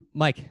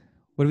Mike,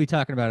 what are we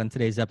talking about in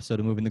today's episode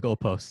of Moving the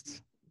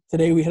Goalposts?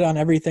 Today we hit on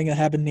everything that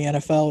happened in the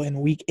NFL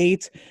in Week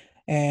 8,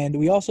 and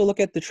we also look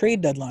at the trade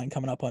deadline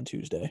coming up on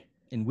Tuesday.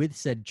 And with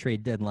said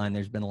trade deadline,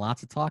 there's been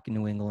lots of talk in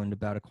New England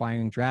about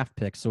acquiring draft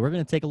picks. So we're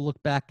going to take a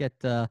look back at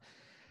the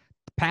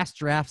past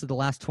drafts of the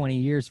last 20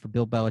 years for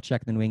Bill Belichick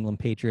and the New England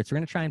Patriots. We're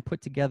going to try and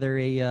put together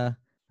a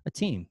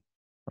team,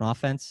 an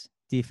offense,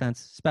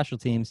 defense, special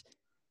teams,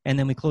 and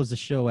then we close the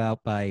show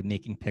out by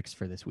making picks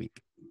for this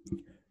week.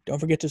 Don't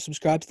forget to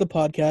subscribe to the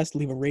podcast,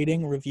 leave a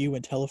rating, review,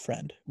 and tell a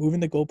friend. Moving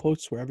the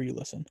goalposts wherever you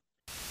listen.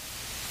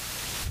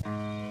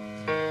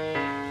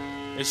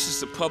 It's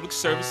just a public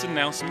service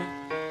announcement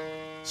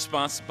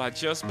sponsored by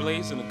Just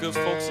Blaze and the good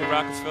folks at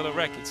Rockefeller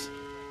Records.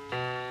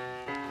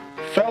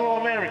 Fellow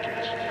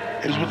Americans,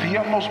 it is with the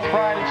utmost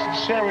pride and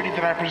sincerity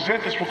that I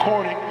present this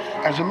recording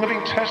as a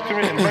living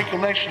testament and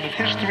recollection of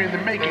history in the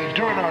making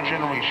during our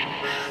generation.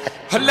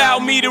 Allow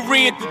me to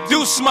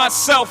reintroduce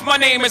myself. My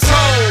name is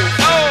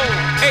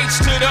Ho, H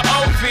to the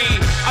O-V.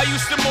 I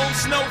used to move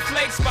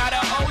snowflakes by the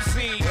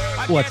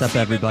OZ. What's up,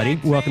 everybody?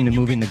 Welcome to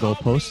Moving the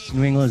Goalposts,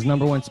 New England's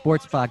 #1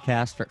 sports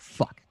podcast for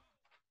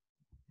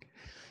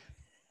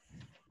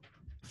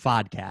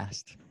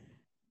Podcast.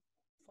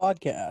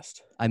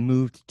 I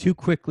moved too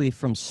quickly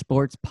from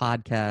sports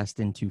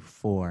podcast into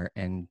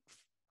and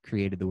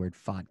created the word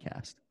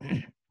Fodcast.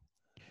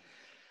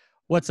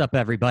 What's up,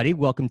 everybody?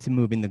 Welcome to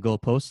Moving the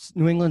Goalposts,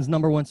 New England's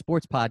 #1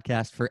 sports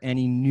podcast for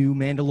any new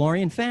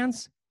Mandalorian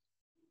fans.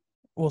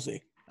 We'll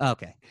see.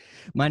 Okay.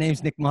 My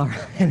name's Nick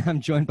Mara, and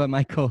I'm joined by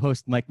my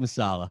co-host, Mike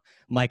Masala.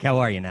 Mike, how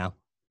are you now?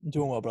 I'm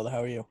doing well, brother.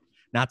 How are you?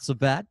 Not so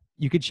bad.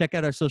 You can check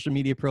out our social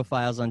media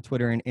profiles on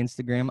Twitter and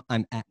Instagram.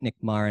 I'm at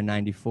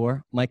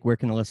NickMara94. Mike, where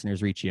can the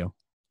listeners reach you?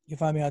 You can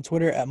find me on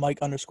Twitter at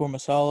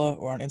Mike_Masala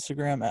or on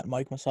Instagram at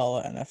Mike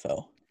Masala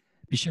NFL.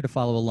 Be sure to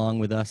follow along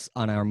with us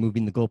on our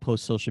Moving the Goalposts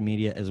social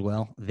media as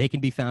well. They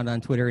can be found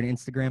on Twitter and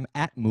Instagram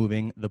at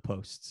Moving the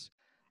Posts.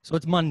 So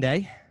it's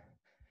Monday,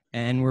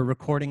 and we're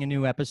recording a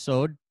new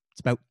episode. It's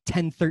about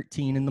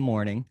 10:13 in the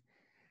morning,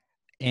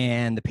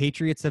 and the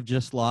Patriots have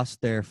just lost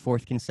their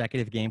fourth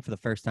consecutive game for the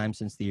first time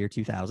since the year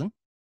 2000.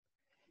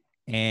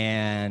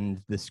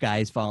 And the sky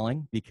is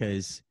falling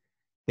because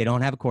they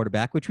don't have a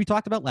quarterback, which we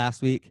talked about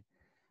last week.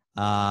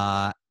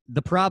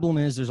 The problem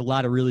is there's a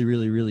lot of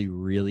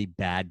really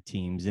bad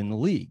teams in the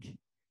league.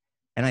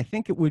 And I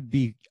think it would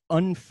be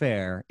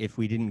unfair if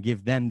we didn't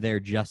give them their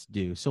just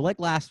due. So like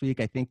last week,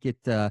 I think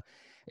it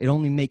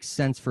only makes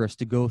sense for us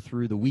to go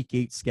through the Week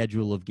 8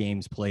 schedule of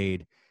games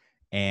played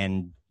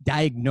and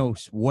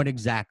diagnose what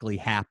exactly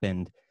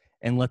happened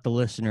and let the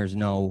listeners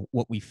know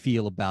what we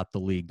feel about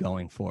the league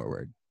going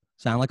forward.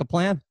 Sound like a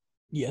plan?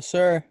 Yes,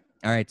 sir.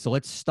 All right, so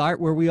let's start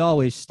where we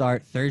always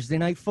start. Thursday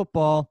Night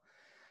Football,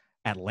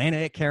 Atlanta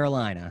at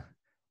Carolina.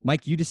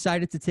 Mike, you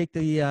decided to take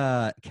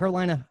the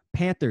Carolina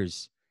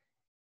Panthers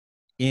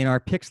in our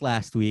picks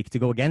last week to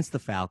go against the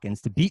Falcons,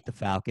 to beat the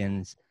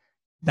Falcons.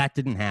 That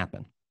didn't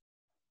happen.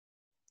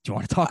 Do you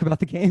want to talk about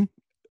the game?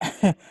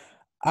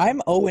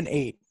 I'm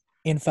 0-8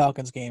 in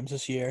Falcons games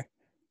this year.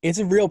 It's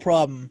a real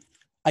problem.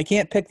 I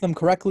can't pick them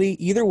correctly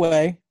either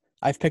way.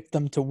 I've picked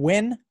them to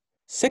win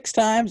 6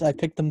 times. I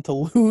picked them to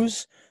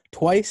lose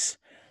twice,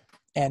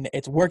 and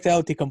it's worked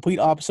out the complete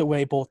opposite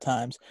way both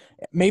times.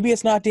 Maybe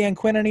it's not Dan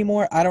Quinn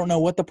anymore. I don't know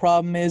what the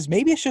problem is.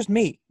 Maybe it's just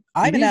me.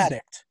 I'm an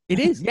addict. It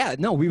is. Yeah.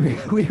 No, we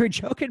were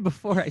joking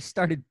before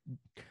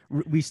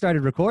we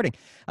started recording.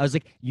 I was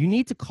like, you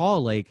need to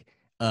call like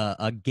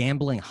a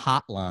gambling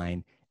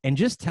hotline and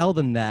just tell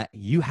them that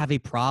you have a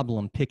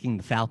problem picking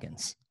the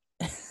Falcons.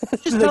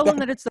 Just tell them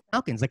that it's the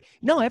Falcons. Like,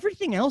 no,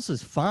 everything else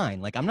is fine.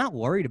 Like, I'm not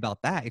worried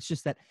about that. It's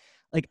just that,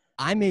 like,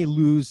 I may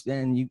lose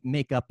and you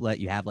make up that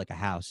you have like a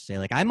house. Say,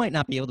 like, I might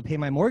not be able to pay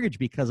my mortgage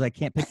because I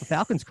can't pick the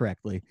Falcons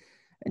correctly,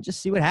 and just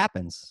see what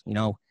happens. You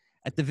know,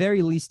 at the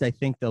very least, I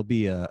think there'll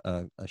be a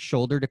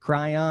shoulder to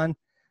cry on,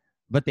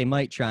 but they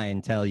might try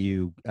and tell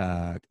you,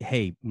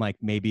 hey, Mike,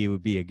 maybe it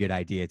would be a good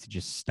idea to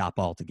just stop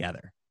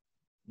altogether.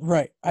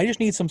 Right. I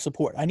just need some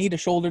support. I need a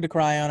shoulder to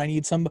cry on. I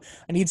need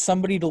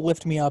somebody to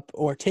lift me up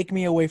or take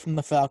me away from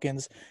the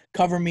Falcons,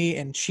 cover me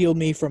and shield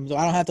me so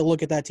I don't have to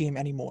look at that team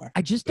anymore.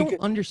 I just don't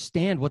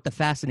understand what the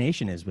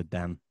fascination is with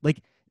them.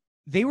 Like,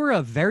 they were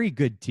a very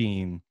good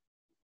team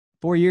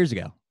 4 years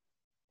ago,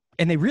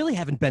 and they really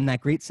haven't been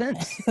that great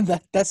since.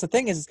 That's the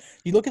thing is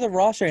you look at the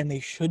roster and they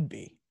should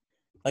be.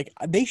 Like,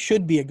 they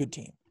should be a good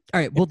team. All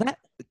right, well,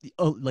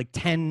 like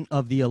 10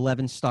 of the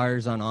 11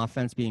 stars on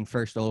offense being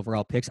first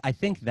overall picks, I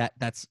think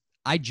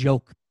I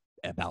joke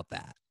about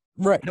that.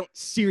 Right. I don't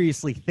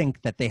seriously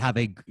think that they have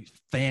a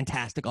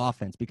fantastic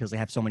offense because they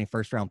have so many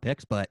first-round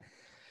picks, but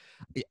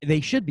they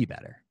should be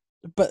better.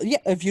 But yeah,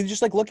 if you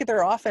just like look at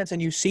their offense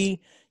and you see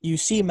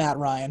Matt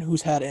Ryan,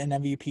 who's had an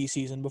MVP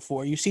season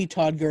before. You see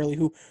Todd Gurley,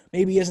 who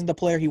maybe isn't the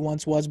player he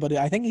once was, but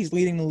I think he's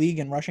leading the league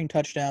in rushing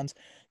touchdowns.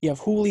 You have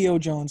Julio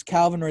Jones,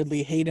 Calvin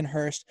Ridley, Hayden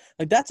Hurst.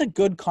 Like, that's a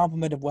good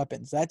complement of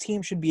weapons. That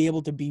team should be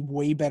able to be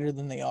way better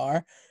than they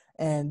are.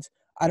 And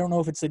I don't know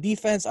if it's the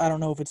defense. I don't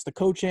know if it's the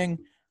coaching.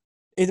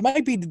 It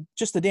might be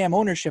just the damn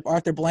ownership.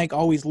 Arthur Blank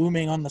always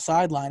looming on the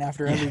sideline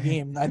after every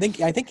game. I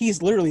think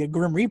he's literally a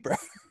Grim Reaper.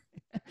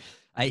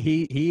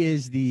 He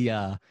is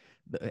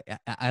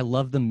I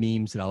love the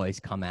memes that always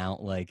come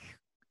out like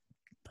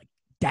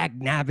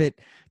dag nabbit,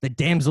 the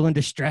damsel in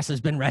distress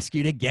has been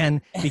rescued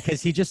again,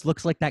 because he just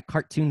looks like that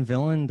cartoon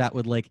villain that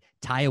would like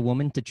tie a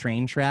woman to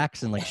train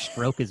tracks and like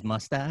stroke his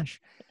mustache.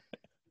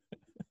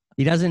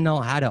 He doesn't know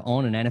how to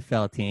own an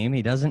NFL team.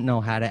 He doesn't know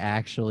how to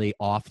actually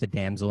off the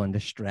damsel in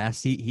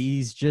distress.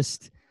 He's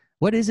just,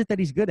 what is it that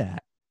he's good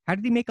at? How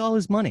did he make all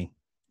his money?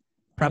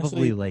 Probably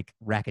Honestly, like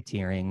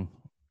racketeering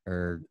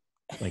or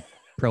like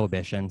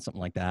prohibition,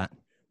 something like that.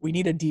 we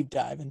need a deep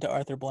dive into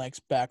Arthur Blank's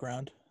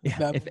background.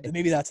 Yeah,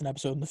 Maybe that's an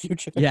episode in the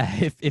future.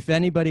 yeah. If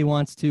anybody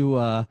wants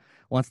to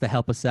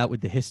help us out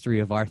with the history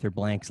of Arthur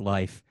Blank's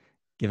life,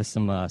 give us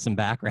some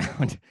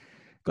background.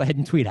 Go ahead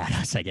and tweet at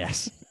us, I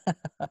guess.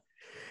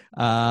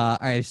 All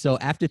right. So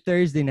after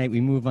Thursday night,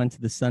 we move on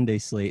to the Sunday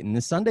slate, and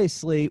the Sunday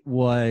slate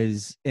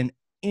was an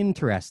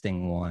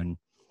interesting one.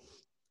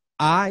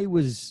 I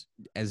was,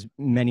 as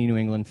many New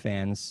England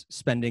fans,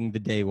 spending the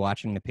day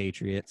watching the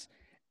Patriots,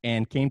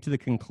 and came to the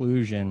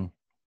conclusion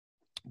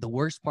the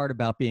worst part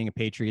about being a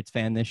Patriots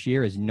fan this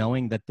year is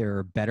knowing that there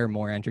are better,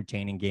 more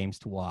entertaining games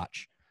to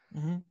watch.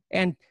 Mm-hmm.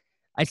 And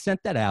I sent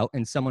that out,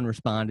 and someone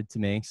responded to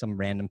me. Some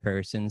random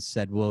person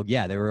said, well,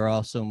 yeah, there were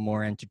also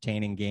more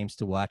entertaining games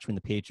to watch when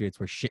the Patriots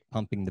were shit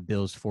pumping the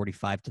Bills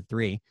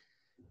 45-3.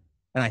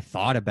 And I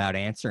thought about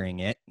answering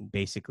it,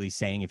 basically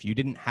saying, if you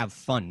didn't have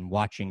fun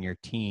watching your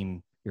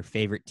team, your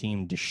favorite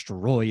team,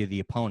 destroy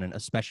the opponent,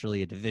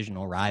 especially a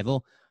divisional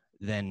rival,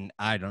 then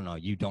I don't know,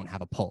 you don't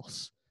have a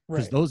pulse.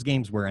 Because those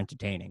games were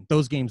entertaining.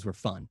 Those games were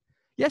fun.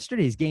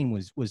 Yesterday's game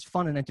was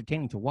fun and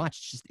entertaining to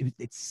watch.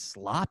 It's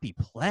sloppy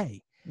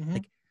play. Mm-hmm.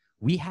 Like,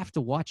 we have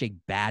to watch a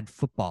bad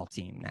football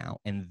team now,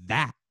 and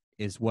that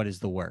is what is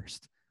the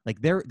worst.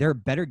 Like, there are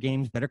better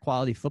games, better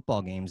quality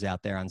football games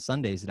out there on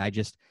Sundays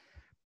that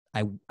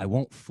I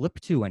won't flip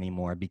to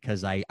anymore,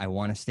 because I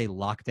want to stay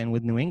locked in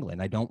with New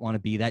England. I don't want to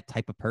be that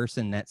type of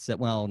person that said,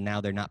 well, now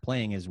they're not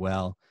playing as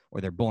well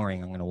or they're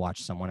boring, I'm going to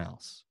watch someone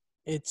else.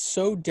 It's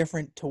so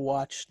different to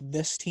watch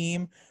this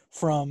team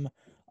from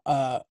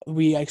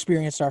we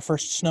experienced our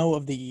first snow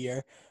of the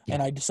year,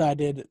 and I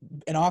decided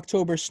an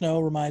October snow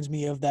reminds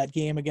me of that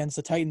game against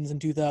the Titans in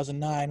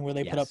 2009 where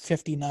they put up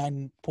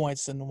 59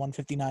 points and won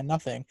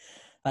 59-0. And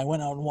I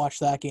went out and watched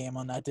that game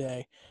on that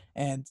day,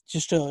 and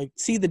just to like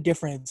see the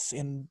difference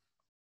in,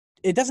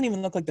 it doesn't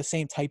even look like the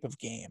same type of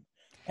game.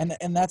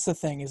 And that's the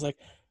thing, is like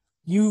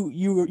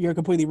you're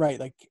completely right.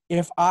 Like,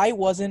 if I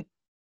wasn't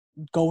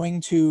going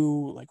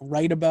to like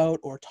write about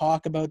or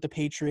talk about the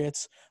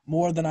Patriots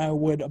more than I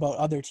would about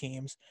other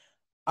teams,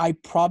 I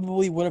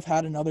probably would have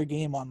had another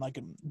game on like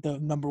the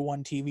number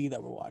one TV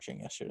that we're watching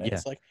yesterday.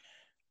 It's like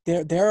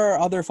there are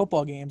other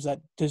football games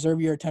that deserve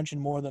your attention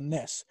more than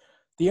this.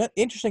 The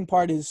interesting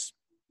part is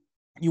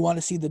you want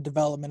to see the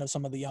development of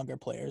some of the younger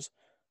players.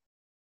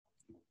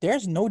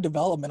 There's no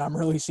development I'm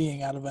really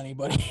seeing out of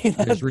anybody.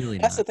 There's really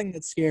that's not. the thing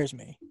that scares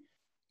me.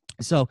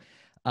 So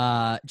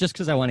just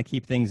because I want to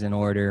keep things in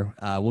order,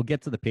 we'll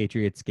get to the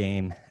Patriots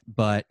game,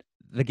 but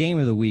the game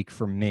of the week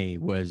for me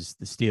was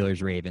the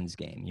Steelers-Ravens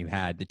game. You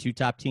had the two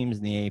top teams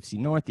in the AFC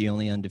North, the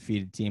only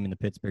undefeated team in the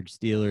Pittsburgh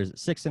Steelers at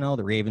 6-0.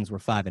 The Ravens were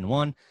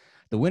 5-1.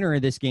 The winner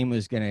of this game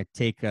was going to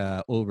take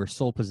over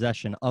sole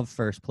possession of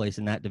first place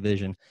in that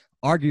division,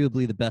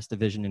 arguably the best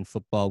division in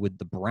football, with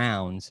the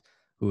Browns,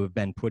 who have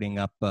been putting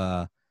up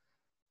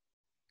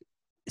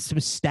some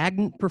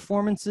stagnant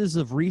performances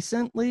of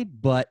recently,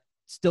 but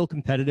still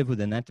competitive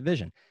within that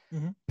division.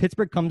 Mm-hmm.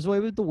 Pittsburgh comes away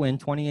with the win,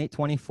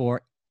 28-24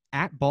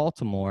 at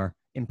Baltimore,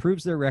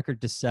 improves their record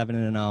to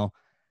 7-0.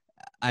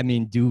 I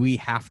mean, do we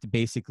have to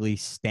basically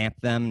stamp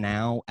them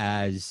now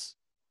as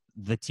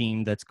the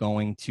team that's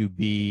going to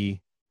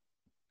be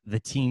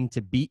the team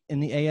to beat in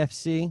the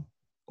AFC,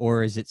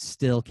 or is it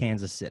still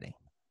Kansas City?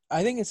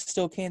 I think it's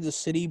still Kansas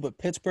City, but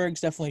Pittsburgh's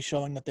definitely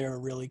showing that they're a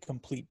really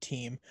complete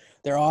team.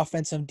 Their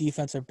offense and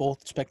defense are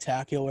both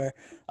spectacular.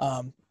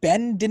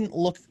 Ben didn't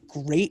look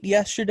great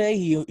yesterday.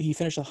 He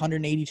finished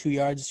 182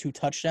 yards, 2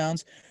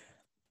 touchdowns.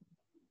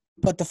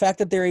 But the fact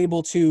that they're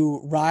able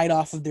to ride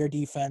off of their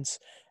defense,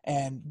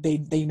 and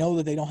they know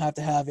that they don't have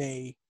to have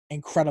a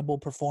incredible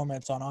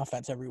performance on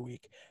offense every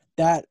week,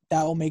 that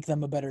will make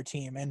them a better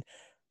team. And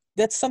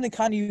that's something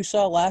kind of you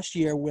saw last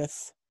year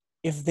with,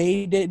 if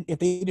they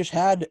just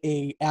had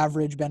a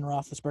average Ben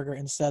Roethlisberger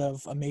instead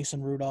of a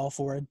Mason Rudolph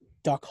or a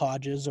Duck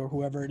Hodges or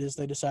whoever it is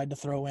they decide to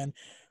throw in,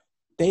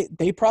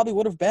 they probably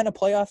would have been a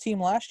playoff team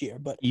last year.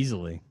 But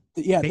Easily.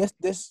 Yeah,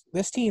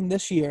 this team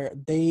this year,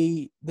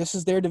 this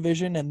is their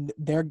division, and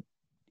they're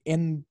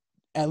in,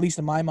 at least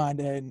in my mind,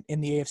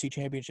 in the AFC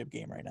Championship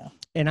game right now.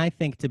 And I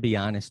think, to be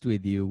honest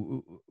with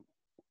you,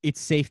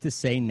 it's safe to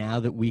say now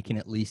that we can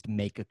at least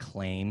make a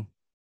claim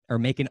or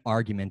make an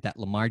argument that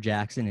Lamar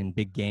Jackson in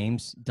big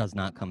games does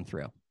not come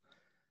through.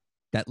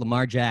 That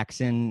Lamar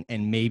Jackson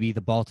and maybe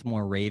the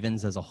Baltimore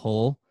Ravens as a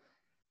whole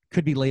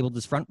could be labeled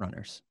as front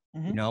runners.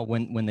 You know,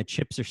 when the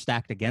chips are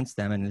stacked against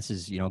them, and this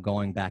is, you know,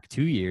 going back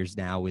 2 years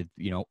now with,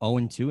 you know,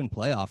 0-2 in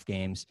playoff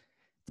games,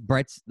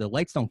 the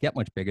lights don't get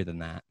much bigger than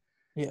that.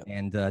 Yeah.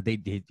 And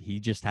he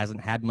just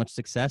hasn't had much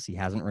success. He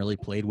hasn't really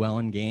played well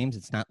in games.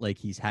 It's not like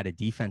he's had a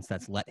defense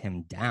that's let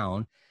him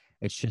down.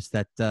 It's just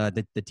that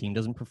the team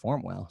doesn't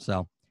perform well.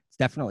 So it's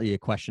definitely a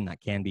question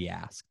that can be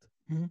asked.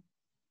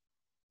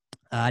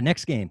 Mm-hmm.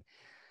 Next game,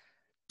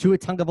 Tua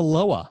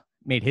Tagovailoa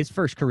made his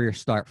first career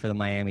start for the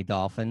Miami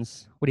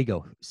Dolphins. What do you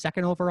go?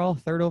 Second overall?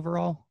 Third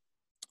overall?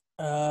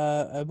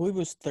 I believe it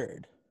was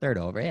third. Third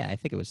over. Yeah, I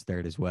think it was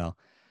third as well.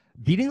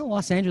 Beating the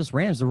Los Angeles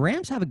Rams. The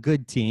Rams have a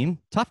good team,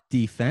 tough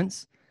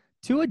defense.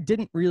 Tua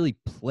didn't really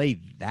play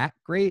that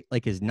great.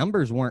 Like, his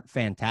numbers weren't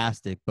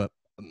fantastic, but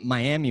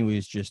Miami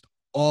was just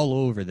all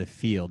over the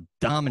field.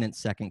 Dominant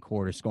second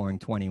quarter, scoring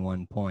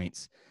 21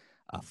 points.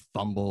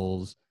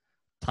 Fumbles,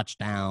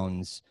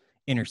 touchdowns,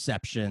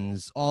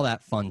 interceptions, all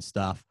that fun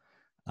stuff.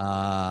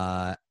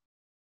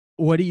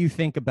 What do you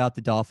think about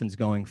the Dolphins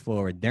going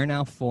forward? They're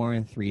now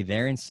 4-3.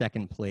 They're in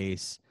second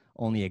place,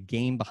 only a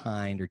game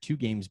behind or 2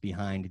 games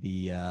behind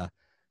the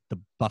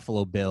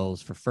Buffalo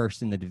Bills for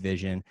first in the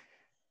division.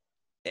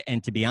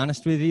 And to be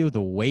honest with you,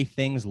 the way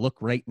things look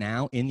right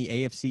now in the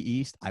AFC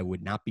East, I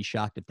would not be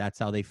shocked if that's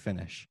how they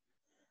finish.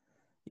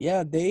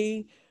 Yeah,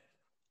 they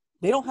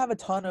don't have a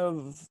ton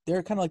of.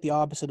 They're kind of like the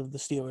opposite of the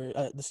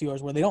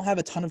Steelers, where they don't have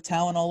a ton of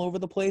talent all over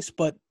the place,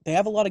 but they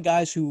have a lot of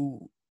guys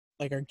who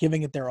like are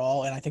giving it their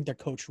all, and I think they're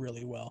coached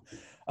really well.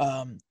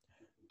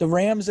 The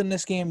Rams in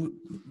this game,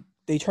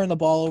 they turned the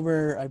ball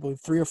over, I believe,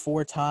 3 or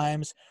 4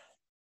 times.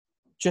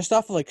 Just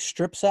off of like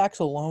strip sacks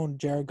alone,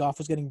 Jared Goff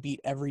was getting beat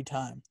every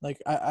time. Like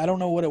I don't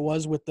know what it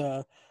was with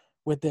the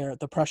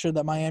pressure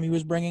that Miami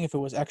was bringing, if it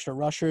was extra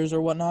rushers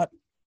or whatnot,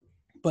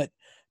 but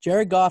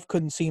Jared Goff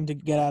couldn't seem to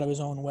get out of his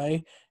own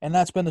way, and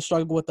that's been the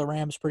struggle with the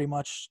Rams pretty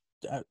much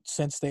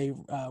since they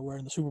were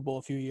in the Super Bowl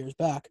a few years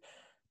back.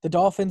 The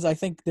Dolphins, I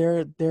think they're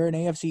an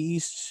AFC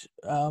East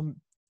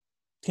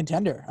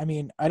contender. I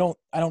mean, I don't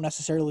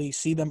necessarily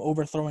see them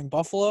overthrowing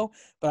Buffalo,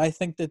 but I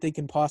think that they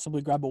can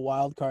possibly grab a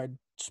wild card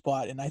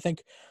spot, and I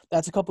think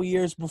that's a couple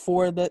years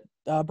before that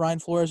Brian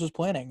Flores was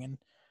planning, and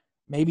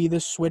maybe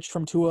this switch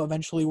from Tua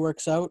eventually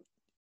works out.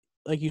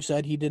 Like you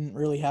said, he didn't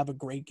really have a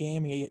great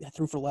game. He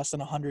threw for less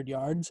than 100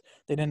 yards.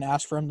 They didn't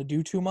ask for him to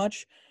do too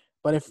much.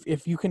 But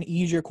if you can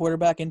ease your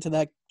quarterback into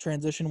that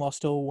transition while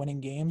still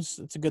winning games,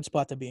 it's a good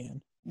spot to be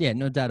in. Yeah,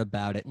 no doubt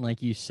about it. And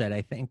like you said,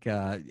 I think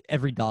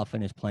every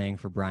Dolphin is playing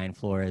for Brian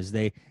Flores.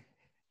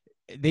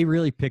 They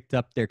really picked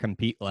up their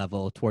compete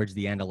level towards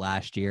the end of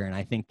last year, and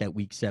I think that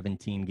Week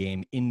 17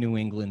 game in New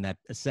England that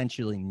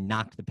essentially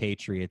knocked the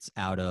Patriots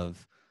out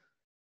of,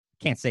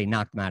 can't say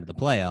knocked them out of the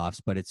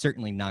playoffs, but it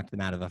certainly knocked them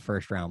out of a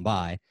first-round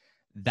bye.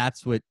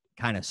 That's what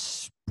kind of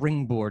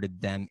springboarded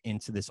them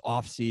into this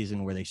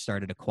offseason where they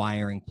started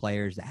acquiring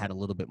players that had a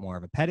little bit more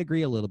of a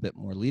pedigree, a little bit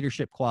more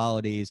leadership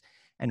qualities,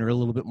 and are a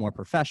little bit more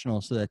professional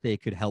so that they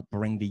could help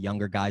bring the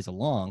younger guys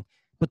along.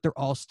 But they're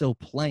all still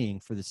playing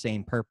for the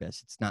same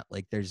purpose. It's not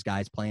like there's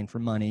guys playing for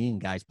money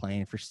and guys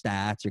playing for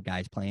stats or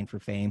guys playing for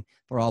fame.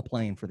 They're all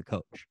playing for the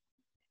coach.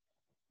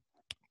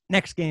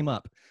 Next game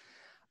up.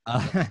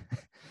 The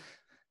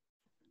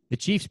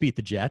Chiefs beat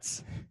the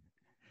Jets,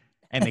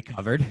 and they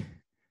covered.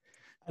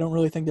 I don't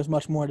really think there's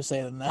much more to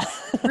say than that.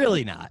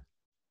 Really not.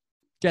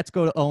 Jets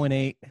go to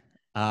 0-8.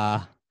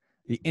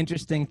 The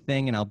interesting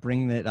thing, and I'll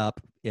bring that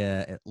up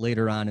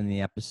later on in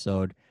the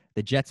episode,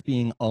 the Jets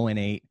being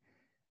 0-8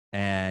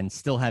 and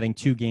still having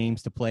 2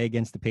 games to play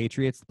against the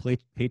Patriots. The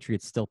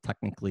Patriots still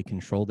technically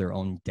control their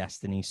own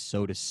destiny,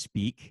 so to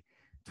speak,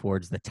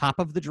 towards the top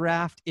of the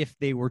draft if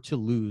they were to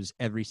lose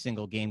every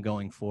single game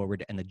going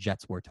forward and the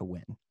Jets were to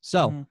win.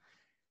 So,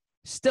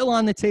 still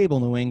on the table,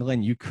 New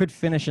England. You could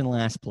finish in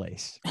last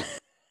place.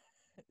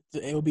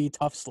 It would be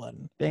tough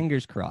sledding.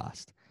 Fingers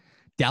crossed.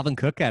 Dalvin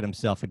Cook had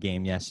himself a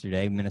game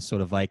yesterday.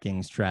 Minnesota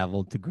Vikings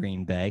traveled to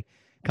Green Bay,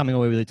 coming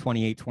away with a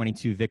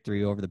 28-22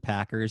 victory over the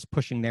Packers,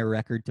 pushing their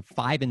record to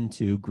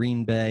 5-2.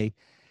 Green Bay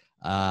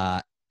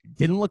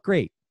didn't look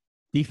great.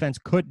 Defense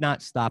could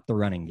not stop the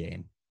running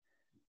game.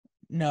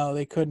 No,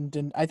 they couldn't.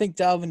 And I think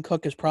Dalvin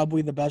Cook is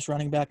probably the best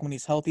running back when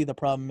he's healthy. The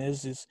problem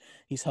is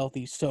he's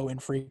healthy so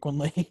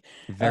infrequently.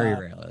 Very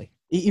rarely.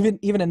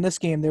 Even in this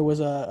game, there was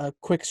a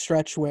quick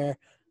stretch where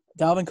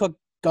Dalvin Cook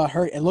got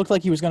hurt. It looked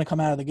like he was going to come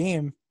out of the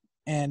game,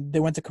 and they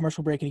went to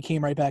commercial break, and he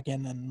came right back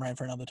in and ran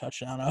for another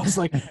touchdown. I was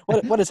like,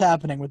 what is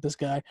happening with this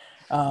guy?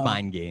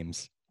 Mind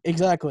games.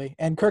 Exactly.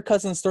 And Kirk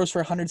Cousins throws for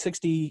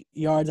 160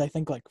 yards. I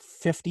think like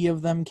 50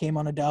 of them came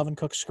on a Dalvin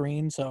Cook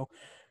screen. So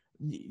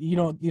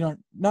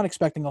not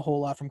expecting a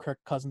whole lot from Kirk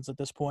Cousins at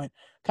this point.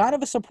 Kind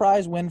of a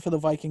surprise win for the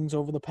Vikings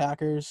over the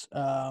Packers.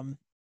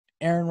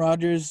 Aaron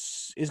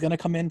Rodgers is going to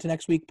come into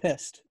next week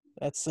pissed.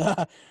 That's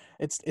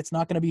it's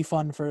not going to be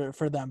fun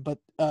for them. But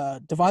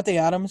Devontae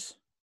Adams,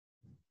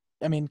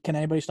 I mean, can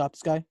anybody stop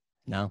this guy?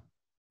 No.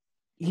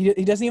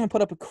 He doesn't even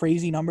put up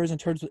crazy numbers in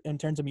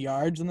terms of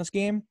yards in this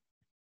game.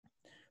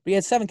 But he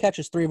had 7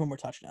 catches, 3 of them were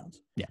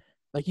touchdowns. Yeah.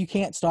 Like, you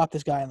can't stop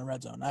this guy in the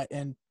red zone.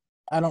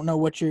 I don't know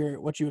what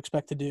you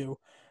expect to do.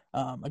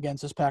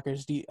 against this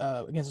Packers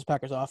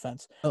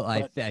offense. Oh,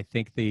 But I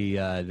think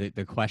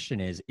the question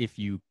is, if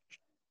you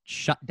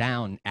shut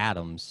down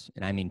Adams,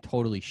 and I mean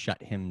totally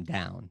shut him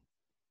down,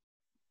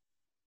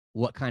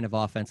 what kind of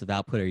offensive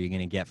output are you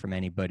going to get from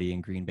anybody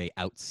in Green Bay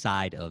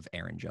outside of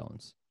Aaron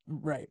Jones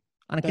right,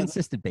 on a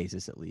consistent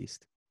basis, at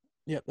least?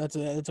 Yep, that's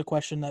a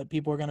question that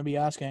people are going to be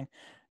asking.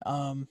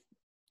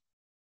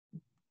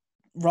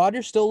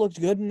 Rodgers still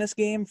looked good in this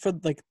game for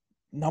like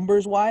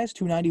numbers wise,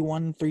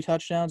 291, 3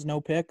 touchdowns,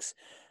 no picks.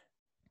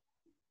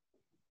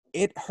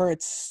 It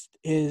hurts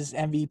his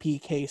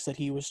MVP case that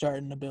he was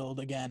starting to build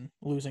again,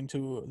 losing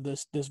to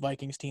this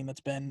Vikings team that's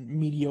been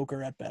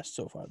mediocre at best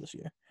so far this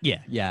year.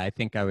 Yeah, I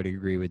think I would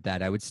agree with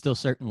that. I would still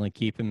certainly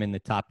keep him in the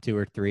top 2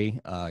 or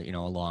 3,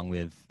 along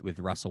with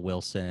Russell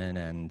Wilson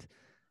and,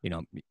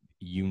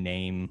 you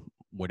name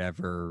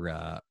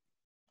whatever,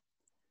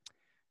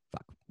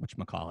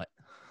 whatchamacallit,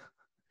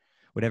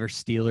 whatever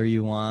Steeler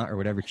you want or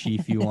whatever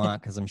Chief you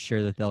want, because I'm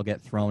sure that they'll get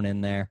thrown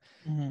in there.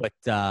 Mm-hmm.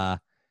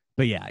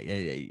 But yeah,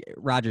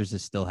 Rodgers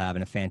is still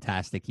having a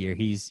fantastic year.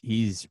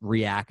 He's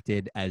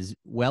reacted as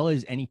well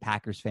as any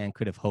Packers fan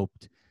could have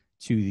hoped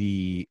to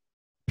the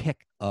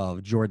pick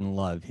of Jordan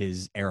Love,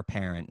 his heir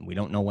apparent. We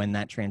don't know when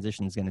that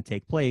transition is going to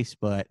take place,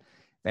 but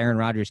if Aaron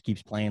Rodgers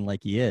keeps playing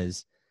like he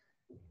is,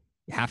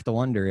 you have to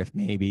wonder if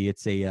maybe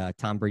it's a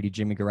Tom Brady,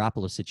 Jimmy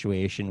Garoppolo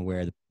situation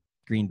where the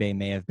Green Bay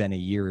may have been a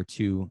year or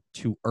two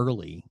too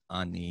early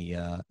on the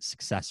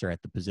successor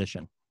at the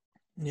position.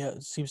 Yeah,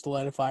 it seems to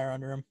light a fire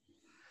under him.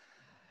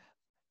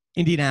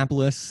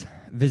 Indianapolis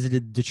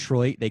visited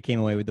Detroit. They came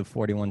away with the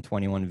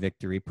 41-21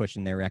 victory,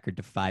 pushing their record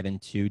to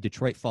 5-2.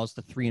 Detroit falls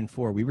to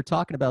 3-4. We were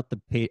talking about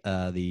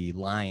the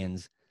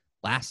Lions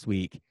last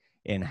week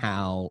and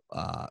how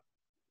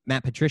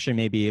Matt Patricia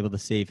may be able to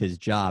save his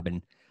job,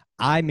 and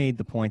I made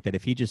the point that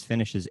if he just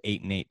finishes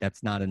 8-8,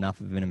 that's not enough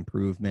of an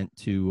improvement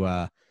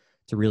to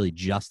really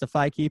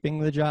justify keeping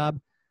the job.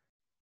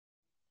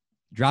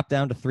 Dropped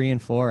down to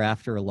 3-4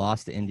 after a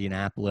loss to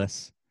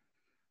Indianapolis.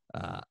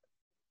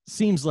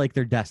 Seems like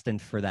they're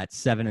destined for that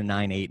 7-9,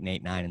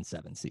 8-8,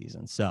 9-7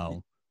 season.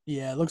 So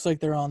yeah, it looks like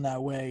they're on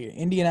that way.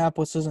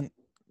 Indianapolis doesn't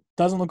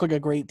look like a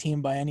great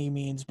team by any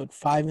means, but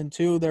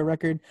 5-2, their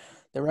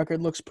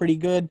record looks pretty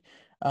good.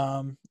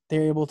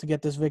 They're able to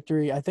get this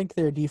victory. I think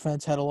their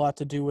defense had a lot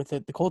to do with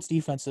it. The Colts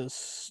defense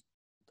is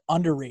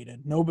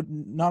underrated.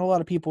 Not a lot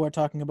of people are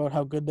talking about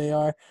how good they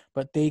are,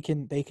 but they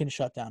can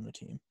shut down the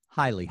team.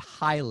 Highly,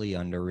 highly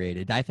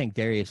underrated. I think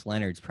Darius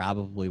Leonard's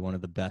probably one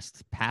of the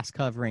best pass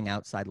covering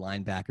outside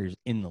linebackers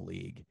in the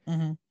league.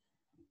 Mm-hmm.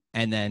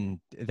 And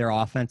then their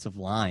offensive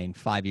line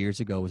 5 years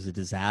ago was a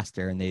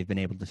disaster, and they've been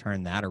able to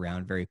turn that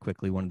around very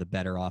quickly. One of the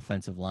better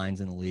offensive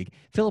lines in the league.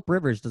 Phillip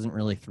Rivers doesn't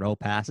really throw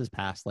passes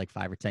past like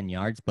 5 or 10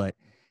 yards, but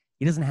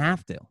he doesn't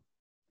have to.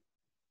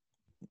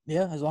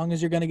 Yeah, as long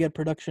as you're going to get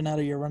production out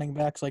of your running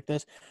backs like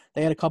this.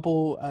 They had a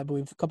couple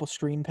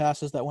screen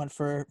passes that went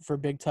for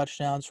big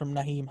touchdowns from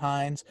Naheem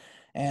Hines.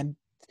 And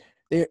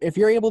if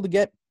you're able to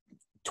get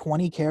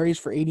 20 carries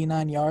for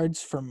 89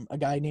 yards from a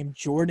guy named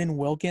Jordan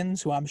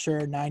Wilkins, who I'm sure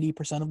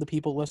 90% of the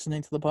people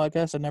listening to the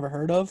podcast have never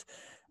heard of,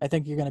 I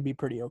think you're going to be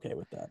pretty okay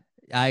with that.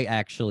 I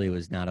actually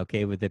was not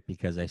okay with it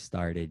because I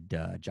started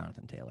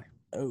Jonathan Taylor.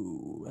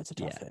 Oh, that's a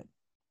tough hit.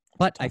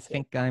 But I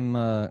think I'm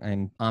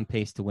on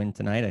pace to win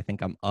tonight. I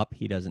think I'm up.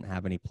 He doesn't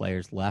have any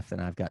players left,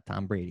 and I've got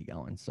Tom Brady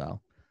going. So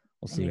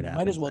we'll see what happens.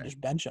 Might as well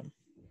just bench him.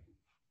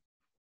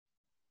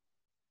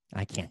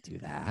 I can't do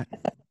that.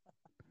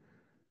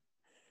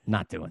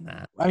 Not doing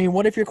that. I mean,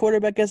 what if your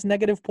quarterback gets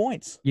negative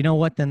points? You know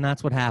what? Then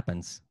that's what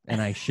happens.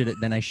 And I should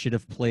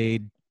have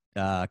played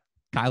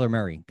Kyler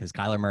Murray because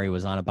Kyler Murray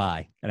was on a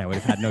bye, and I would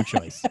have had no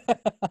choice.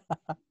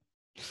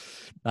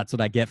 That's what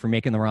I get for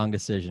making the wrong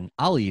decision.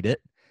 I'll eat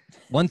it.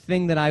 One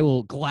thing that I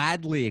will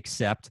gladly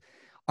accept: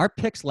 our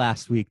picks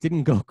last week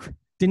didn't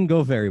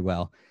go very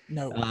well.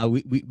 No,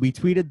 we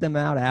tweeted them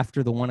out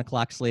after the 1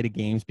 o'clock slate of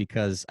games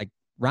because,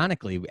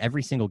 ironically,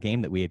 every single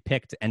game that we had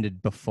picked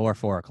ended before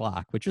 4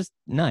 o'clock, which was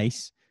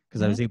nice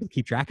because I was able to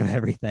keep track of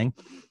everything.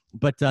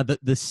 But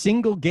the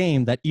single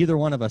game that either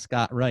one of us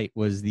got right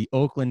was the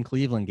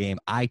Oakland-Cleveland game.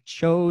 I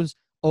chose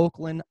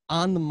Oakland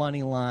on the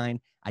money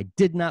line. I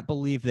did not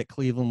believe that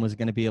Cleveland was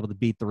going to be able to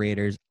beat the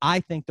Raiders. I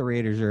think the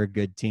Raiders are a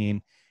good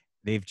team.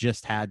 They've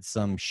just had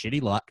some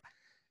shitty luck.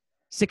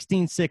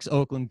 16-6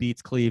 Oakland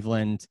beats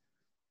Cleveland.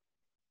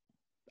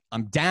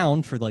 I'm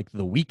down for like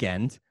the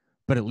weekend,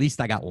 but at least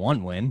I got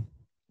one win.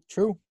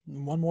 True.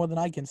 One more than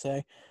I can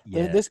say.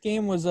 Yeah. This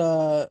game was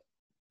a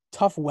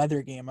tough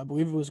weather game. I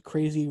believe it was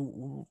crazy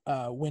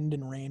wind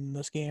and rain in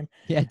this game.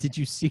 Yeah. Did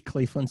you see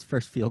Cleveland's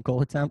first field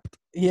goal attempt?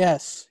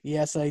 Yes,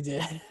 I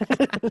did.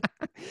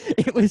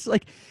 It was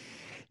like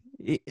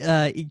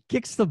he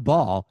kicks the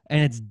ball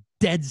and it's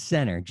dead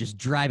center, just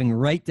driving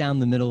right down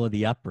the middle of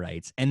the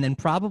uprights. And then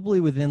probably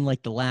within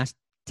like the last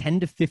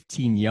 10 to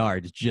 15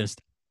 yards,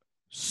 just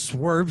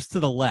swerves to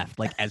the left,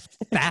 like as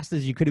fast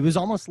as you could. It was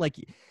almost like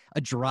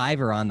a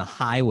driver on the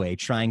highway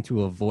trying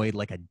to avoid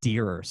like a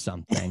deer or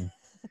something.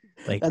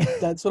 Like,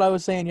 That's what I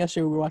was saying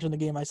yesterday. We were watching the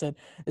game. I said,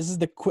 "This is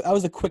that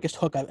was the quickest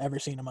hook I've ever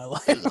seen in my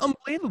life." it's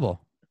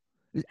unbelievable.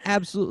 It's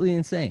absolutely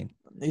insane.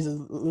 He's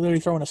literally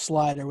throwing a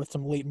slider with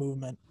some late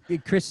movement.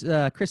 Chris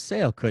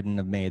Sale couldn't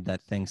have made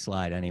that thing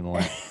slide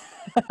anymore.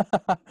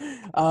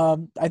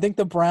 I think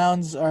the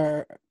Browns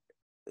are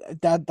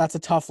that's a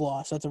tough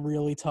loss. That's a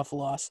really tough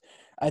loss.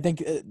 I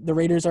think the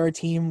Raiders are a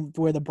team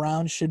where the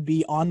Browns should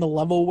be on the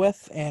level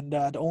with, and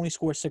to only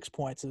score 6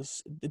 points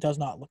it does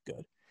not look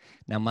good.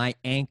 Now, my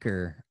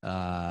anchor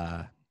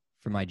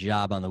for my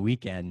job on the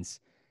weekends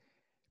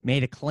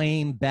made a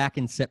claim back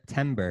in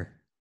September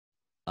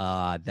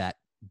that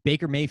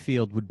Baker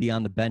Mayfield would be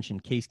on the bench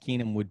and Case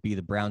Keenum would be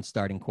the Browns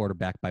starting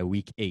quarterback by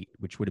week 8,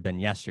 which would have been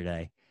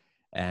yesterday.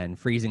 And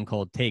Freezing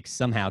Cold Takes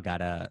somehow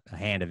got a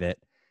hand of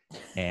it.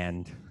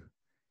 And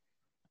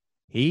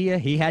he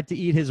had to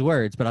eat his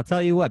words. But I'll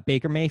tell you what,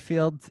 Baker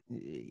Mayfield,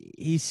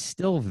 he's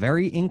still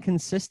very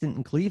inconsistent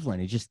in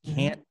Cleveland. He just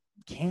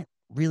can't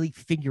really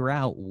figure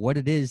out what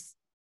it is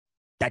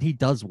that he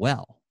does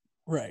well.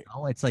 Right.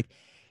 You know, it's like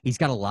he's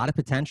got a lot of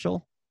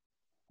potential,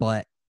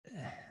 but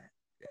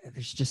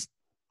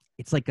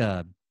it's like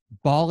a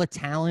ball of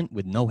talent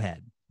with no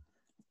head.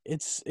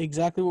 It's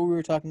exactly what we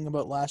were talking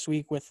about last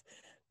week with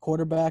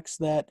quarterbacks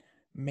that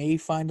may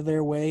find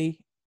their way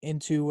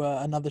into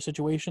another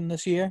situation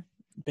this year.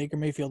 Baker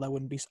Mayfield, I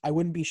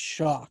wouldn't be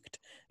shocked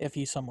if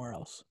he's somewhere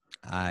else.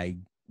 I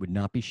would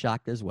not be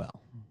shocked as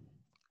well.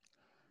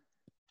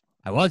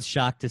 I was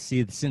shocked to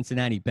see the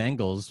Cincinnati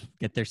Bengals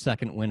get their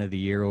second win of the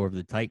year over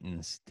the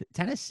Titans.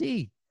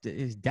 Tennessee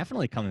is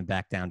definitely coming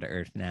back down to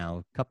earth now.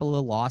 A couple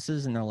of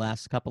losses in their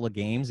last couple of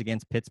games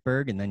against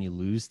Pittsburgh, and then you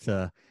lose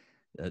to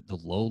the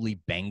lowly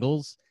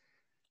Bengals.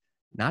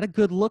 Not a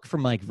good look for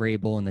Mike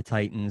Vrabel and the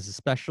Titans,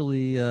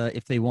 especially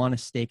if they want to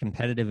stay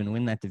competitive and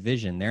win that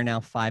division. They're now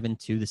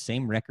 5-2, the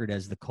same record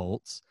as the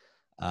Colts.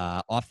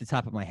 Off the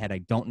top of my head, I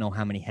don't know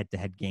how many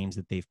head-to-head games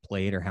that they've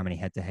played or how many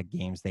head-to-head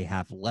games they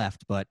have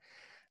left, but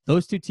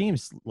those two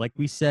teams, like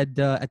we said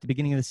at the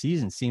beginning of the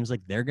season, seems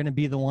like they're going to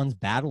be the ones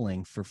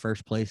battling for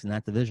first place in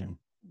that division.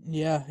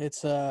 Yeah,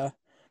 it's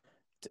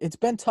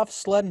been tough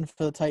sledding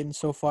for the Titans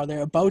so far.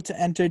 They're about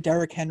to enter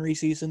Derrick Henry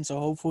season, so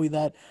hopefully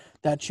that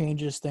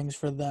changes things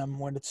for them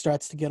when it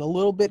starts to get a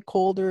little bit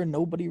colder and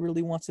nobody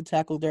really wants to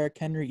tackle Derrick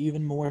Henry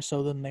even more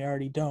so than they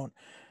already don't.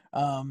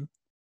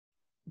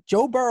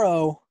 Joe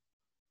Burrow's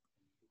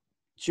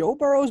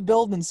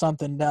building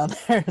something down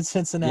there in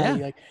Cincinnati.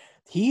 Yeah. Like,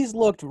 he's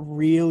looked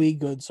really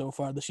good so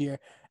far this year.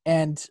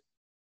 And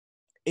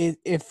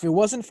if it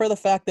wasn't for the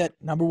fact that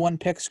number one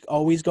picks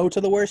always go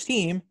to the worst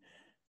team,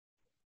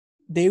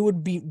 they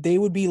would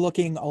be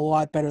looking a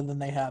lot better than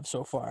they have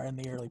so far in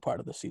the early part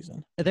of the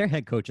season. Their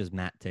head coach is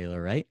Matt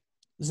Taylor, right?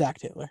 Zach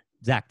Taylor.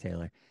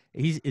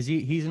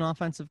 He's an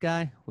offensive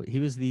guy. He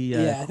was the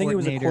I think he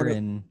was I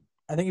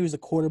think he was the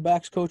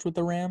quarterbacks coach with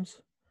the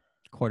Rams.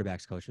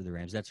 Quarterbacks coach of the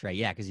Rams. That's right.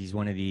 Yeah, because he's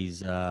one of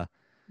these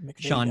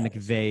Sean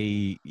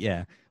McVay.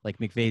 Yeah, like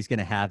McVay's going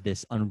to have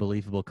this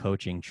unbelievable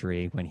coaching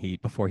tree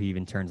before he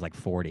even turns like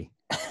 40.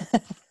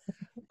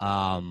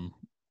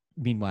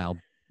 Meanwhile,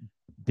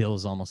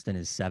 Bill's almost in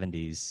his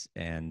 70s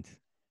and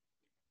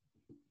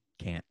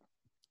can't.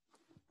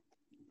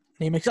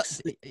 Name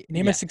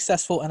a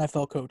successful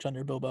NFL coach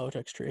under Bill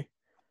Belichick's tree.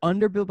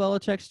 Under Bill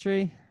Belichick's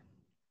tree?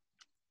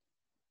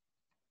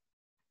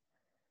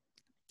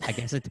 I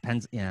guess it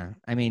depends. Yeah.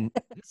 I mean,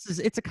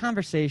 it's a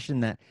conversation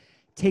that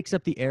takes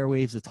up the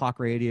airwaves of talk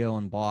radio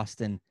in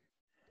Boston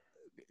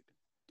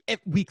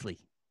weekly.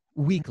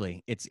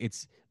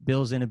 It's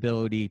Bill's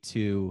inability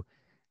to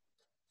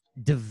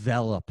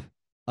develop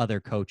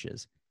other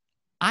coaches.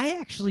 I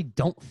actually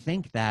don't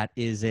think that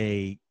is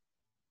a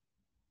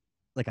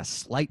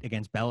slight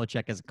against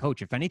Belichick as a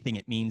coach. If anything,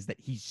 it means that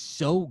he's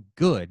so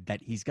good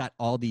that he's got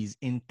all these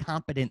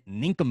incompetent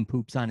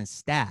nincompoops on his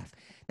staff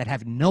that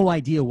have no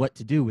idea what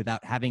to do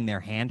without having their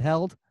hand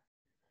held,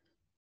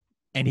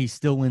 and he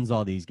still wins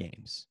all these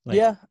games.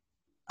 Yeah,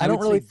 I don't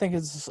really think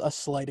it's a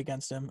slight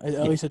against him.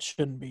 At least it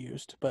shouldn't be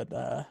used, but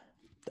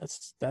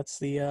that's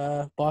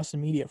the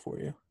Boston media for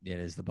you. It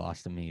is the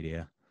Boston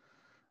media.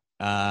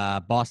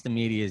 Boston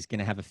media is going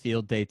to have a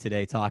field day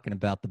today talking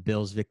about the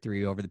Bills'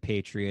 victory over the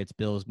Patriots.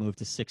 Bills moved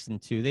to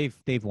 6-2.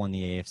 They've won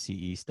the AFC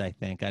East, I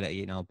think.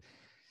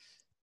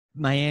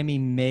 Miami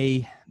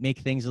may make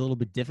things a little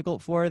bit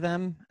difficult for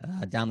them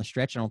down the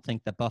stretch. I don't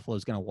think that Buffalo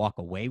is going to walk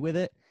away with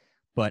it,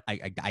 but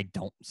I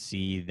don't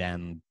see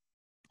them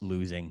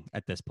losing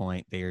at this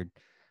point.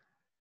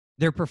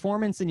 Their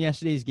performance in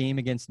yesterday's game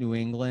against New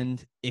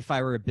England, if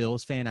I were a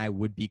Bills fan, I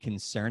would be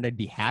concerned. I'd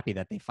be happy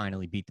that they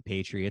finally beat the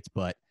Patriots,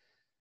 but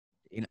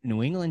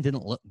New England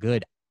didn't look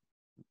good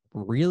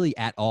really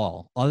at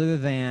all, other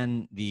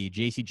than the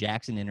J.C.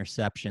 Jackson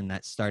interception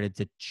that started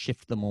to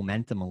shift the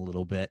momentum a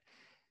little bit.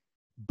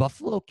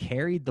 Buffalo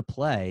carried the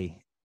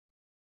play,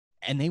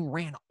 and they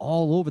ran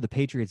all over the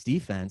Patriots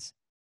defense,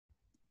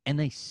 and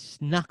they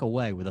snuck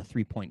away with a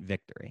 3-point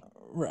victory.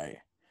 Right.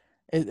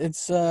 It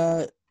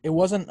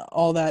wasn't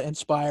all that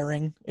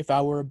inspiring. If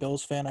I were a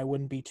Bills fan, I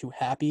wouldn't be too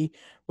happy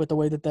with the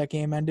way that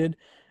game ended.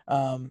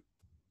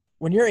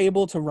 when you're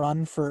able to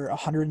run for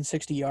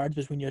 160 yards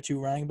between your two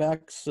running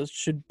backs,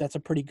 that's a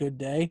pretty good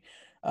day.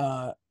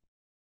 The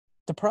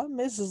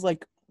problem is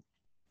like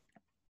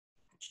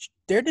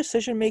their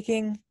decision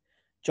making,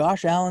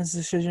 Josh Allen's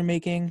decision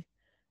making.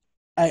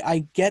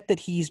 I get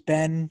that he's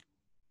been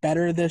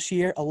better this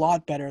year, a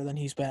lot better than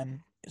he's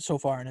been so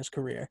far in his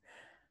career,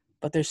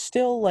 but there's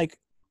still like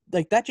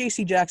that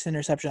J.C. Jackson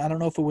interception. I don't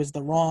know if it was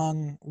the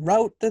wrong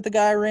route that the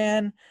guy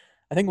ran.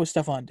 I think it was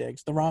Stephon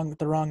Diggs, the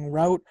wrong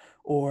route,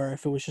 or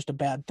if it was just a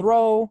bad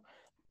throw.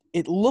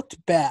 It looked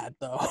bad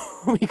though,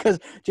 because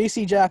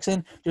J.C.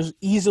 Jackson just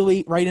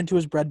easily right into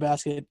his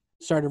breadbasket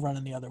started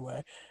running the other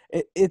way.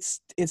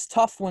 It's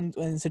tough when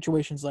in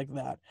situations like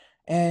that.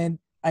 And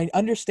I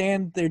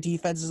understand their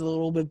defense is a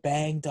little bit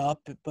banged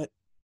up, but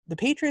the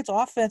Patriots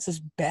offense is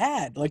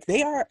bad. Like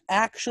they are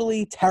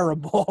actually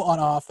terrible on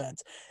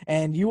offense.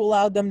 And you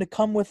allowed them to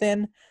come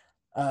within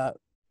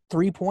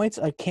 3 points,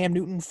 a Cam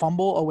Newton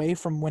fumble away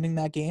from winning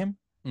that game.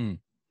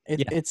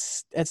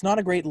 It's not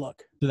a great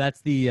look. So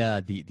that's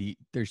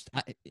there's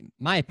in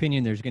my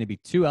opinion, there's going to be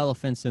two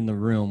elephants in the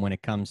room when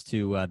it comes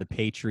to the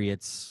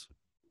Patriots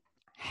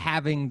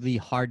having the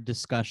hard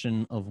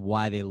discussion of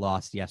why they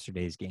lost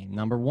yesterday's game.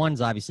 Number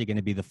one's obviously going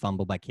to be the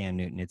fumble by Cam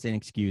Newton. It's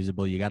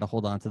inexcusable. You got to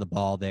hold on to the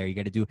ball there. You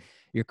got to do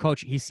your coach.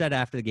 He said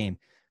after the game,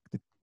 the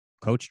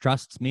coach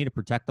trusts me to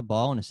protect the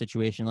ball in a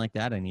situation like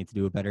that. I need to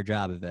do a better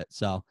job of it.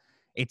 So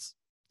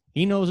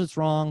he knows it's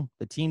wrong.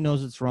 The team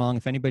knows it's wrong.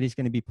 If anybody's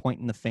going to be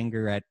pointing the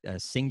finger at a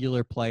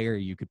singular player,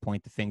 you could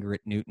point the finger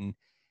at Newton.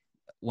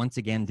 Once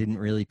again, didn't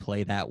really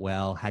play that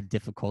well, had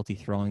difficulty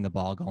throwing the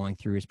ball, going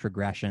through his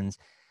progressions.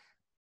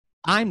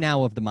 I'm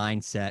now of the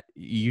mindset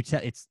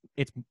it's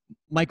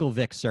Michael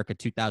Vick circa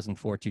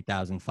 2004,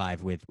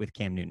 2005 with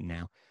Cam Newton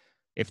now.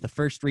 If the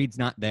first read's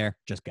not there,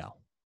 just go.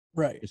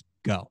 Right. Just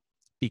go.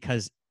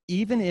 Because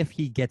even if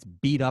he gets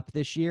beat up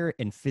this year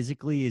and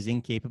physically is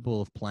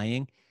incapable of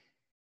playing,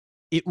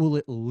 it will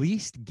at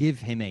least give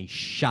him a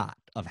shot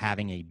of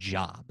having a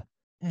job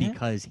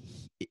because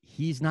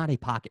he's not a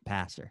pocket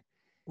passer.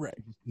 Right.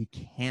 He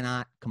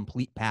cannot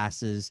complete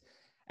passes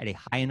at a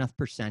high enough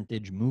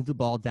percentage, move the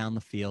ball down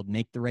the field,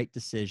 make the right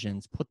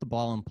decisions, put the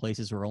ball in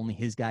places where only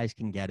his guys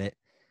can get it.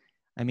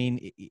 I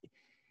mean,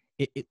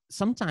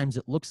 sometimes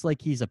it looks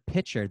like he's a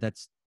pitcher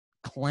that's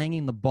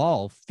clanging the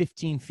ball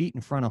 15 feet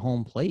in front of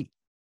home plate.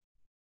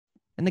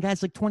 And the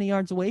guy's like 20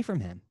 yards away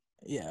from him.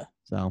 Yeah.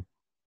 So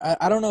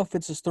I don't know if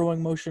it's his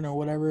throwing motion or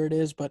whatever it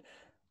is, but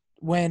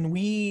when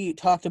we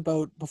talked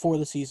about before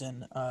the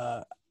season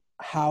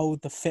how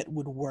the fit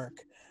would work,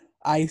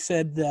 I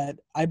said that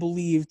I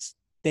believed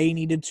they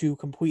needed to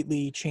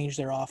completely change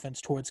their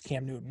offense towards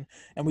Cam Newton.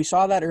 And we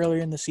saw that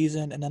earlier in the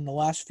season, and then the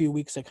last few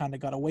weeks they kind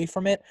of got away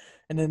from it.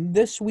 And then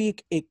this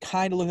week it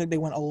kind of looked like they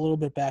went a little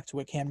bit back to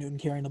it, Cam Newton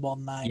carrying the ball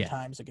 9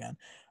 times again.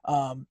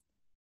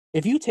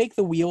 If you take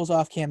the wheels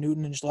off Cam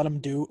Newton and just let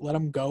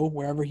him go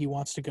wherever he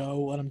wants to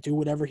go, let him do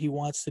whatever he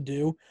wants to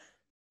do,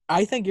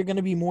 I think you're going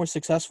to be more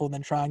successful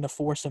than trying to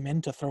force him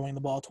into throwing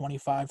the ball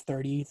 25,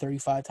 30,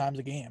 35 times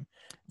a game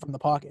from the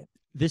pocket.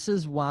 This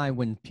is why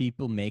when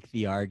people make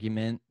the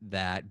argument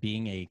that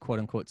being a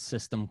quote-unquote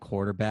system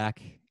quarterback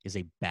is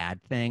a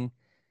bad thing,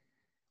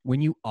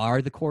 when you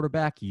are the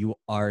quarterback, you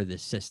are the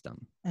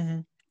system. Mm-hmm.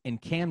 And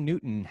Cam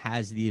Newton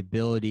has the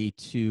ability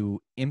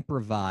to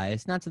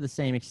improvise, not to the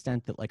same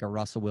extent that like a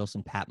Russell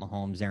Wilson, Pat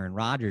Mahomes, Aaron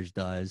Rodgers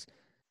does,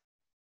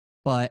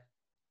 but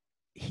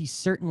he's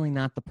certainly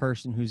not the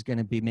person who's going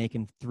to be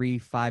making 3,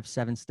 5,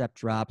 7-step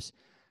drops,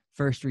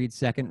 first read,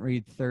 second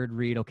read, third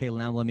read. Okay,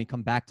 now let me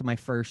come back to my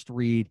first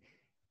read.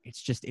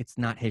 It's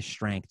not his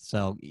strength.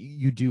 So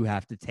you do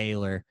have to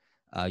tailor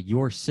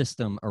your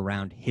system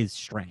around his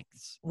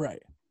strengths.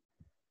 Right.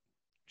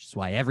 Which is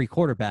why every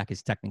quarterback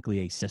is technically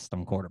a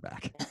system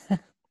quarterback.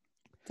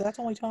 That's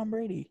only Tom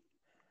Brady.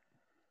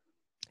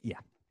 Yeah.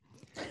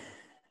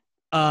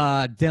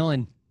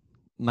 Dylan,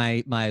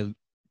 my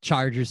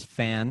Chargers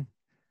fan,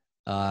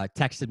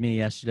 texted me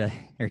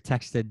yesterday, or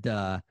texted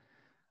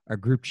our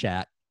group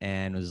chat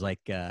and was like,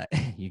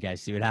 you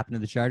guys see what happened to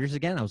the Chargers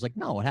again? I was like,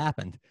 no, what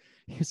happened?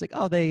 He was like,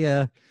 oh,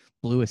 they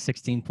blew a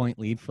 16-point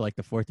lead for like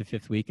the 4th or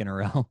 5th week in a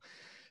row.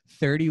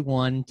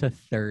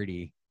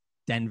 31-30.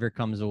 Denver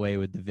comes away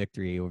with the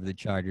victory over the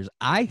Chargers.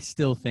 I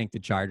still think the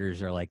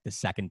Chargers are like the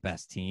second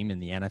best team in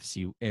the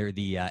NFC or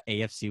the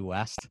AFC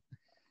West.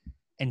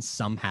 And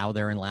somehow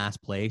they're in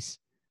last place.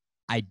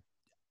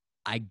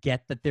 I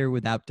get that they're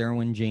without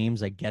Derwin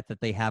James. I get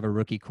that they have a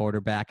rookie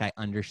quarterback. I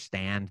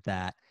understand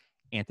that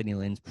Anthony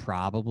Lynn's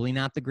probably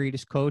not the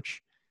greatest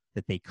coach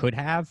that they could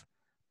have,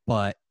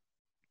 but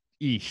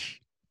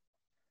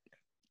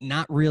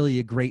not really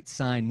a great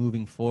sign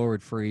moving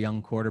forward for a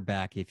young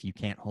quarterback if you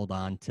can't hold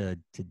on to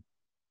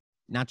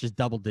not just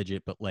double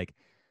digit, but like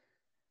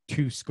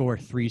 2-score,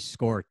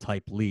 3-score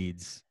type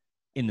leads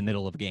in the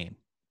middle of a game.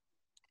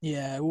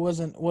 Yeah, it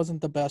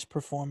wasn't the best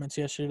performance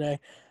yesterday.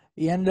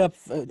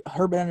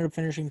 Herbert ended up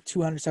finishing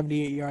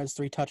 278 yards,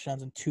 3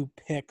 touchdowns, and 2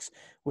 picks,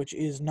 which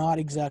is not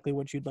exactly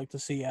what you'd like to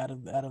see out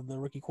of the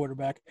rookie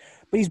quarterback.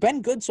 But he's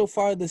been good so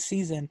far this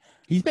season.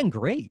 He's been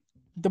great.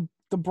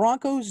 the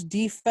Broncos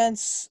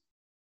defense,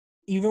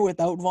 even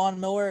without Von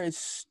Miller,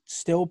 is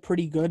still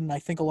pretty good, and I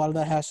think a lot of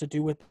that has to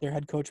do with their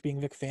head coach being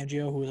Vic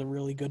Fangio, who is a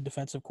really good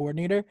defensive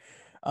coordinator.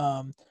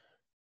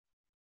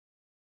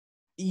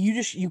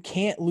 You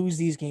can't lose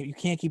these games. You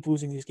can't keep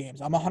losing these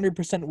games. I'm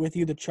 100% with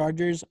you. The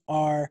Chargers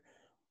are,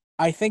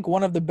 I think,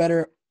 one of the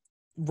better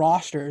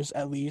rosters,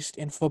 at least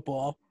in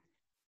football,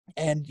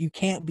 and you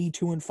can't be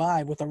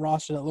 2-5 with a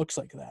roster that looks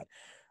like that.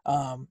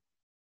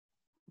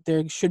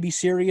 There should be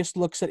serious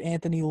looks at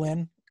Anthony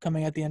Lynn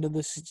coming at the end of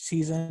this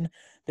season.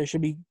 There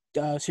should be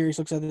serious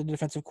looks at the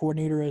defensive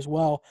coordinator as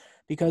well,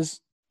 because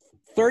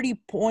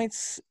 30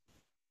 points,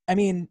 I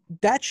mean,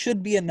 that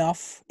should be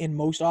enough in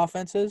most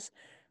offenses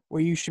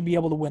where you should be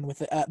able to win with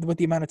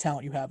the amount of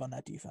talent you have on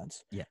that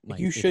defense. Yeah, like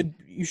you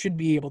should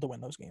be able to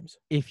win those games.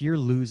 If you're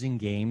losing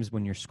games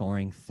when you're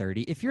scoring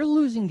 30, if you're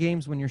losing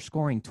games when you're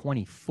scoring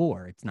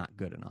 24, it's not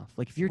good enough.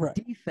 Like if your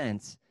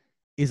defense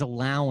is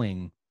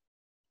allowing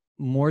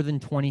more than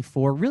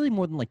 24, really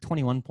more than like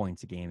 21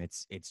 points a game,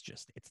 it's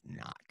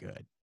not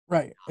good.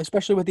 Right,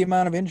 especially with the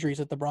amount of injuries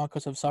that the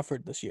Broncos have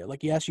suffered this year.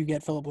 Like, yes, you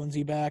get Phillip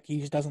Lindsay back;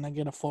 he doesn't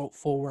get a full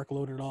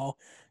workload at all.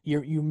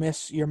 You're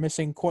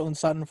missing Cortland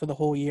Sutton for the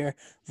whole year,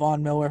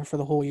 Von Miller for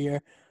the whole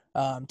year.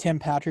 Tim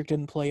Patrick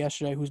didn't play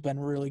yesterday, who's been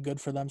really good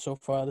for them so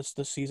far this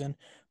season.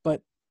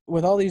 But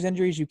with all these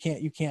injuries, you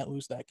can't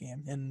lose that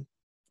game, and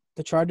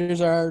the Chargers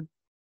are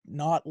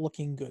not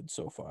looking good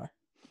so far.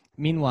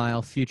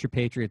 Meanwhile, future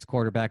Patriots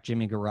quarterback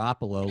Jimmy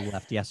Garoppolo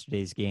left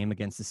yesterday's game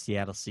against the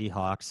Seattle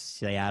Seahawks.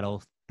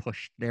 Seattle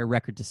pushed their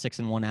record to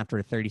 6-1 after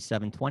a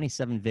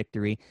 37-27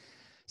 victory.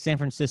 San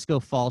Francisco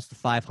falls to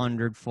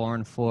 500,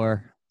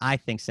 4-4. I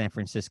think San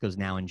Francisco's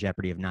now in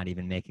jeopardy of not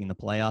even making the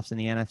playoffs in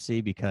the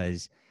NFC,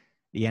 because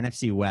the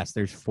NFC West,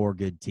 there's 4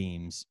 good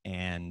teams,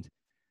 and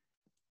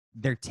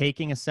they're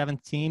taking a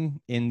 7th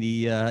team in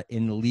the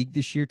league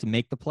this year to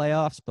make the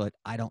playoffs, but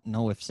I don't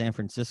know if San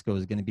Francisco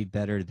is going to be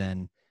better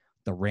than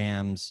the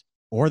Rams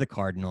or the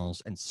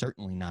Cardinals, and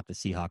certainly not the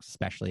Seahawks,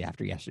 especially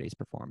after yesterday's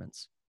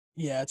performance.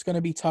 Yeah, it's going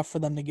to be tough for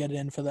them to get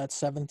in for that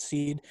 7th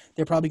seed.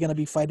 They're probably going to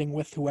be fighting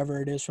with whoever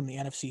it is from the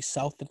NFC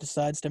South that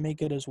decides to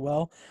make it as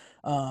well.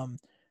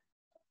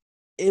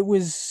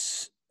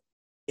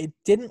 It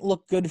didn't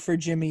look good for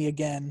Jimmy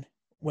again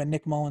when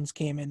Nick Mullins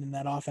came in, and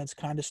that offense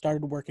kind of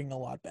started working a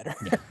lot better.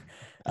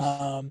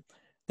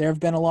 There have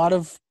been a lot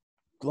of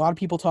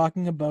people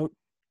talking about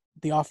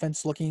the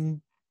offense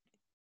looking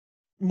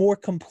more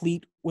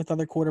complete with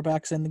other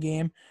quarterbacks in the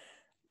game.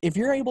 If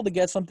you're able to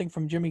get something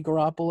from Jimmy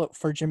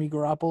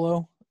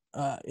Garoppolo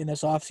in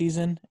this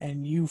offseason,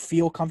 and you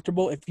feel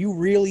comfortable, if you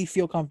really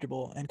feel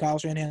comfortable, and Kyle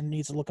Shanahan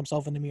needs to look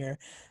himself in the mirror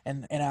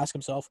and ask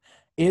himself,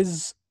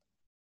 is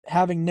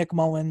having Nick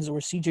Mullins or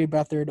CJ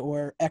Beathard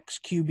or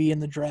ex-QB in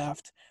the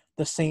draft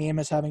the same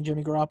as having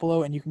Jimmy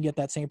Garoppolo, and you can get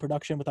that same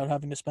production without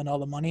having to spend all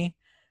the money?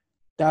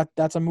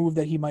 That's a move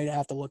that he might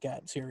have to look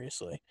at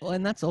seriously. Well,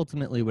 and that's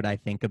ultimately what I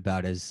think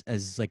about as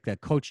like the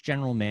coach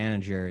general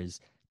manager, is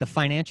the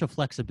financial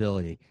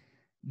flexibility.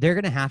 They're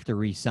going to have to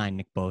re-sign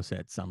Nick Bosa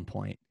at some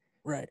point.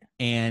 Right.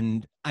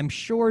 And I'm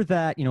sure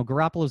that,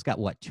 Garoppolo's got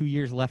 2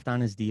 years left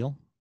on his deal?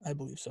 I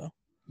believe so.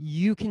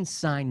 You can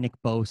sign Nick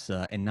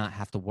Bosa and not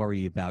have to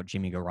worry about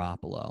Jimmy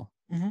Garoppolo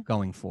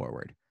going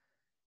forward.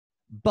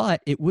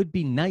 But it would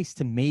be nice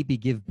to maybe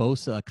give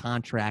Bosa a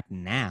contract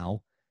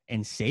now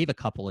and save a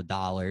couple of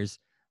dollars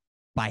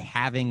by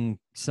having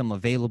some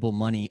available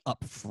money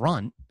up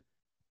front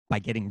by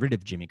getting rid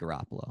of Jimmy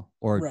Garoppolo,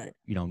 or,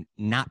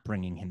 not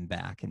bringing him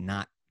back and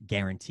not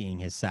guaranteeing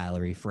his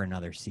salary for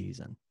another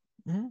season.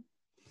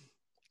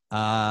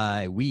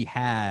 We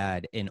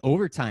had an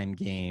overtime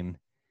game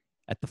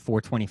at the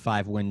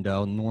 4:25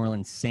 window. New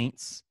Orleans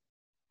Saints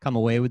come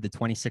away with the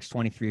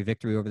 26-23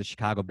 victory over the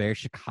Chicago Bears.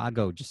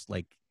 Chicago,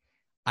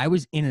 I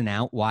was in and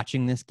out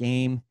watching this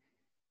game.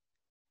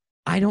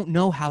 I don't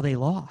know how they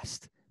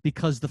lost,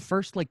 because the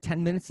first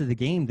 10 minutes of the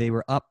game, they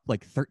were up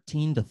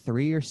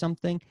 13-3 or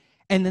something.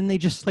 And then they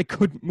just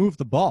couldn't move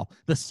the ball.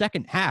 The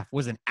second half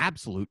was an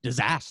absolute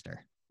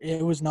disaster.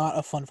 It was not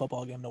a fun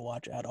football game to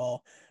watch at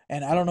all.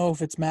 And I don't know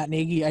if it's Matt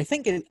Nagy. I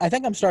think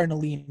I'm starting to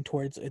lean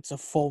towards it's a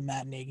full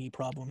Matt Nagy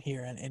problem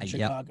here in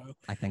Chicago. Yep,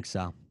 I think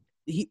so.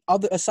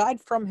 Aside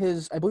from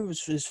I believe it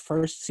was his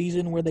first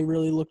season where they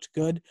really looked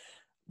good,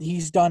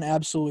 he's done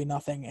absolutely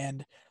nothing.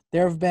 And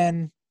there have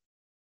been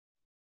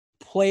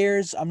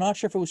players, I'm not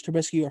sure if it was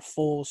Trubisky or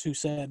Foles, who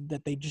said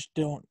that they just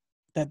don't,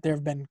 that there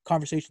have been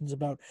conversations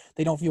about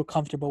they don't feel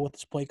comfortable with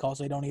his play calls.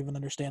 They don't even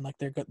understand,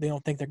 they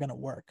don't think they're going to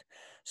work.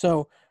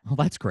 So, well,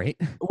 that's great.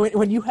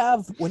 When you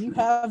have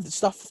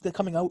stuff that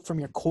coming out from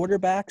your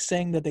quarterback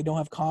saying that they don't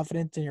have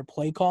confidence in your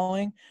play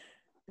calling,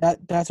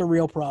 that's a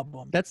real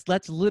problem.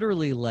 That's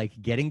literally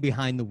like getting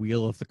behind the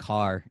wheel of the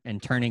car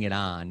and turning it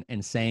on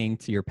and saying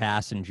to your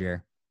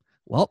passenger,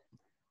 well,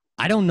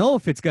 I don't know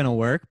if it's going to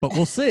work, but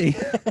we'll see.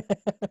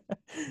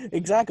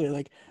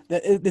 Exactly.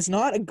 It's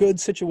not a good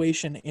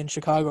situation in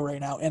Chicago right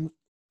now. And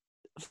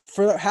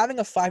for having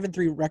a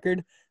 5-3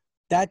 record,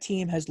 that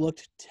team has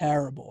looked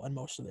terrible in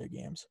most of their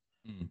games.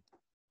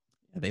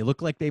 They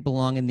look like they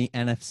belong in the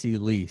NFC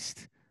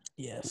least.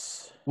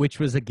 Yes. which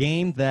was a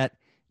game that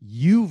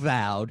you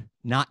vowed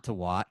not to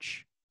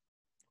watch.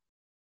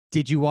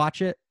 Did you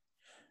watch it?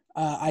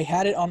 I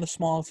had it on the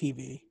small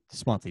TV.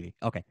 Small TV.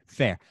 Okay,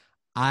 fair.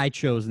 I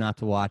chose not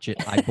to watch it.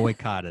 I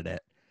boycotted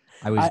it.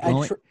 I was I I,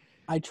 going. tr-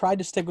 I tried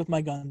to stick with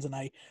my guns, and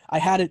I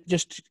had it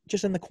just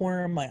in the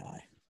corner of my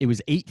eye. It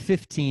was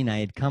 8:15. I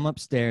had come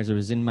upstairs. I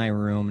was in my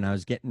room, and I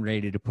was getting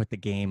ready to put the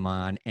game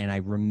on. And I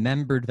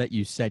remembered that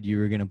you said you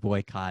were going to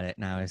boycott it.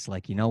 And I was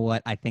like, you know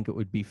what? I think it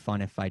would be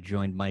fun if I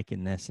joined Mike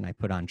in this. And I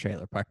put on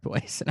Trailer Park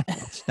Boys, and I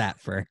watched that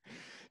for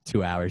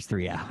 2 hours,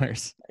 3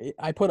 hours.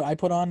 I put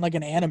on like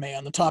an anime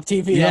on the top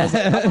TV. Yeah. I was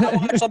like, I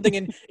watch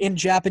something in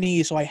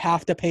Japanese, so I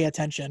have to pay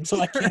attention. So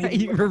I can't even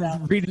You look were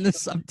down. reading the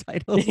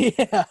subtitles.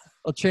 Yeah.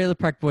 Well, Trailer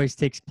Park Boys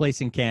takes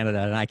place in Canada,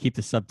 and I keep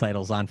the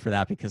subtitles on for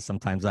that because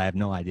sometimes I have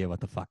no idea what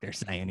the fuck they're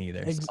saying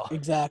either. So.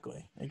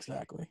 Exactly.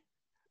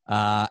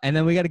 And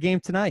then we got a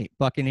game tonight.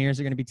 Buccaneers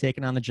are going to be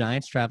taking on the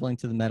Giants, traveling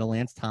to the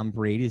Meadowlands. Tom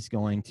Brady is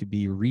going to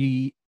be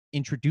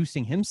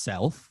reintroducing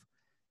himself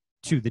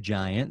to the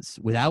Giants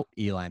without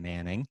Eli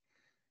Manning.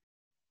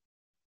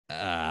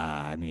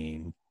 I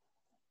mean,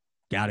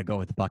 got to go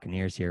with the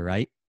Buccaneers here,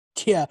 right?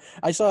 Yeah.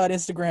 I saw an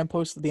Instagram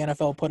post that the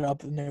NFL put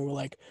up, and they were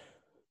like,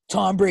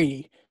 Tom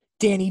Brady,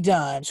 Danny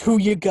Dimes, who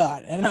you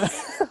got? And I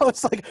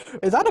was like,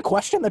 is that a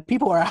question that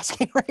people are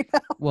asking right now?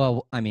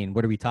 Well, I mean,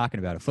 what are we talking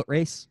about? A foot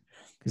race?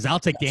 Because I'll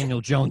take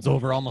Daniel Jones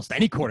over almost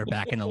any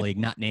quarterback in the league,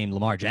 not named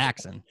Lamar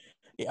Jackson.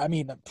 Yeah, I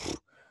mean,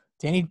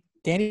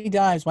 Danny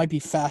Dimes might be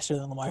faster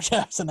than Lamar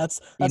Jackson. That's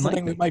the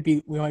thing we might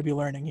be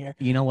learning here.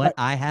 You know what?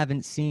 I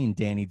haven't seen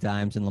Danny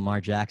Dimes and Lamar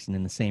Jackson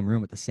in the same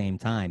room at the same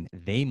time.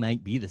 They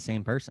might be the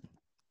same person.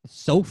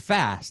 So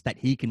fast that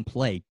he can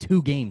play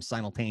 2 games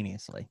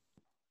simultaneously.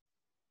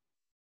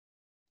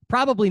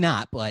 Probably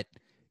not, but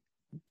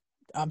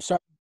I'm sorry.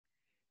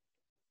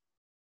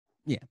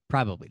 yeah,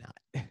 probably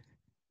not.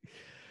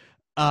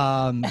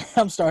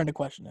 I'm starting to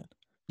question it.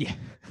 Yeah.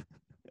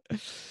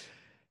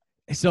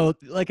 So,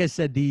 like I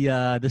said,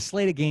 the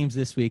slate of games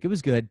this week, it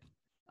was good.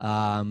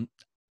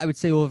 I would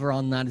say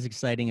overall not as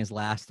exciting as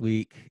last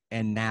week,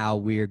 and now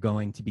we're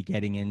going to be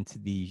getting into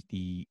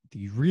the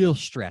real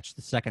stretch,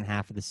 the second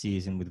half of the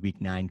season with Week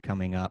 9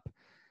 coming up.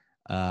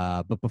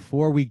 But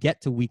before we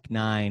get to Week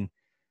 9,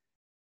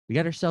 we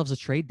got ourselves a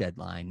trade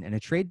deadline, and a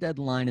trade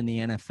deadline in the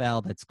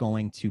NFL that's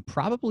going to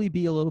probably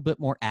be a little bit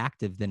more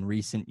active than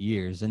recent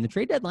years. And the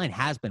trade deadline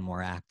has been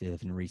more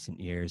active in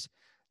recent years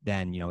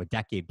than, a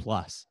decade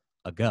plus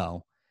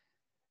ago.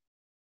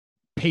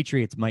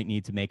 Patriots might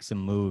need to make some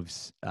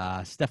moves.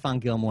 Stephon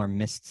Gilmore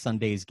missed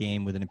Sunday's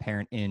game with an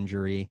apparent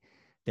injury.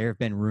 There have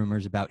been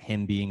rumors about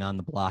him being on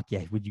the block.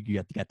 Yeah,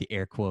 you got the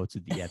air quotes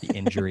with the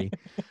injury.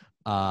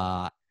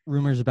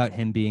 Rumors about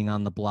him being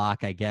on the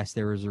block. I guess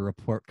there was a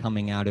report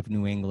coming out of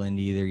New England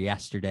either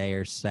yesterday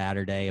or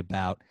Saturday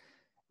about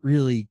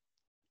really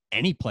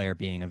any player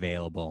being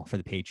available for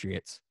the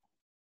Patriots.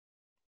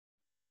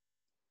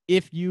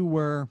 If you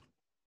were,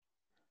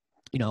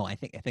 I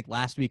think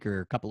last week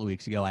or a couple of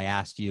weeks ago, I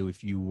asked you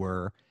if you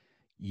were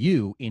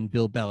in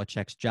Bill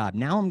Belichick's job.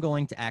 Now I'm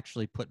going to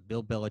actually put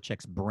Bill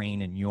Belichick's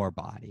brain in your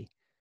body.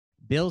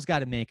 Bill's got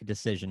to make a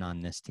decision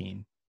on this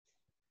team.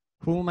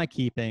 Who am I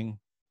keeping?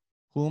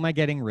 Who am I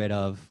getting rid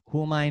of?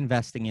 Who am I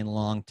investing in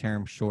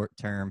long-term,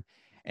 short-term?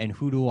 And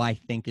who do I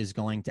think is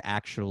going to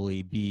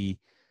actually be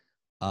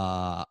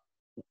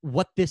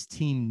what this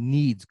team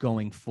needs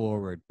going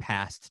forward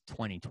past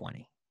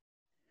 2020?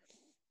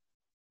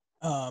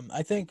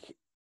 I think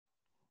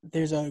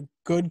there's a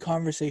good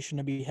conversation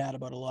to be had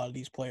about a lot of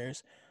these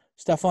players.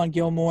 Stephon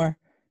Gilmore,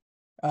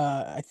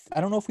 I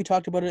don't know if we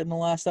talked about it in the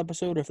last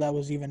episode, or if that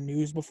was even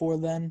news before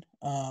then.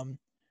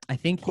 I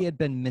think he had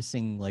been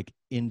missing like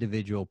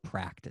individual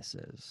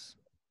practices.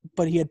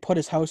 But he had put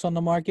his house on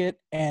the market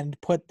and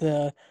put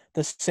the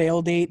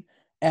sale date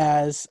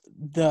as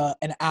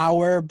an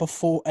hour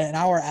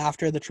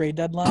after the trade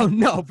deadline. Oh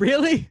no,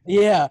 really?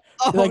 Yeah.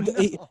 Oh, like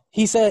no.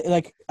 he said,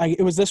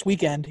 it was this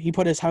weekend. He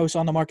put his house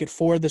on the market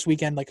for this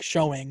weekend, like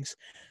showings,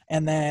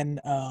 and then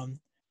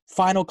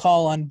final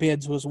call on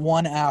bids was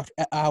 1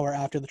 hour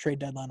after the trade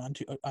deadline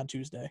on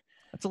Tuesday.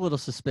 That's a little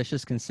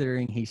suspicious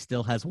considering he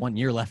still has 1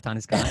 year left on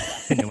his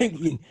contract.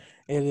 It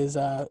is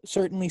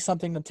certainly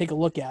something to take a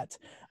look at.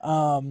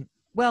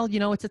 Well,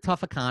 it's a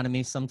tough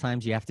economy.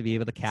 Sometimes you have to be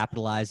able to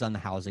capitalize on the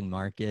housing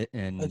market.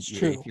 And That's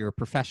true. If you're a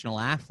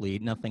professional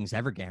athlete, nothing's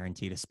ever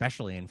guaranteed,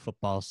 especially in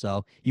football.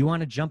 So you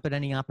want to jump at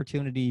any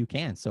opportunity you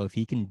can. So if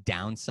he can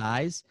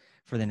downsize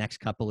for the next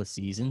couple of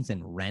seasons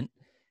and rent,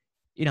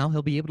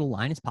 he'll be able to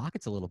line his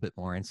pockets a little bit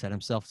more and set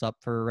himself up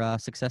for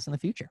success in the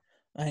future.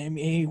 I mean,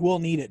 he will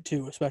need it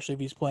too, especially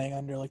if he's playing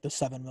under like the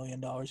 $7 million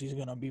he's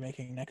going to be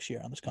making next year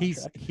on this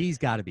contract. He's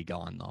got to be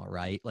gone though,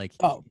 right? Like,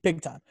 oh,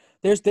 big time.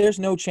 There's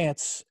no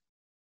chance.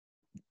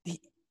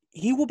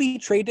 He will be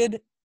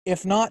traded,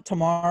 if not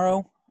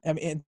tomorrow. I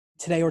mean,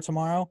 today or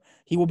tomorrow,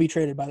 he will be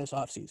traded by this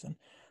offseason.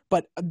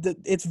 But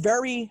it's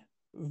very,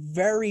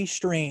 very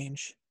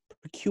strange,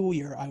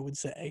 peculiar, I would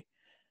say,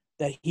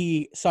 that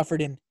he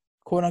suffered in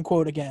quote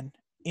unquote again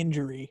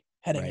injury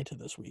heading into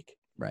this week.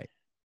 Right.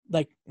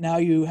 like now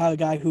you have a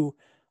guy who,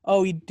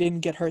 oh, he didn't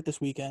get hurt this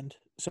weekend,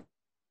 so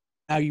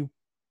now you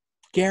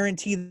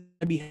guarantee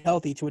to be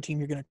healthy to a team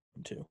you're going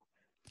to.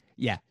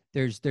 Yeah,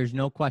 there's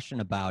no question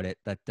about it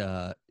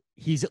that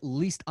he's at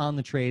least on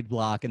the trade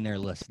block and they're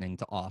listening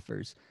to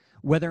offers.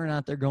 Whether or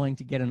not they're going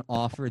to get an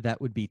offer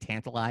that would be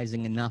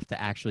tantalizing enough to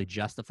actually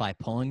justify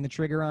pulling the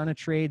trigger on a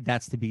trade,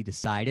 that's to be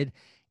decided.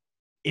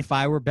 If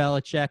I were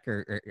Belichick,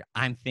 or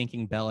I'm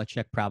thinking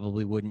Belichick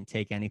probably wouldn't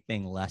take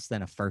anything less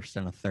than a first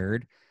and a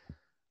third,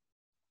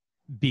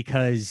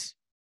 because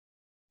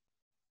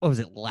what was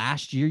it,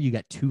 last year you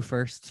got 2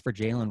 firsts for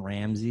Jalen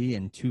Ramsey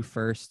and 2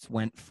 firsts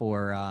went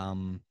for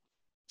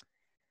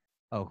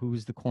who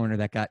was the corner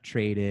that got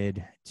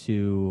traded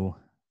to,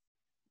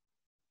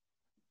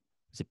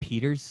 was it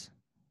Peters?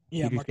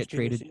 Yeah, Peters Marcus get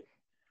traded. Peters.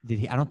 Did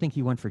he? I don't think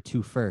he went for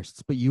 2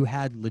 firsts, but you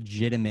had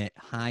legitimate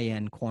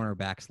high-end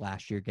cornerbacks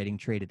last year getting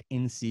traded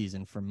in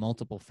season for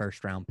multiple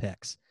first-round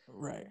picks.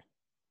 Right.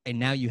 And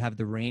now you have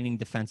the reigning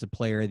defensive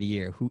player of the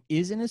year who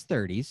is in his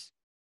 30s,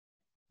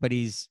 but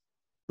he's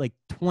like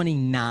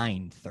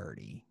 29,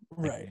 30,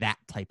 like Right. that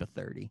type of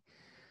 30.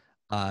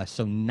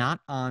 So not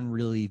on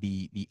really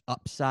the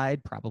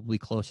upside, probably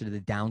closer to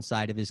the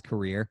downside of his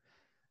career,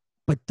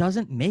 but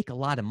doesn't make a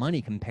lot of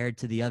money compared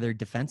to the other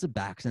defensive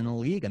backs in the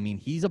league. I mean,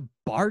 he's a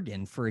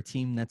bargain for a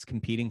team that's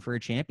competing for a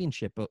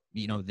championship,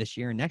 this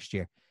year and next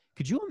year.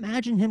 Could you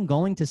imagine him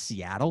going to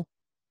Seattle?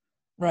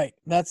 Right.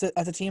 That's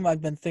a team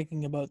I've been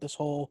thinking about this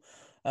whole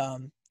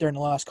during the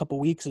last couple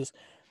of weeks. Is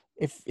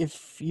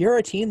if you're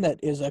a team that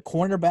is a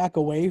cornerback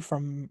away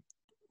from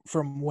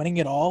winning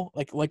it all,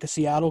 like a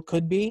Seattle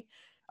could be,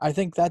 I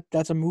think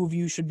that's a move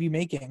you should be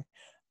making.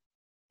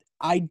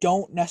 I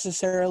don't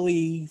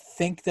necessarily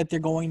think that they're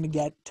going to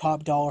get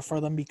top dollar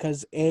for them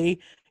because A,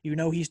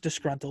 he's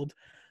disgruntled.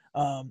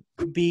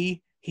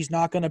 B, he's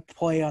not going to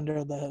play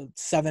under the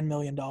 $7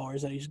 million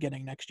that he's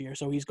getting next year.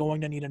 So he's going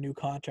to need a new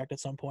contract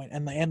at some point.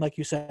 And like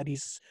you said,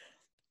 he's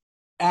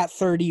at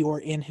 30 or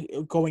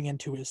going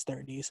into his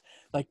 30s.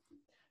 Like,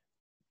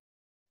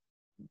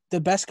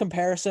 the best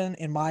comparison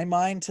in my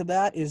mind to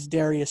that is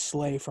Darius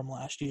Slay from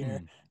last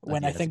year,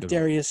 when I think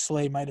Darius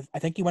Slay I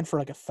think he went for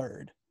like a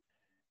third.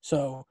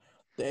 So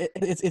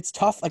it's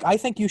tough. Like, I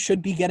think you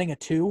should be getting a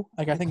 2.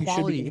 Like, I think you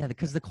should be. Yeah,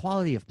 because the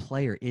quality of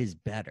player is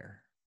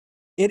better.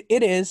 It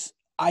is.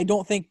 I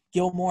don't think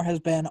Gilmore has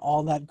been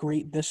all that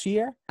great this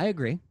year. I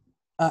agree.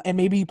 And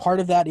maybe part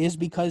of that is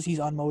because he's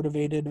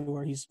unmotivated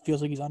or he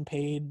feels like he's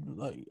unpaid.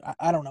 Like,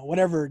 I don't know,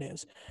 whatever it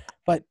is.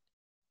 But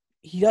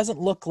he doesn't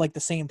look like the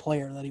same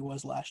player that he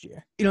was last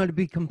year. To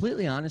be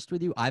completely honest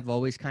with you, I've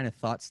always kind of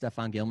thought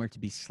Stephon Gilmore to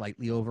be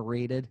slightly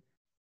overrated.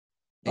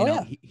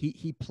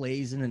 He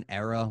plays in an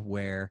era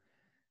where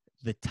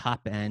the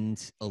top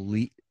end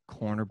elite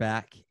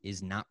cornerback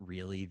is not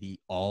really the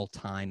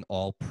all-time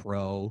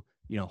all-pro,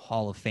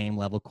 Hall of Fame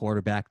level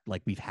quarterback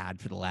like we've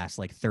had for the last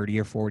like 30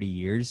 or 40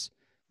 years.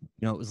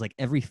 It was like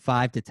every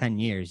 5 to 10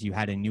 years you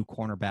had a new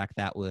cornerback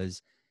that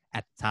was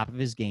at the top of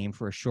his game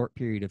for a short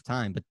period of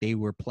time, but they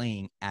were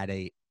playing at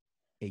a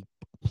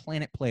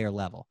planet player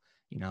level.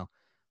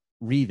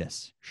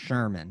 Revis,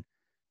 Sherman,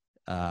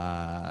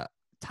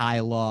 Ty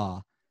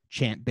Law,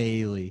 Champ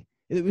Bailey.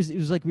 It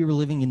was like we were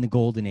living in the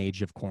golden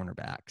age of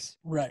cornerbacks.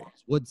 Right.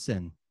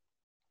 Woodson.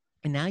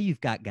 And now you've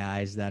got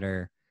guys that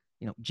are,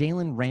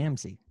 Jalen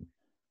Ramsey.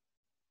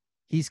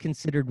 He's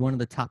considered one of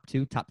the top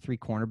 2, top 3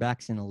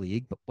 cornerbacks in the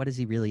league, but what has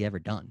he really ever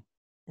done?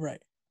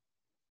 Right.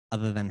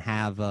 Other than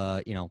have,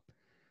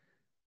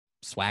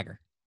 swagger,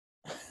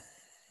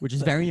 which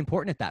is very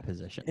important at that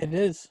position. It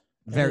is.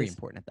 Very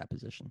important at that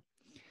position.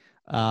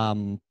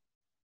 But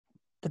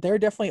there are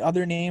definitely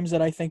other names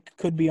that I think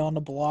could be on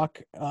the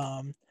block.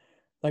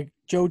 Like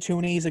Joe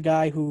Tooney is a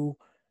guy who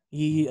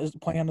he is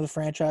playing under the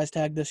franchise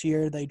tag this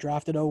year. They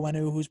drafted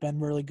Owenu, who's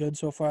been really good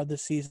so far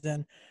this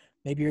season.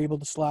 Maybe you're able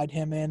to slide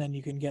him in and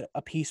you can get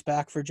a piece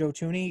back for Joe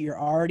Tooney. You're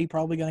already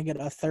probably going to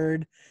get a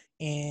third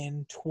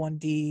in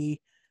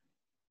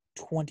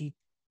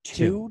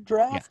 2022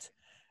 draft.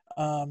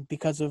 Yeah.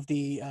 Because of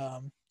the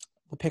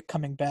pick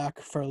coming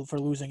back for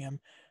losing him.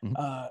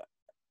 Mm-hmm.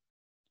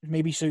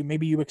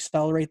 Maybe you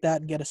accelerate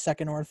that and get a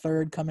second or a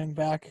third coming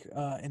back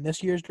in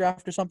this year's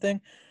draft or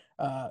something.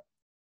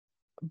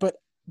 But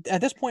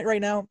at this point right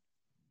now,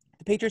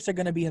 the Patriots are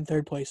going to be in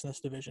third place in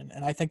this division,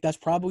 and I think that's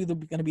probably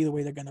going to be the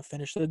way they're going to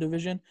finish the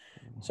division.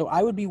 So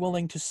I would be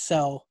willing to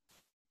sell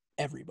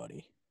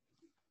everybody,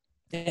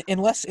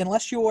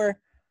 unless you're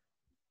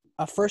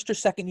a first or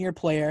second year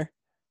player.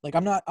 Like,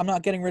 I'm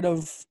not getting rid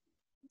of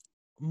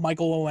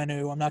Michael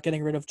Owenu. I'm not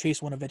getting rid of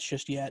Chase Winovich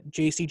just yet.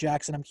 J.C.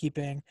 Jackson I'm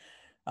keeping.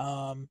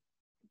 Some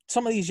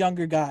of these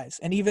younger guys,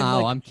 and even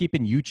I'm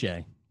keeping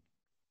Uche.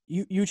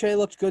 Uche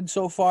looked good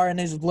so far in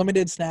his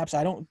limited snaps.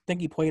 I don't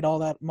think he played all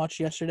that much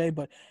yesterday,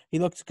 but he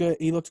looked good.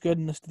 He looked good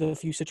in the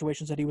few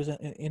situations that he was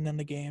in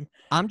the game.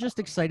 I'm just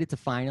excited to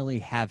finally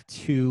have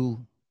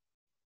 2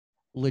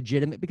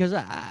 legitimate, because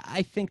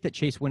I think that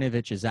Chase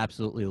Winovich is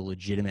absolutely a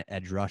legitimate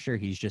edge rusher.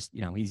 He's just,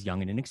 he's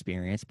young and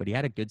inexperienced, but he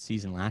had a good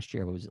season last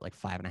year. What was it, like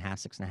 5.5,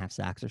 6.5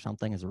 sacks or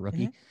something as a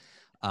rookie,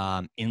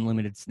 in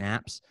limited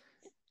snaps.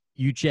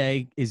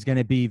 Uche is going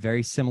to be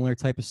very similar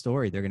type of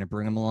story. They're going to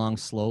bring him along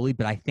slowly,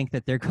 but I think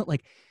that they're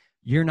like,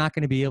 you're not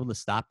going to be able to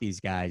stop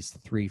these guys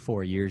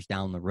 3-4 years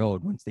down the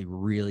road once they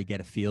really get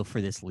a feel for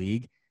this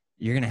league.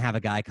 You're going to have a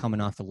guy coming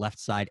off the left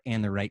side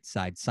and the right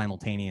side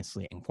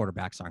simultaneously, and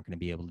quarterbacks aren't going to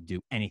be able to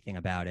do anything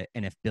about it.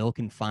 And if Bill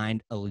can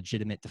find a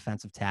legitimate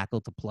defensive tackle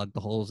to plug the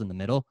holes in the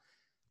middle,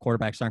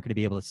 quarterbacks aren't going to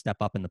be able to step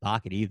up in the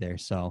pocket either.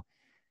 So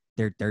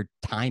their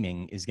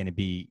timing is going to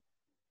be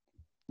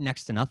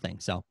next to nothing.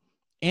 So,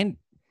 and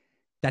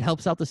that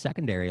helps out the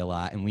secondary a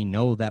lot. And we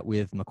know that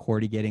with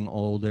McCourty getting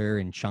older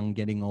and Chung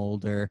getting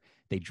older,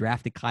 they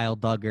drafted Kyle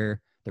Duggar.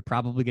 They're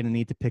probably going to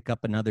need to pick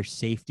up another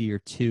safety or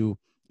two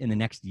in the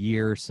next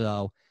year or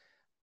so.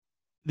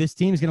 This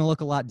team's going to look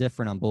a lot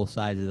different on both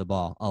sides of the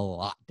ball, a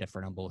lot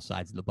different on both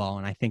sides of the ball.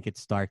 And I think it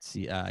starts,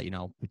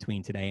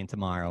 between today and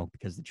tomorrow,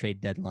 because the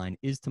trade deadline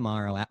is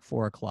tomorrow at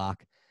 4:00.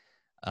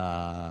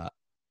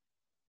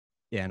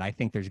 And I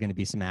think there's going to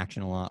be some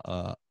action along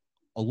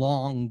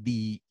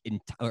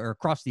or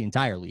across the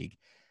entire league.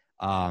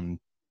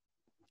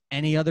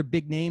 Any other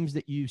big names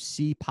that you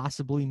see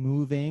possibly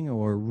moving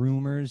or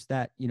rumors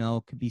that,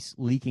 could be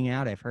leaking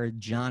out? I've heard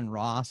John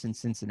Ross in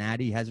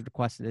Cincinnati has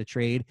requested a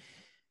trade.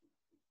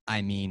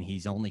 I mean,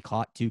 he's only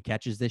caught 2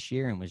 catches this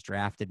year and was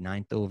drafted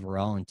 9th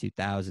overall in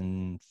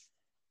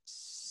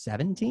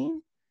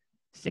 2017,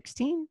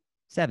 16,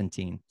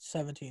 17.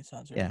 17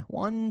 sounds right. Yeah,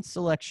 1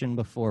 selection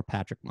before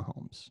Patrick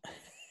Mahomes.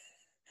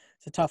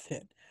 It's a tough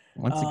hit.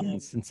 Once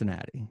again,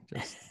 Cincinnati.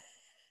 Just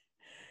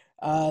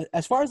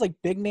as far as like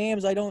big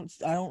names, I don't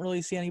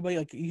really see anybody.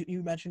 Like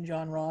you mentioned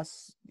John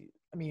Ross.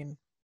 I mean,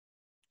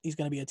 he's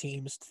going to be a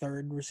team's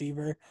 3rd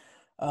receiver.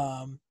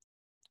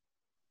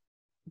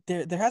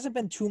 There hasn't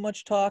been too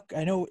much talk.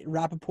 I know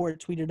Rappaport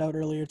tweeted out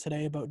earlier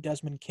today about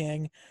Desmond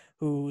King,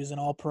 who is an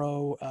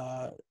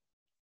all-pro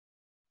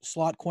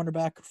slot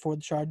cornerback for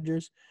the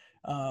Chargers.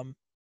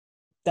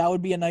 That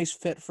would be a nice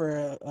fit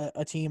for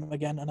a team,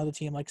 again, another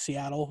team like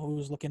Seattle,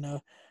 who's looking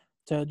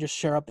to just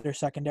share up their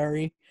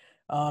secondary.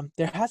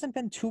 There hasn't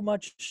been too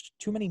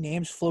many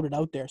names floated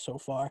out there so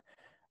far.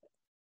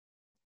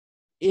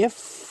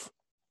 If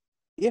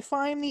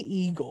I'm the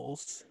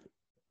Eagles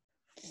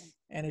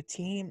and a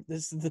team,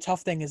 the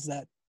tough thing is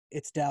that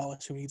it's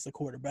Dallas who needs the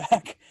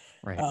quarterback.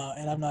 right.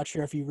 And I'm not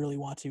sure if you really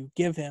want to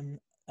give him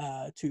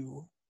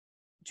to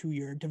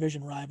your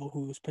division rival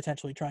who's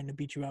potentially trying to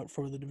beat you out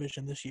for the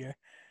division this year.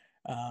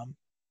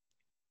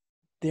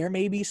 There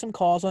may be some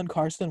calls on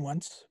Carson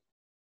Wentz.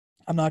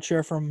 I'm not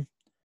sure from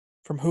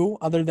who,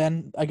 other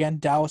than, again,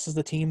 Dallas is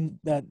the team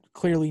that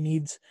clearly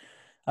needs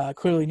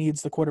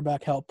the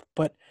quarterback help.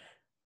 But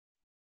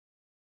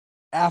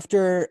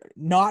after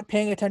not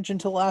paying attention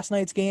to last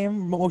night's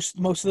game, most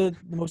of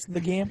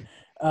the game,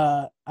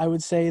 I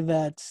would say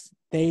that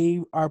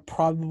they are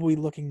probably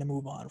looking to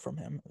move on from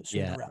him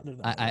sooner rather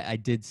than later. I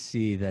did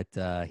see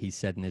that he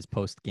said in his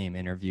post-game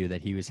interview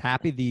that he was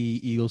happy the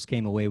Eagles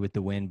came away with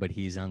the win, but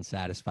he's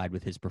unsatisfied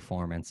with his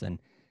performance. And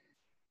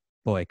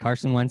boy,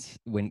 Carson Wentz,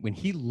 when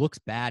he looks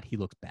bad, he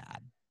looks bad.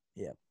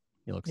 Yeah,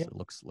 he looks a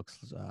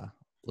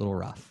little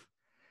rough.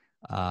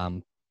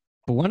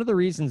 But one of the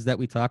reasons that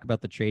we talk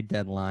about the trade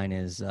deadline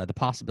is the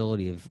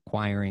possibility of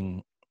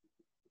acquiring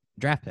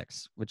draft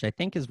picks, which I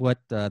think is what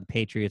the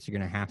Patriots are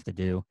going to have to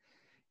do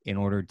in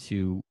order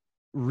to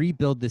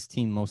rebuild this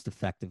team most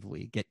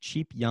effectively, get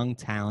cheap young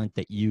talent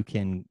that you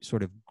can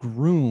sort of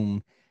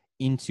groom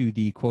into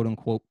the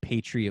quote-unquote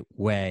Patriot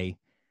way,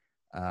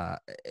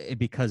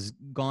 because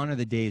gone are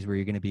the days where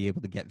you're going to be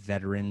able to get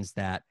veterans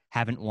that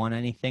haven't won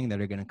anything that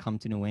are going to come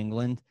to New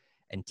England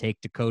and take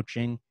to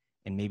coaching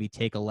and maybe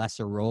take a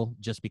lesser role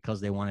just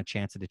because they want a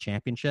chance at a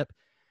championship.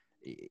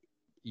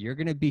 You're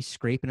going to be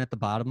scraping at the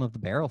bottom of the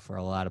barrel for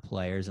a lot of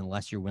players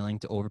unless you're willing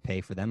to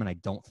overpay for them. And I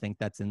don't think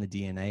that's in the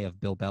DNA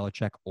of Bill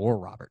Belichick or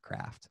Robert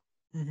Kraft,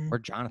 or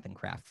Jonathan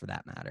Kraft for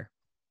that matter.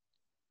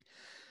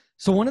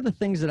 So one of the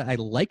things that I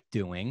like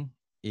doing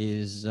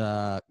is,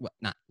 not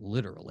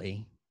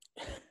literally,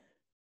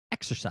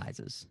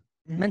 exercises,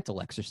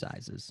 mental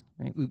exercises.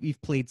 Right?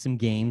 We've played some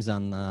games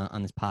on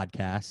this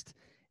podcast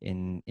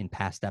in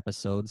past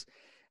episodes,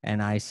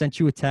 and I sent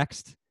you a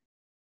text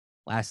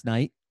last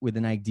night with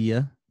an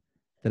idea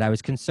that I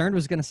was concerned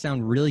was going to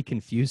sound really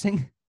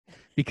confusing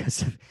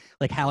because of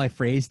like how I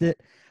phrased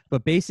it.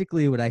 But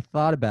basically what I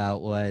thought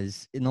about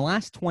was, in the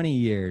last 20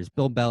 years,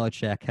 Bill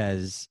Belichick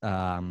has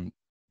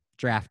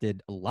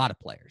drafted a lot of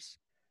players,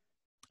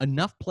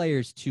 enough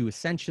players to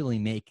essentially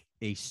make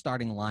a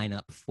starting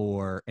lineup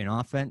for an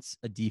offense,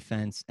 a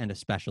defense, and a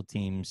special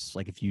teams,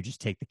 like if you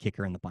just take the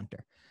kicker and the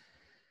punter.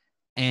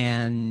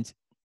 And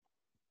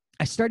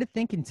I started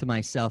thinking to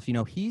myself,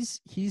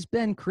 he's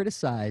been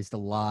criticized a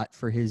lot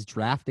for his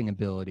drafting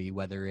ability,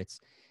 whether it's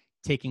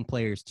taking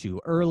players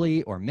too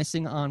early or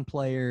missing on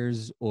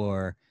players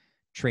or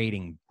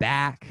trading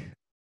back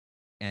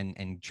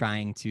and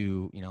trying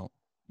to,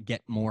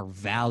 get more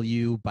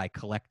value by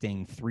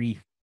collecting 3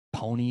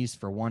 ponies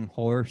for 1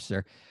 horse.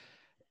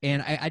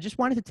 And I just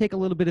wanted to take a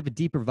little bit of a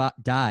deeper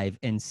dive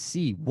and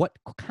see what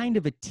kind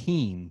of a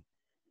team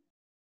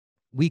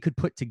we could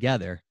put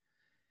together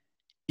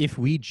if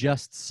we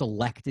just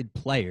selected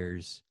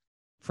players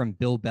from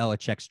Bill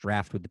Belichick's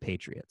draft with the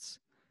Patriots.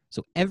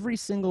 So every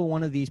single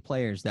one of these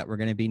players that we're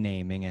going to be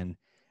naming, and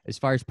as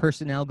far as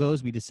personnel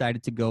goes, we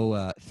decided to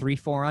go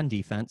 3-4 on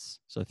defense.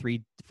 So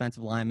 3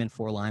 defensive linemen,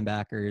 4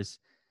 linebackers,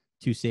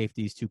 2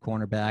 safeties, 2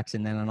 cornerbacks.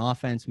 And then on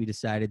offense, we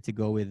decided to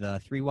go with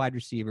 3 wide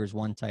receivers,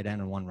 1 tight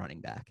end, and 1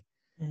 running back.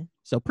 Mm-hmm.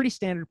 So pretty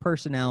standard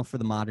personnel for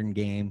the modern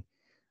game.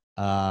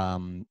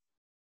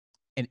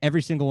 And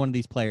every single one of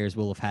these players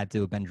will have had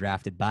to have been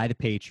drafted by the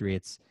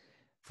Patriots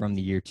from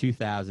the year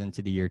 2000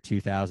 to the year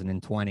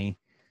 2020.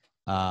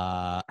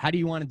 How do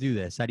you want to do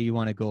this? How do you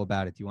want to go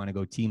about it? Do you want to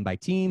go team by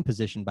team,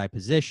 position by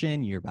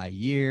position, year by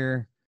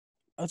year?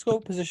 Let's go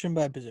position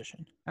by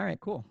position. All right,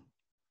 cool.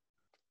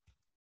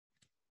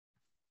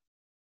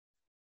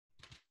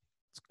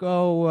 Let's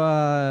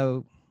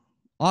go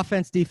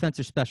offense, defense,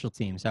 or special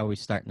teams. How are we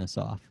starting this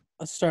off?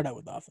 Let's start out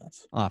with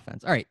offense.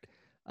 Offense. All right.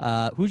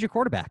 Who's your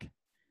quarterback?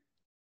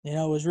 You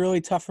know, it was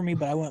really tough for me,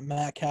 but I went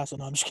Matt Castle.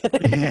 No, I'm just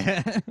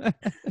kidding.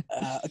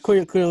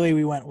 Clearly,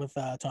 we went with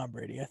Tom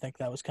Brady. I think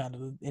that was kind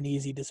of an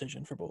easy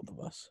decision for both of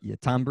us. Yeah,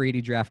 Tom Brady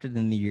drafted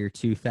in the year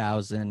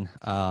 2000.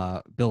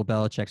 Bill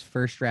Belichick's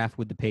first draft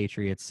with the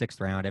Patriots,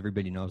 6th round.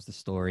 Everybody knows the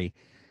story.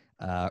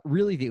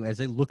 Really, as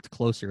I looked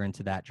closer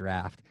into that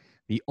draft,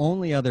 the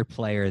only other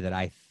player that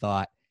I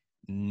thought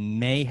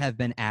may have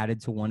been added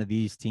to one of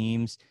these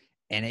teams,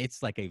 and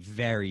it's like a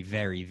very,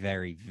 very,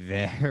 very,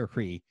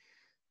 very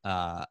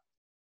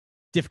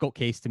difficult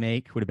case to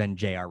make, would have been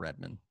J.R.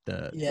 Redmond,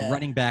 the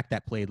running back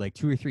that played like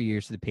 2 or 3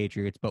 years for the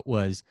Patriots, but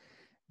was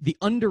the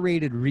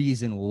underrated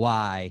reason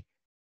why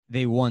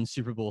they won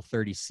Super Bowl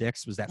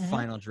 36 was that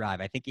final drive.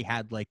 I think he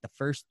had like the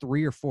first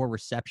 3 or 4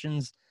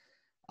 receptions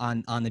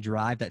on the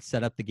drive that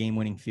set up the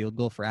game-winning field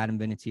goal for Adam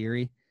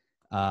Vinatieri.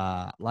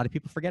 A lot of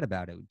people forget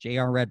about it.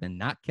 J.R. Redmond,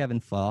 not Kevin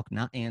Falk,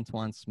 not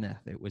Antoine Smith.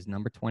 It was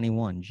number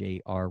 21,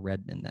 J.R.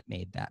 Redmond, that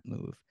made that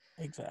move.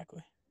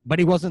 Exactly. But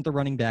he wasn't the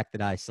running back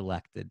that I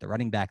selected. The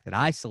running back that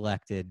I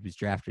selected was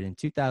drafted in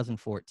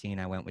 2014.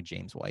 I went with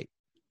James White.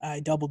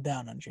 I doubled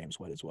down on James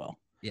White as well.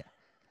 Yeah.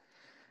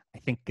 I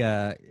think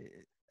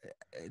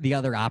the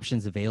other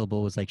options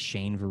available was like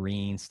Shane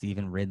Vereen,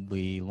 Stephen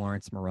Ridley,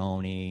 Lawrence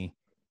Maroney.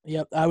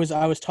 Yep, I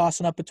was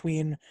tossing up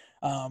between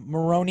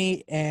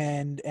Maroney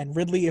and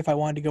Ridley if I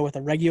wanted to go with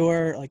a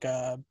regular, like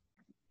a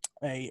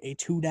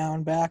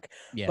 2-down back.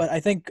 Yeah. But I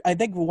think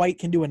White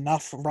can do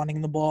enough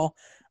running the ball.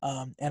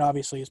 And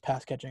obviously his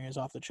pass catching is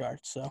off the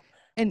charts. So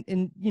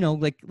and you know,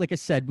 like I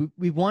said,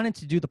 we wanted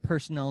to do the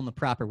personnel in the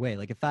proper way.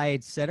 Like if I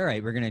had said, all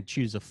right, we're gonna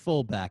choose a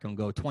fullback and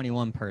go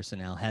 21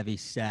 personnel, heavy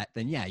set,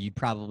 then yeah, you'd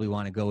probably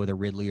want to go with a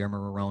Ridley or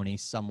Maroney,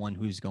 someone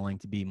who's going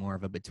to be more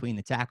of a between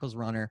the tackles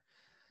runner.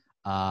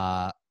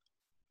 But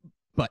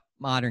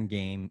modern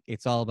game,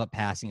 it's all about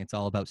passing, it's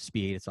all about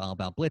speed, it's all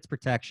about blitz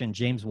protection.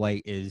 James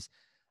White is,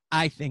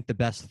 I think, the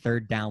best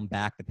 3rd down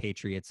back the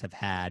Patriots have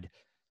had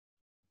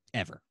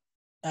ever.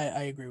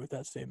 I agree with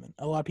that statement.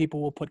 A lot of people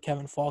will put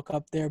Kevin Falk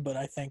up there, but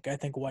I think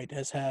White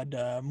has had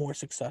more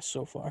success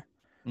so far.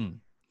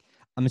 I'm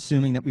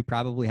assuming that we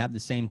probably have the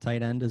same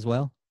tight end as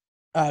well.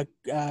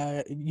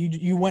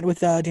 You went with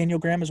Daniel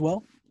Graham as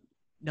well?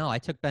 No, I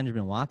took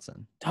Benjamin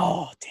Watson.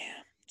 Oh,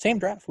 damn! Same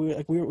draft. We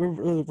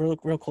were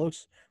real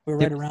close. We were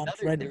right around.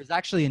 There was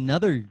actually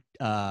another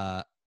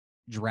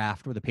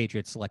draft where the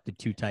Patriots selected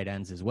 2 tight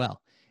ends as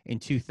well. In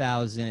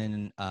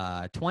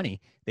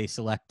 2020, they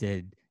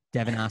selected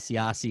Devin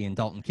Asiasi and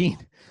Dalton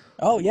Keene.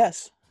 Oh,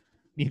 yes.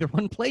 Neither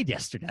one played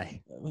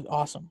yesterday. It was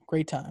awesome.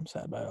 Great times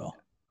had by all.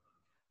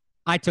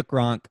 I took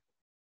Gronk.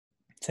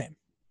 Same.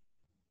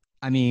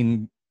 I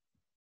mean,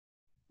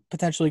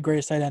 potentially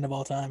greatest tight end of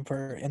all time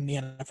in the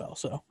NFL.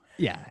 So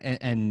yeah,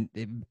 and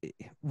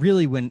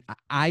really, when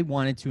I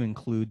wanted to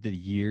include the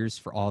years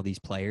for all these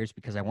players,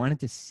 because I wanted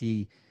to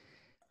see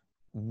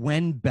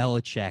when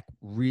Belichick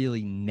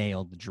really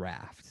nailed the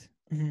draft.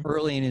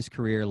 Early in his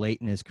career,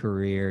 late in his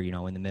career, you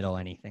know, in the middle,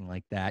 anything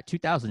like that.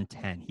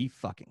 2010, he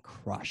fucking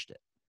crushed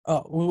it.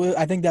 Oh,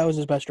 I think that was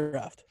his best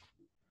draft.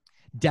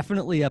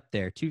 Definitely up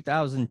there.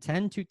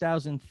 2010,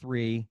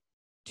 2003,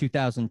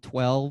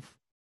 2012,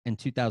 and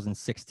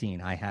 2016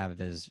 I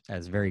have as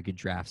very good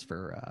drafts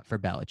for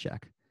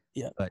Belichick.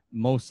 Yeah. But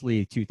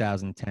mostly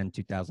 2010,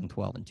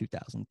 2012, and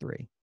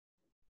 2003.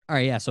 All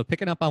right, yeah, so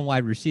picking up on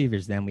wide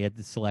receivers then, we had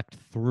to select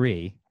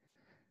 3.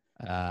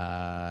 Do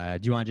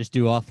you want to just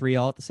do all 3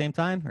 all at the same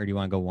time, or do you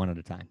want to go one at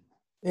a time?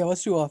 Yeah,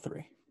 let's do all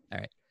 3. All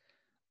right.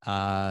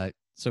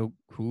 So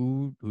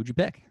who'd you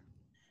pick?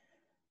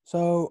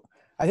 So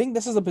I think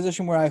this is a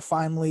position where I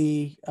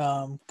finally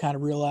kind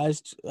of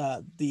realized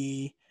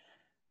the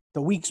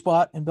weak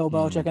spot in Bill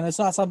Belichick, and it's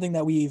not something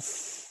that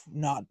it's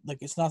not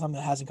something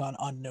that hasn't gone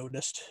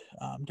unnoticed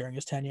during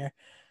his tenure.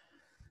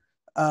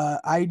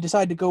 I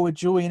decided to go with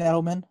Julian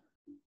Edelman,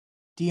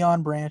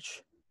 Deion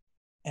Branch,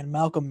 and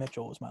Malcolm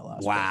Mitchell was my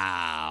last.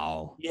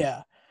 Wow. Pick.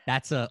 Yeah.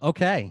 That's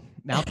okay.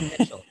 Malcolm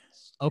Mitchell.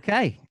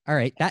 Okay. All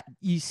right.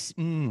 It's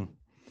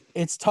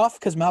tough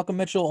because Malcolm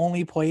Mitchell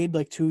only played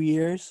like 2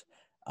 years.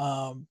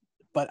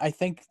 But I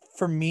think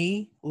for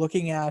me,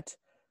 looking at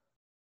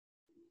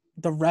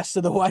the rest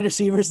of the wide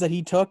receivers that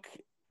he took,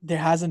 there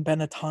hasn't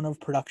been a ton of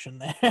production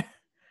there.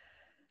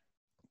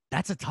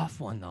 That's a tough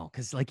one, though,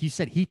 because like you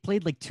said, he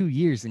played like 2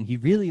 years and he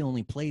really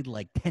only played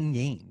like 10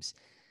 games.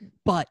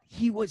 But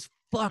he was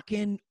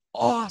fucking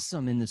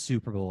awesome in the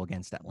Super Bowl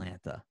against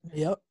Atlanta.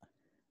 Yep.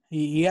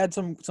 He had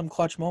some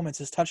clutch moments.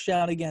 His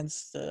touchdown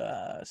against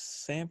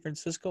San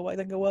Francisco, I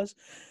think it was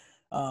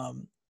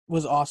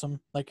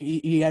awesome. Like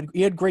he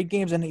had great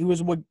games, and he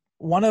was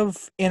one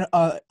of in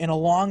a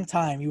long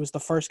time. He was the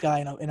first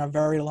guy in a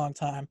very long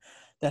time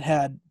that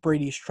had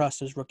Brady's trust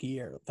his rookie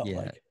year. It felt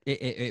like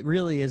it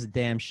really is a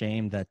damn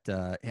shame that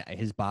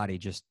his body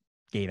just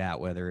gave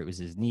out. Whether it was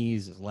his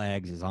knees, his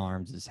legs, his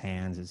arms, his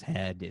hands, his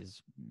head,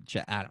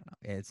 I don't know.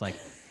 It's like.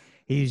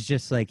 He's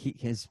just like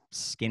his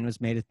skin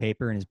was made of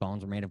paper and his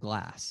bones were made of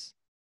glass.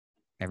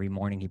 Every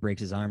morning he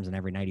breaks his arms and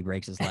every night he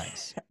breaks his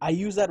legs. I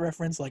use that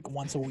reference like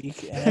once a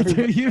week. And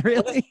Do you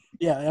really?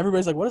 Yeah,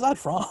 everybody's like, "What is that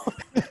from?"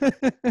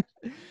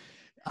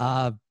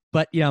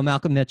 But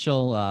Malcolm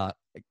Mitchell,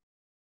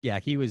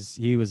 he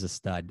was a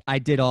stud. I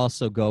did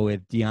also go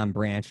with Deion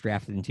Branch,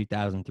 drafted in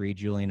 2003,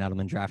 Julian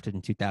Edelman, drafted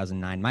in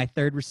 2009. My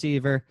third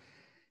receiver,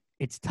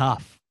 it's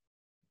tough.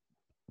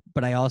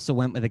 But I also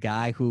went with a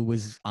guy who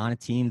was on a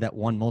team that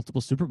won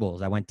multiple Super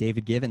Bowls. I went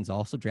David Givens,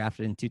 also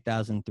drafted in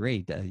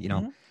 2003.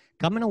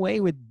 Coming away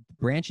with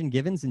Branch and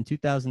Givens in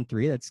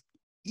 2003, that's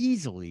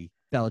easily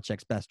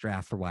Belichick's best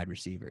draft for wide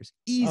receivers.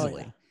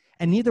 Easily. Oh, yeah.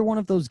 And neither one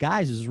of those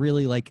guys is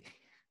really like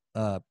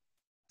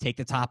take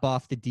the top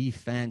off the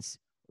defense,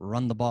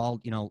 run the ball,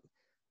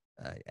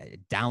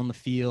 down the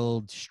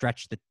field,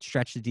 stretch the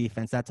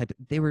defense, that type of.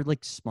 They were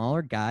like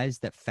smaller guys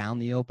that found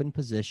the open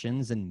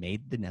positions and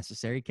made the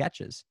necessary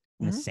catches.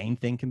 And the same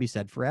thing can be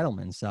said for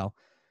Edelman. So,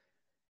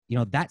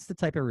 that's the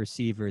type of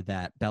receiver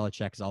that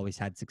Belichick has always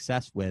had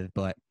success with,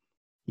 but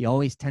he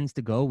always tends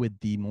to go with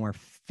the more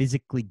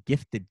physically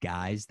gifted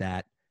guys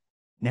that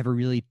never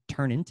really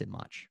turn into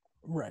much.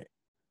 Right.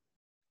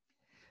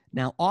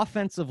 Now,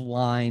 offensive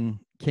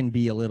line can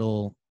be a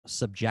little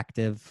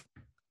subjective.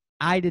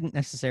 I didn't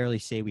necessarily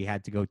say we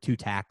had to go 2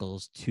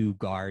 tackles, 2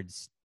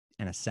 guards,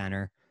 and a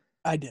center.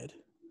 I did.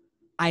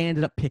 I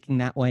ended up picking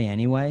that way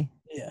anyway.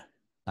 Yeah.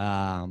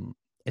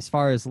 As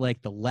far as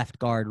like the left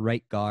guard,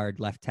 right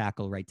guard, left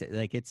tackle,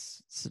 like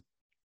it's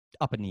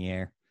up in the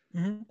air.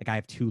 Mm-hmm. Like I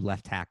have 2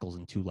 left tackles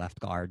and 2 left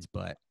guards,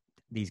 but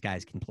these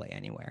guys can play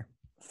anywhere.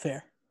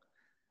 Fair.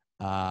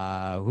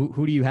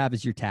 Who do you have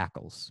as your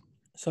tackles?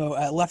 So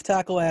at left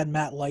tackle, I had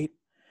Matt Light.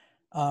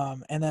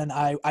 And then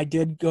I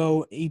did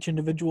go each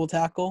individual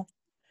tackle.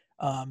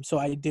 So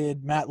I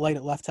did Matt Light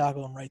at left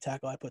tackle, and right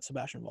tackle I put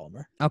Sebastian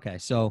Vollmer. Okay,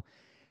 so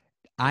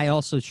I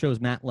also chose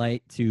Matt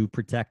Light to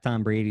protect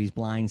Tom Brady's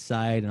blind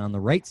side, and on the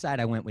right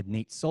side I went with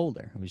Nate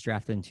Solder, who was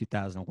drafted in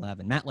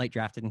 2011. Matt Light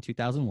drafted in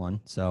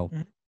 2001, so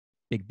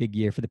big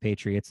year for the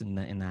Patriots in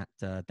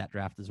that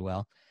draft as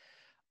well.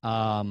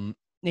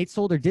 Nate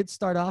Solder did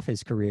start off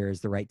his career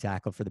as the right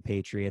tackle for the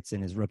Patriots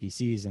in his rookie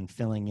season,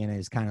 filling in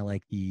as kind of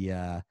like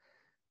the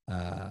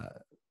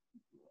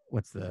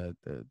what's the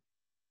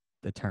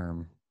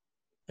term?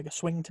 Like a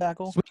swing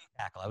tackle? Swing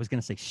tackle. I was going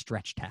to say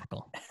stretch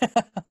tackle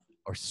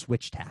or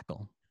switch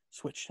tackle.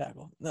 Switch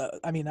tackle.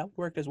 I mean, that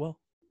worked as well.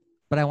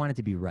 But I wanted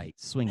to be right.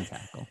 Swing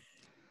tackle.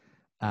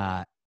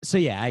 So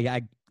yeah,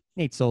 I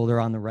Nate Solder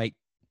on the right,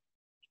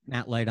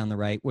 Matt Light on the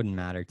right. Wouldn't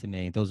matter to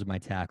me. Those are my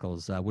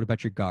tackles. What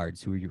about your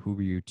guards? Who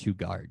were your 2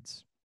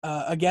 guards?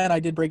 Again, I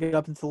did break it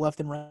up into the left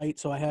and right.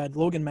 So I had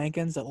Logan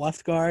Mankins at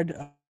left guard.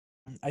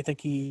 I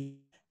think he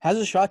has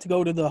a shot to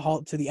go to the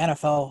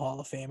NFL Hall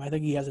of Fame. I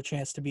think he has a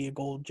chance to be a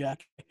gold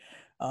jacket.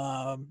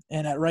 And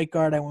at right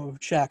guard, I went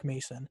with Shaq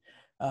Mason.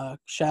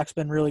 Shaq's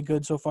been really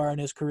good so far in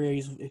his career.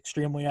 He's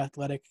extremely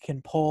athletic,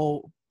 can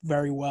pull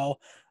very well,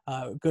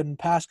 good in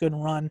pass, good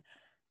in run,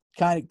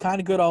 kind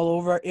of good all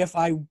over. If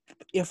I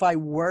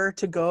were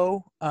to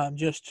go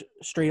just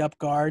straight up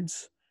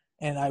guards,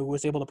 and I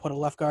was able to put a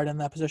left guard in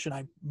that position,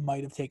 I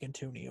might have taken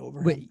Tooney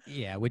over him.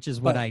 Yeah, which is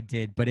what I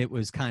did, but it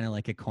was kind of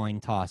like a coin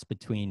toss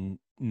between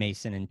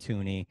Mason and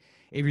Tooney.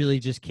 It really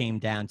just came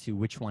down to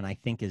which one I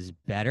think is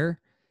better.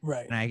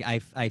 Right. And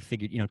I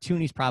figured,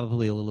 Tooney's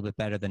probably a little bit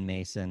better than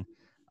Mason.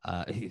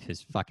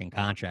 His fucking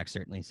contract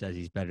certainly says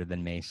he's better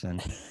than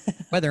Mason.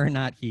 Whether or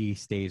not he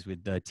stays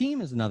with the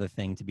team is another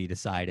thing to be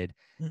decided.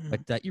 Mm-hmm.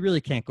 But you really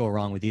can't go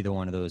wrong with either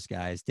one of those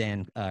guys.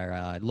 Logan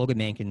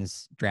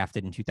Mankins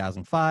drafted in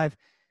 2005.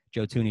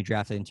 Joe Tooney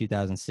drafted in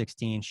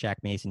 2016. Shaq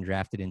Mason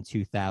drafted in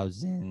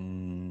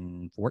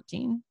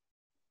 2014?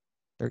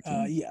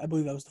 13? Yeah, I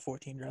believe that was the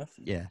 14 draft.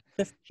 Yeah.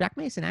 Shaq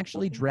Mason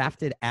actually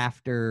drafted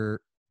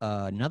after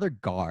another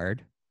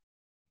guard,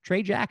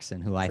 Trey Jackson,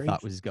 who I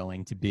thought was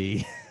going to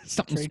be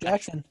something Trey special.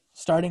 Jackson,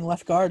 starting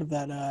left guard of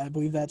that, I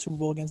believe that Super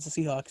Bowl against the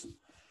Seahawks.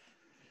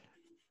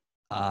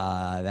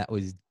 That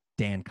was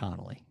Dan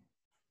Connolly.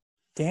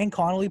 Dan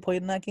Connolly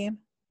played in that game?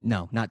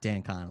 No, not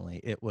Dan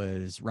Connolly. It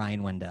was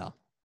Ryan Wendell.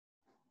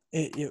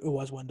 It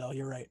was Wendell.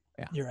 You're right.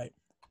 Yeah. You're right.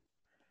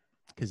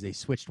 Because they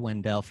switched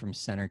Wendell from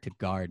center to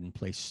guard and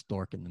placed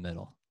Stork in the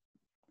middle.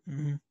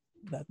 Mm-hmm.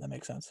 That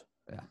makes sense.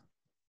 Yeah.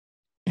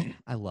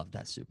 I love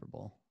that Super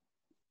Bowl.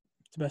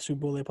 It's the best Super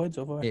Bowl they played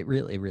so far. It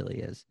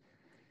really is.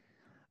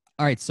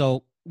 All right,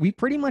 so we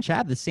pretty much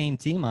have the same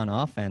team on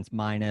offense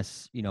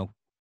minus,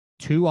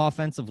 2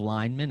 offensive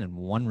linemen and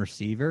 1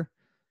 receiver.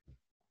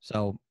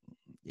 So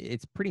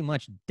it's pretty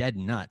much dead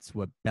nuts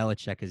what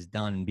Belichick has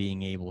done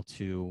being able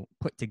to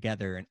put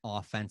together an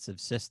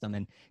offensive system.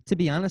 And to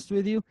be honest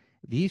with you,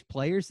 these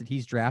players that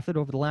he's drafted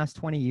over the last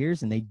 20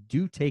 years, and they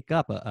do take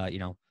up,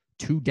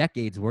 2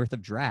 decades worth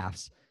of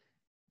drafts,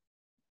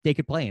 they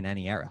could play in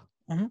any era.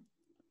 Mm-hmm.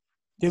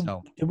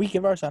 Did we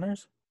give our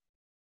centers?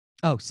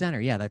 Oh,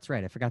 center. Yeah, that's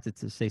right. I forgot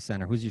to say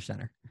center. Who's your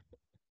center?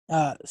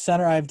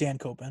 Center, I have Dan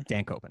Copen.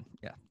 Dan Copen.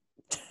 Yeah.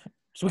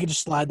 So we could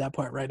just slide that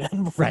part right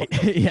in. Right.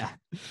 Yeah.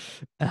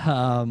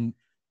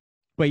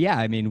 But yeah,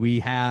 I mean,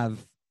 we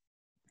have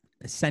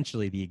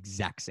essentially the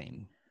exact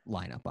same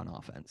lineup on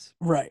offense.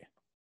 Right.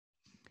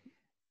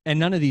 And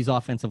none of these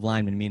offensive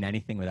linemen mean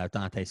anything without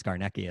Dante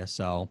Scarnecchia.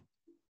 So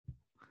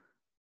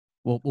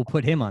we'll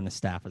put him on the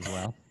staff as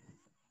well.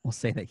 We'll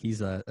say that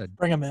he's a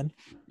bring him in.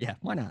 Yeah,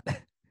 why not? Do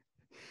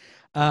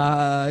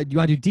you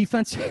want to do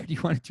defense or do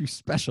you want to do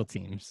special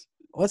teams?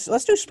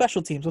 Let's do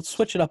special teams. Let's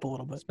switch it up a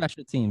little bit.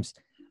 Special teams.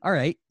 All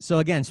right. So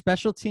again,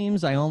 special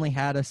teams, I only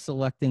had us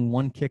selecting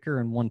 1 kicker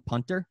and 1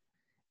 punter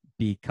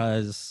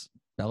because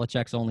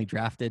Belichick's only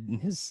drafted in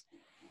his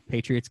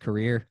Patriots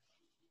career,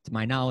 to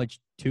my knowledge,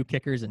 2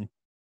 kickers and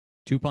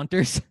 2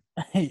 punters.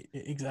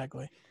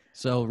 Exactly.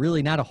 So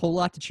really not a whole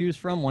lot to choose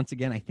from. Once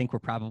again, I think we're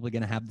probably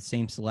going to have the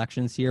same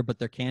selections here, but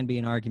there can be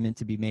an argument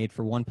to be made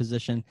for one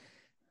position.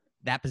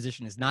 That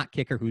position is not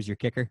kicker. Who's your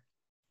kicker?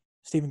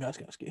 Steven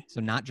Gostkowski.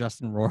 So not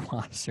Justin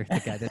Rohrwasser,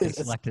 the guy that they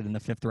selected in the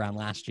 5th round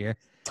last year.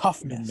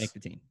 Tough Didn't miss. make the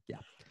team. Yeah.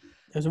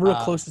 It was a real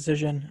close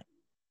decision.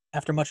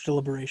 After much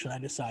deliberation, I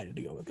decided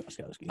to go with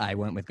Gostkowski. I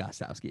went with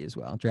Gostkowski as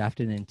well.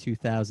 Drafted in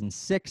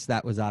 2006.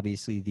 That was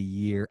obviously the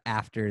year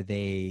after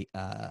they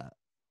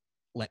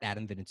let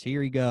Adam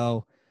Vinatieri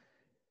go.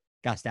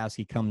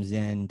 Gostkowski comes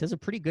in, does a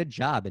pretty good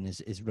job in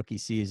his rookie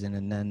season.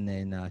 And then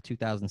in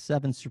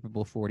 2007, Super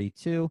Bowl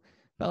 42,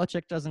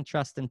 Belichick doesn't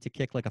trust him to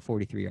kick like a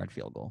 43-yard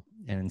field goal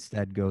and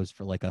instead goes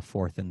for like a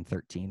 4th and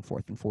 13,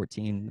 4th and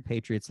 14. The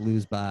Patriots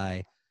lose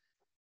by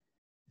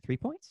 3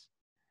 points.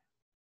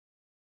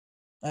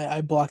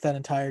 I blocked that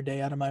entire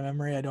day out of my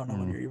memory. I don't know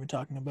what you're even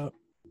talking about.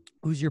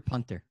 Who's your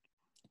punter?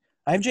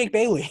 I have Jake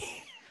Bailey.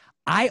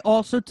 I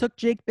also took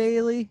Jake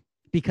Bailey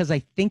because I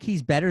think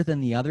he's better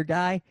than the other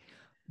guy.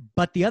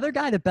 But the other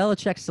guy that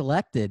Belichick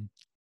selected,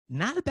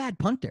 not a bad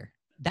punter.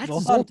 That's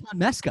Zoltan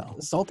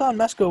Mesko. Zoltan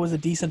Mesko was a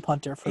decent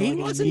punter for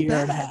like a year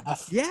and a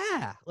half.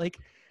 Yeah. Like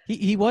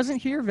he wasn't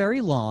here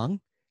very long.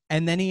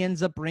 And then he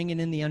ends up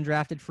bringing in the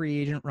undrafted free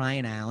agent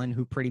Ryan Allen,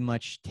 who pretty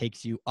much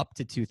takes you up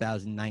to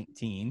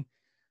 2019.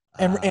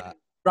 And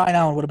Ryan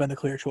Allen would have been the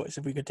clear choice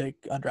if we could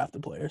take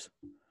undrafted players.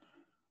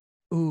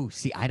 Ooh,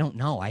 see, I don't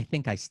know. I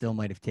think I still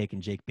might have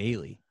taken Jake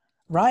Bailey.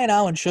 Ryan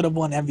Allen should have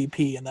won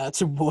MVP in that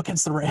Super Bowl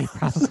against the Rams. He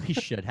probably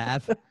should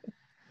have.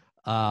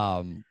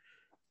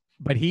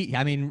 But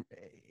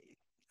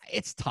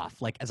it's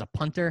tough. Like as a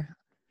punter,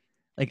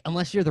 like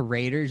unless you're the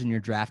Raiders and you're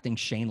drafting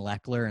Shane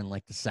Leckler in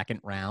like the 2nd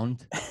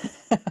round,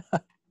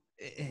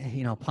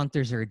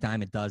 punters are a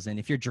dime a dozen.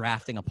 If you're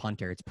drafting a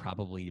punter, it's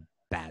probably a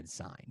bad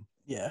sign.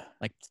 Yeah,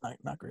 like it's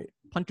not great.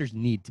 Punters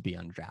need to be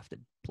undrafted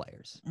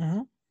players.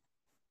 Mm-hmm.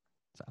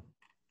 So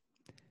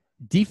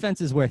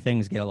defense is where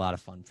things get a lot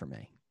of fun for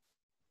me.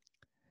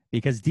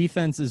 Because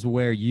defense is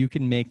where you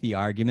can make the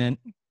argument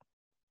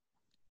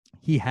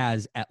he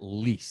has at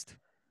least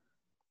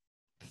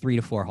 3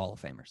 to 4 Hall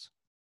of Famers.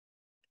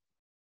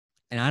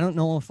 And I don't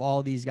know if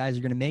all these guys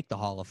are going to make the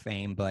Hall of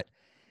Fame, but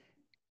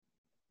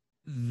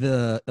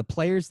the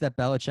players that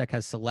Belichick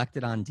has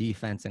selected on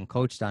defense and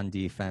coached on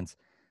defense,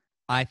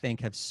 I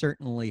think have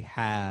certainly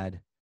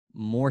had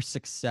more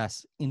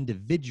success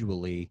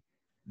individually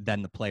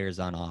than the players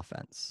on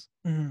offense.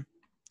 Mm-hmm.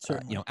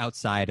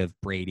 Outside of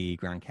Brady,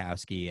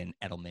 Gronkowski, and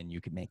Edelman,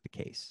 you could make the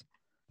case.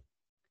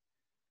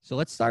 So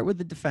let's start with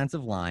the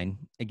defensive line.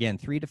 Again,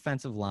 3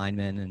 defensive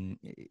linemen, and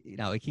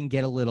it can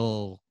get a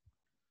little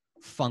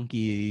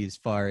funky as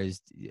far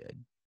as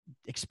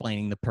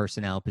explaining the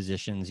personnel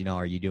positions.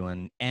 Are you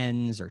doing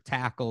ends or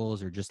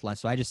tackles or just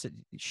less? So I just said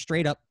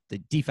straight up the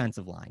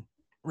defensive line.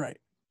 Right.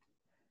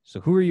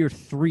 So who are your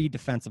 3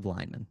 defensive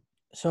linemen?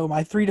 So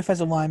my 3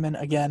 defensive linemen,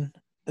 again,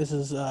 this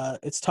is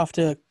it's tough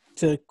to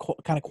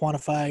kind of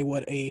quantify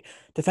what a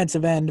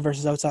defensive end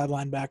versus outside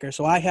linebacker.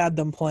 So I had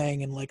them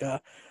playing in like an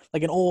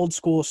old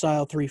school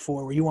style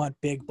 3-4 where you want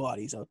big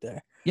bodies out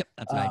there. Yep,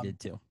 that's what I did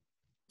too.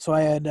 So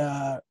I had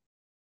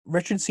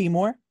Richard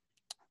Seymour,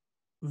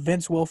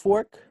 Vince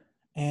Wilfork,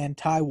 and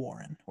Ty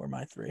Warren were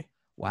my 3.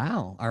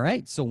 Wow. All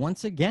right. So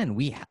once again,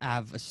 we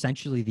have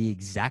essentially the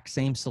exact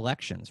same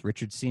selections.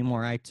 Richard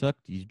Seymour I took.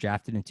 He's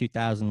drafted in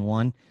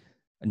 2001.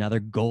 Another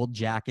gold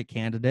jacket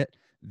candidate.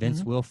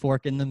 Vince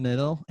Wilfork in the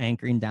middle,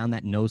 anchoring down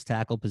that nose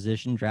tackle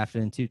position,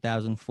 drafted in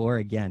 2004.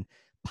 Again,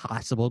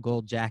 possible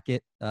gold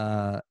jacket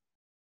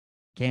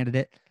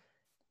candidate.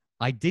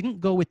 I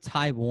didn't go with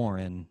Ty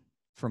Warren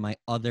for my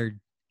other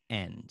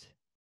end.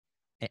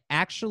 It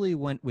actually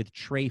went with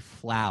Trey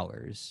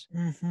Flowers,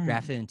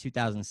 drafted in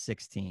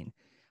 2016.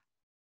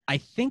 I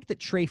think that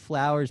Trey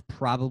Flowers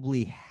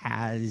probably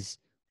has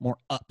more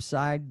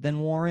upside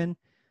than Warren,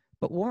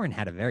 but Warren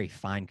had a very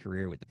fine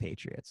career with the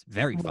Patriots.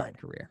 Very fine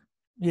career.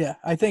 Yeah,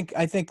 I think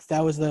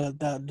that was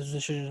the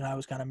decision I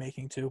was kind of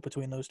making too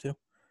between those two.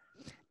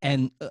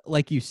 And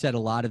like you said, a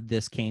lot of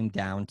this came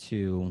down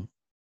to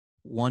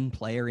one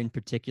player in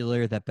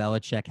particular that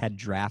Belichick had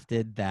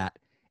drafted that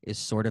is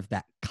sort of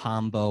that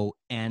combo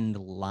end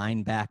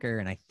linebacker,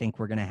 and I think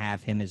we're going to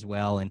have him as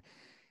well. And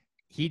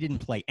he didn't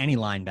play any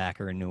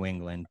linebacker in New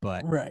England,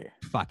 but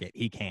fuck it,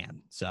 he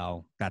can.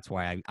 So that's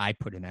why I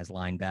put him as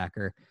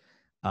linebacker.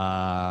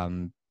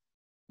 I'll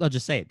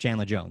just say it,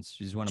 Chandler Jones.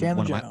 He's one of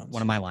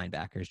my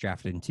linebackers,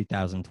 drafted in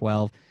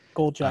 2012.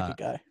 Gold jacket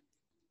guy.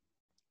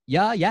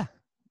 Yeah.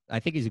 I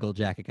think he's a gold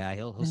jacket guy.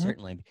 He'll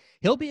certainly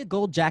be a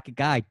gold jacket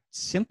guy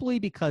simply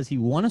because he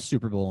won a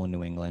Super Bowl in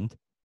New England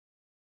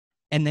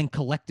and then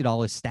collected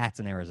all his stats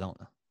in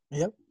Arizona.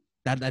 Yep.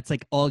 That's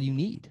like all you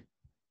need.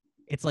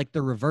 It's like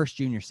the reverse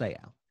Junior Seau.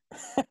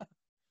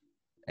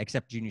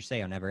 Except Junior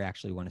Seau never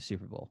actually won a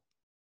Super Bowl.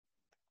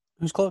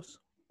 He was close.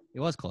 He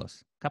was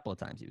close. A couple of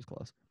times he was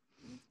close.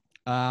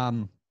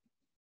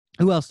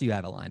 Who else do you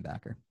have a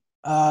linebacker?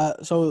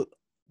 So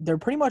they're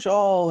pretty much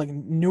all like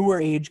newer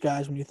age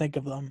guys when you think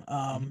of them,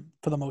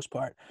 for the most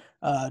part.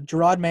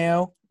 Gerard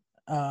Mayo,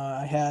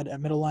 I had a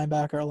middle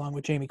linebacker along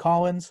with Jamie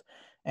Collins,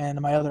 and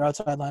my other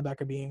outside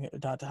linebacker being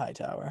Dante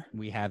Hightower.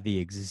 We have the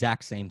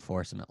exact same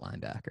foursome at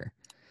linebacker.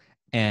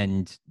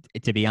 And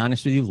to be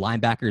honest with you,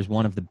 linebacker is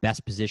one of the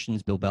best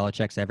positions Bill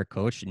Belichick's ever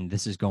coached, and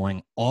this is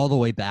going all the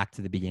way back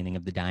to the beginning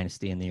of the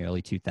dynasty in the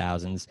early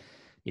 2000s.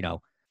 You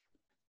know,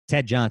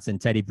 Ted Johnson,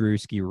 Teddy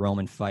Bruschi,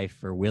 Roman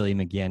Pfeiffer, Willie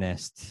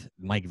McGinnis,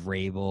 Mike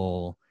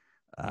Vrabel.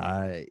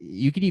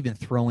 You could even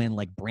throw in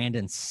like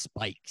Brandon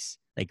Spikes.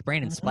 Like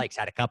Brandon Spikes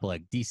had a couple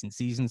of decent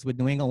seasons with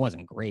New England.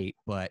 Wasn't great,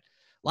 but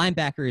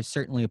linebacker is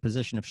certainly a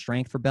position of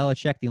strength for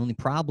Belichick. The only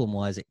problem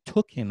was it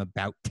took him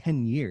about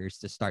 10 years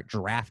to start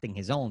drafting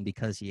his own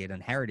because he had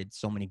inherited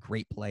so many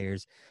great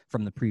players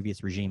from the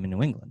previous regime in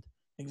New England.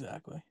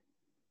 Exactly.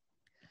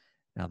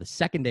 Now, the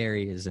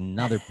secondary is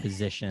another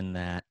position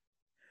that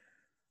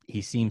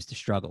he seems to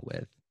struggle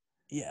with.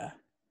 Yeah.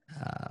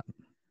 Do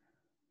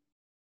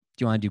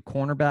you want to do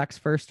cornerbacks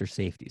first or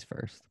safeties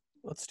first?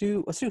 Let's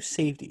do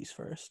safeties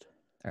first.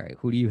 All right.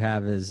 Who do you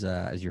have as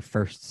your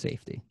first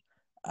safety?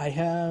 I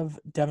have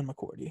Devin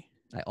McCourty.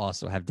 I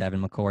also have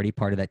Devin McCourty,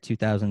 part of that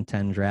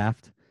 2010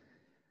 draft.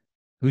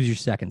 Who's your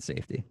second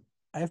safety?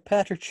 I have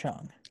Patrick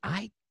Chung.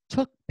 I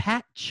took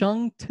Pat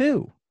Chung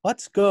too.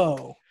 Let's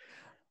go.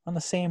 On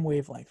the same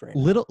wavelength right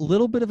now.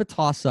 Little bit of a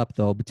toss-up,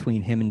 though,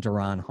 between him and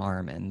Duron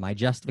Harmon. My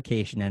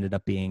justification ended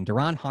up being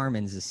Duron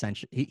Harmon's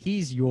essentially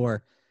he's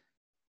your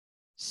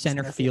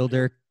center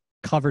fielder,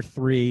 cover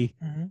 3,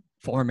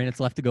 4 minutes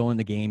left to go in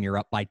the game. You're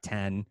up by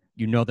 10.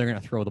 You know they're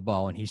going to throw the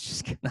ball, and he's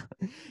just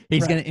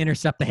gonna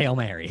intercept the Hail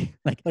Mary.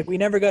 Like we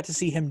never got to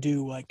see him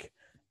do like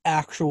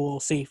actual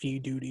safety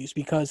duties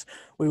because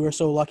we were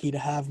so lucky to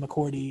have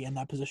McCourty in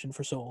that position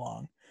for so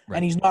long. Right.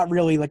 And he's not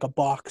really like a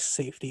box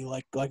safety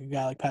like a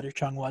guy like Patrick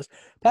Chung was.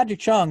 Patrick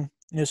Chung,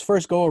 in his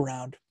first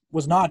go-around,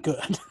 was not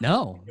good.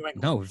 No,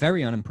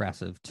 very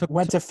unimpressive.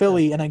 Went to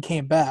Philly and then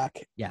came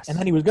back. Yes. And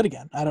then he was good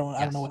again. I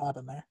don't know what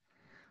happened there.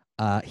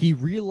 He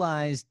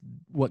realized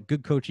what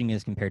good coaching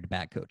is compared to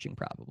bad coaching,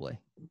 probably.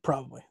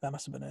 Probably. That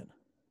must have been it.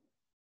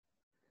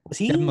 Was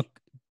he?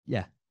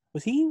 Yeah.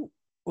 Was he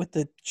with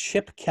the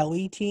Chip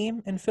Kelly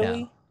team in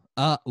Philly?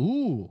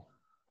 Ooh.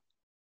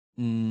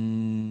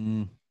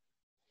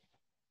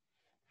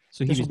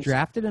 So he was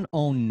drafted in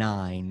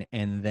 2009,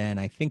 and then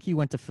I think he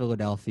went to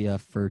Philadelphia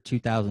for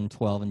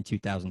 2012 and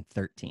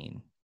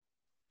 2013.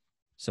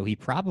 So he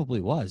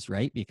probably was,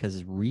 right?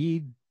 Because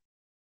Reed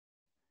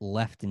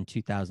left in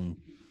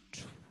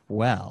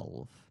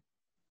 2012.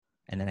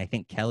 And then I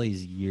think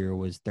Kelly's year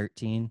was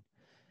 13.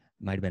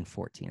 Might have been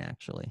 14,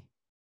 actually.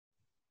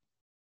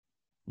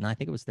 No, I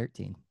think it was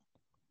 13.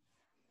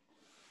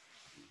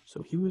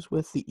 So he was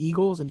with the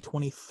Eagles in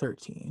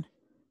 2013.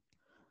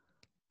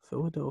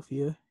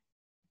 Philadelphia.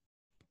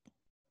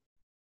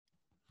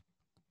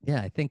 Yeah,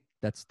 I think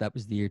that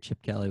was the year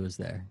Chip Kelly was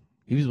there.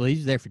 He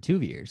was there for 2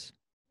 years.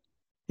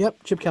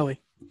 Yep, Chip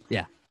Kelly.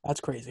 Yeah.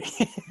 That's crazy.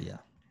 Yeah.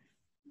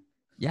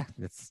 Yeah,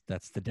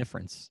 that's the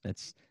difference.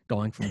 It's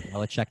going from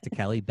Belichick to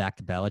Kelly back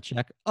to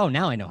Belichick. Oh,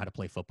 now I know how to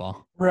play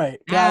football.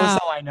 Right. Now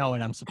I know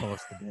what I'm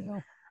supposed to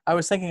do. I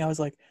was thinking,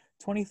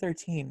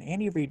 2013,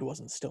 Andy Reid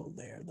wasn't still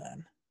there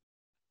then.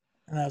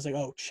 And I was like,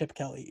 oh, Chip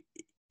Kelly,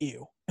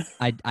 ew.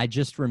 I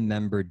just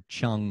remembered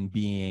Chung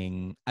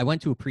being – I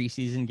went to a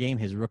preseason game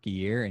his rookie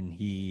year, and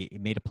he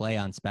made a play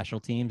on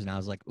special teams, and I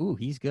was like, ooh,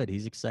 he's good.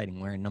 He's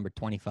exciting, wearing number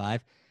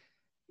 25.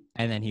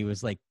 And then he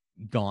was, like,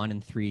 gone in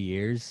 3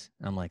 years.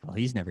 I'm like, well,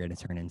 he's never going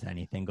to turn into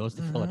anything. Goes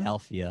to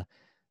Philadelphia,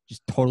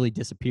 just totally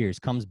disappears,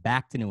 comes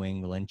back to New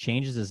England,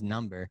 changes his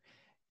number.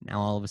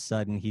 Now all of a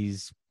sudden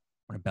he's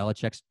one of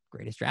Belichick's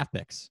greatest draft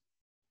picks.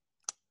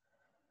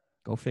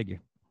 Go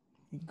figure.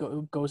 He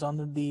goes on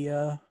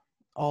the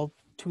All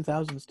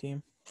 2000s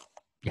team.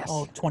 Yes.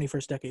 All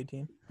 21st decade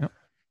team. Yep.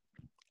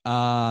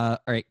 All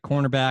right,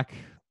 cornerback.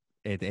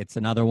 It's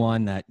another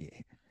one that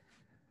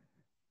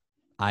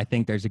I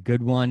think there's a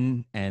good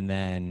one, and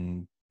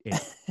then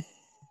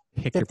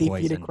pick your 50 feet of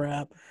poison.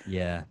 crap.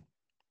 Yeah.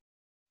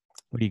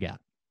 What do you got?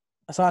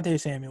 Asante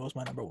Samuel was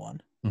my number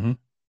one.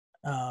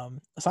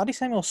 Asante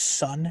Samuel's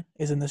son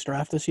is in this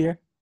draft this year.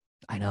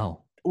 I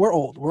know. We're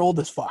old. We're old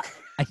as fuck.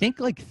 I think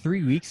like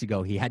 3 weeks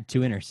ago he had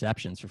 2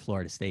 interceptions for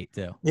Florida State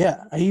too.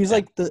 Yeah, he's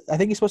like I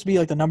think he's supposed to be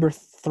like the number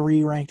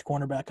 3 ranked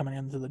cornerback coming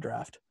into the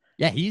draft.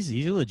 Yeah, he's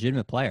a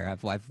legitimate player.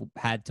 I've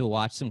had to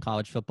watch some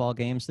college football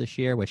games this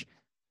year, which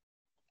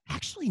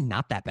actually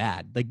not that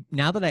bad. Like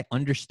now that I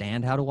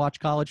understand how to watch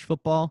college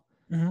football,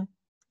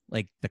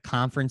 like the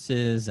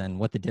conferences and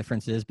what the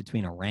difference is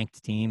between a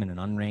ranked team and an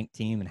unranked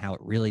team and how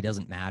it really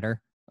doesn't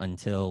matter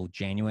until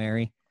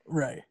January.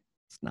 Right.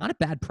 It's not a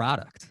bad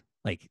product.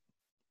 Like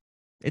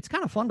it's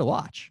kind of fun to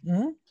watch.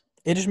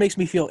 It just makes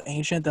me feel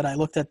ancient that I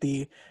looked at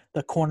the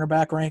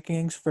cornerback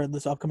rankings for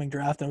this upcoming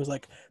draft and it was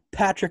like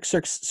Patrick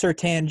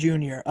Surtain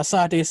Jr.,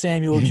 Asante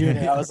Samuel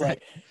Jr. I was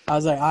like,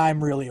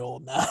 I'm really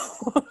old now.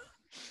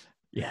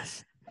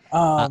 Yes.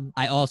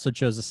 I also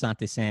chose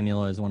Asante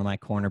Samuel as one of my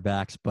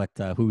cornerbacks, but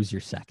who's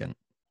your second?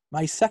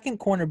 My second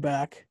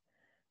cornerback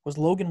was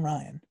Logan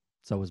Ryan.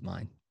 So was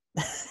mine.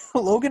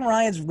 Logan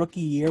Ryan's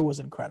rookie year was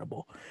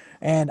incredible,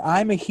 and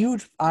I'm a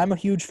huge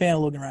fan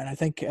of Logan Ryan.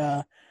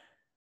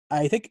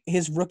 I think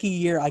his rookie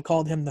year, I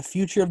called him the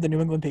future of the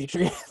New England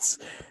Patriots,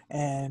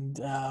 and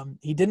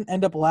he didn't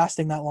end up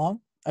lasting that long.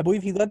 I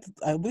believe he led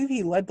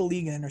the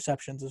league in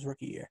interceptions his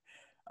rookie year.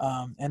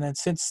 And then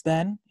since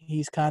then,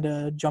 he's kind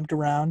of jumped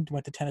around,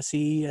 went to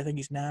Tennessee. I think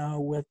he's now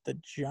with the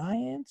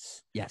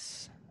Giants.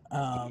 Yes.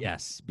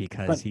 Yes,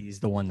 because he's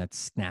the one that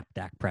snapped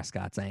Dak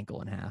Prescott's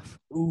ankle in half.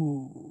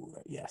 Ooh,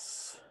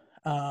 yes.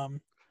 But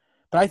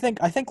I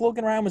think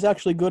Logan Ryan was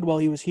actually good while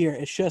he was here.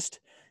 It's just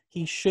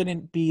he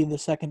shouldn't be the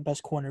second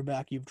best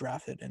cornerback you've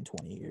drafted in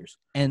 20 years.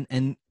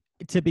 And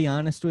to be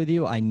honest with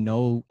you, I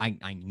know. I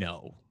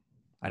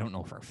don't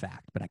know for a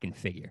fact, but I can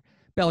figure.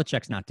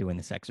 Belichick's not doing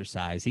this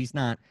exercise. He's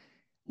not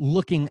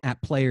looking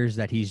at players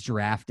that he's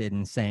drafted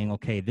and saying,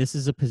 okay, this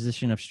is a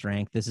position of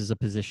strength. This is a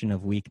position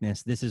of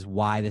weakness. This is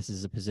why this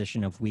is a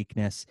position of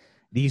weakness.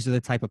 These are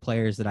the type of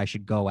players that I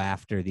should go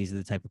after. These are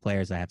the type of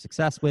players I have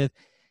success with,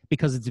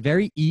 because it's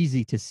very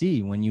easy to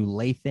see when you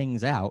lay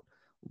things out,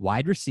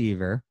 wide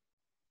receiver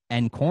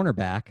and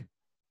cornerback,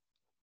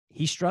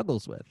 he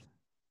struggles with.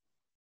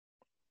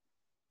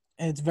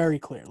 And it's very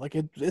clear. Like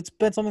it's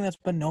been something that's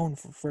been known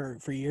for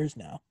years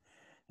now.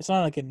 It's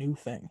not like a new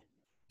thing.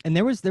 And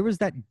there was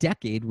that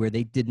decade where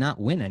they did not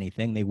win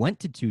anything. They went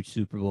to 2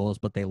 Super Bowls,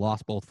 but they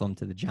lost both of them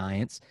to the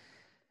Giants.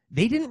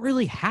 They didn't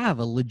really have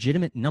a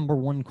legitimate number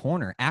 1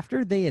 corner.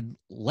 After they had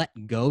let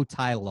go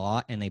Ty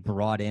Law and they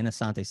brought in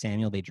Asante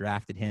Samuel, they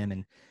drafted him.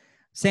 And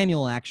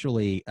Samuel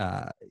actually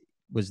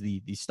was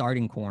the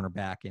starting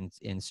cornerback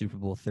in Super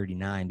Bowl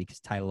 39 because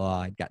Ty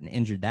Law had gotten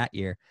injured that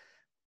year.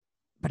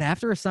 But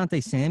after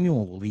Asante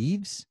Samuel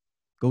leaves,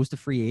 goes to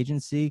free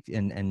agency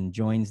and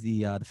joins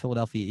the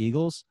Philadelphia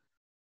Eagles,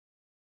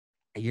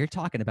 you're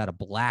talking about a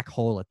black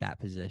hole at that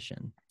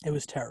position. It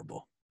was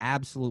terrible.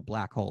 Absolute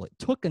black hole. It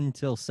took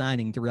until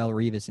signing Darrelle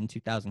Revis in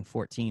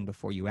 2014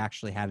 before you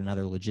actually had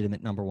another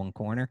legitimate number 1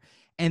 corner.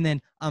 And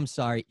then, I'm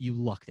sorry, you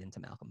lucked into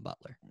Malcolm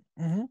Butler.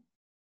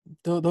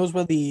 Those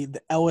were the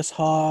Ellis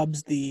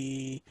Hobbs,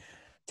 the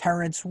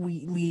Terrence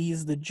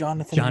Wheatleys, the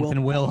Jonathan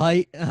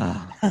Wilhite.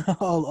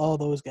 all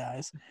those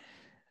guys.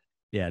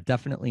 Yeah,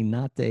 definitely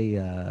not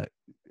a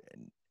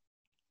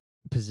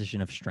position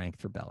of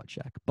strength for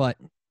Belichick. But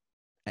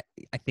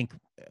I think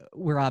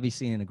we're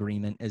obviously in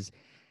agreement. As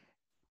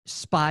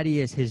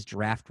spotty as his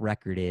draft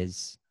record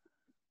is,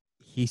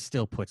 he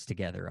still puts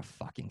together a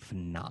fucking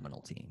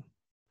phenomenal team.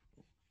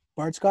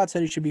 Bart Scott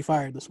said he should be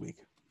fired this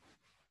week.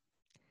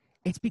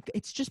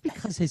 It's just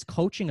because his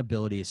coaching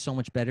ability is so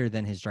much better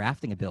than his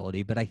drafting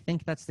ability, but I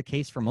think that's the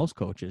case for most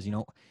coaches. You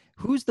know,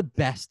 who's the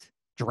best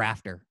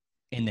drafter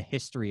in the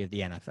history of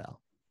the NFL?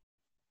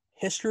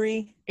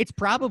 History? It's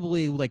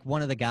probably like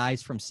one of the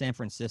guys from San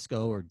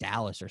Francisco or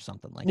Dallas or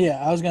something like that.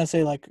 Yeah, I was going to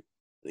say like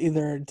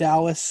either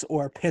Dallas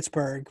or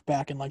Pittsburgh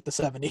back in like the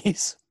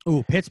 70s.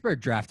 Ooh,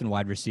 Pittsburgh drafting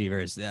wide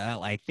receivers.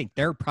 I think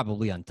they're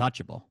probably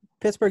untouchable.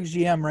 Pittsburgh's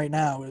GM right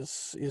now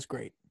is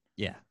great.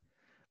 Yeah.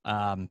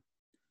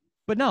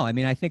 But no, I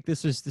mean, I think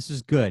this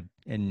is good.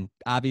 And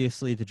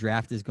obviously the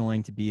draft is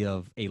going to be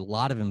of a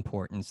lot of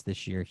importance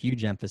this year.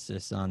 Huge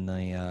emphasis on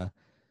the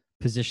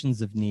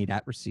positions of need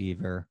at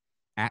receiver,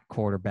 at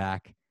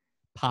quarterback,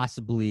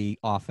 possibly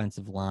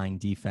offensive line,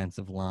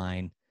 defensive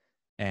line.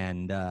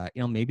 And,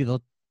 maybe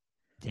they'll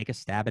take a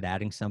stab at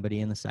adding somebody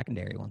in the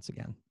secondary once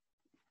again.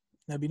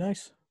 That'd be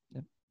nice.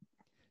 Yep. Do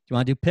you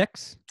want to do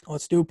picks?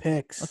 Let's do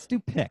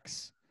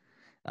picks.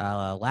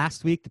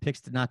 Last week, the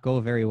picks did not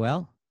go very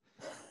well.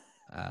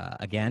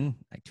 Again,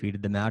 I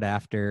tweeted them out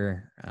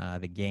after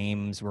the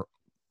games were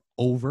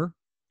over,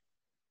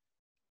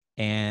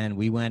 and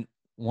we went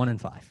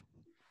 1-5.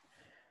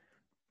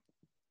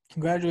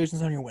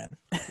 Congratulations on your win.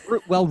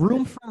 Well,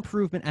 room for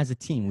improvement as a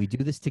team. We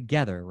do this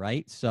together,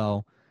 right?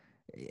 So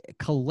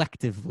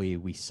collectively,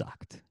 we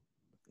sucked.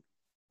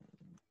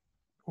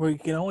 We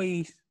can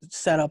only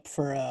set up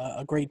for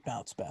a great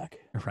bounce back.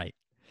 Right.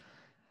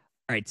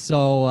 All right.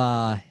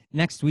 So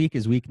next week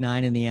is week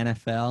 9 in the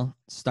NFL.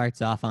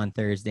 Starts off on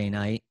Thursday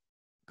night,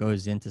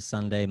 goes into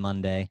Sunday,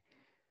 Monday.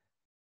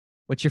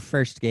 What's your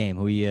first game?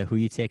 Who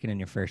you taking in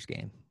your first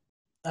game?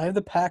 I have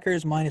the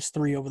Packers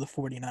 -3 over the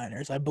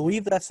 49ers. I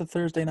believe that's the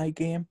Thursday night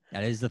game.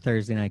 That is the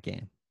Thursday night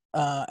game.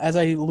 As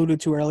I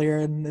alluded to earlier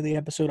in the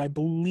episode, I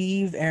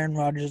believe Aaron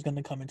Rodgers is going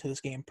to come into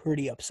this game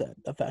pretty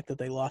upset. The fact that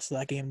they lost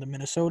that game to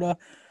Minnesota.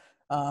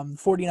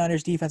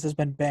 49ers defense has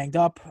been banged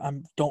up.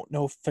 I don't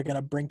know if they're going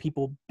to bring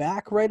people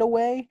back right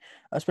away,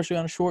 especially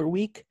on a short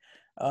week.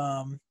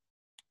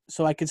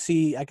 So I could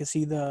see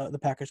the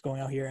Packers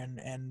going out here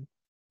and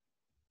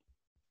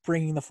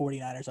bringing the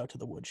 49ers out to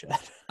the woodshed.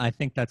 I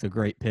think that's a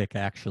great pick,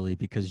 actually,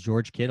 because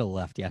George Kittle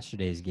left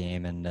yesterday's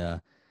game,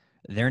 and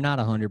they're not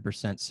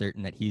 100%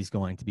 certain that he's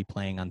going to be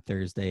playing on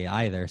Thursday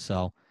either.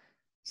 So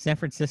San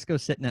Francisco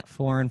sitting at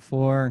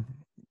 4-4,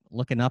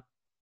 looking up,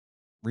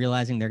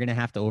 realizing they're going to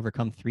have to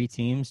overcome 3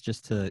 teams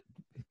just to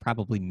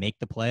probably make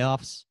the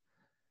playoffs.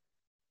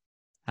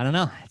 I don't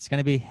know. It's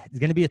going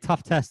to be a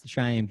tough test to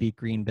try and beat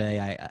Green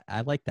Bay.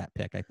 I like that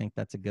pick. I think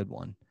that's a good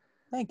one.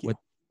 Thank you.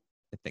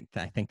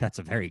 I think that's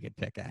a very good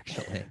pick,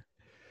 actually.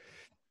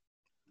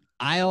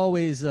 I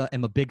always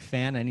am a big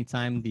fan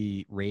anytime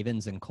the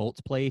Ravens and Colts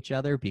play each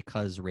other,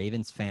 because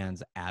Ravens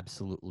fans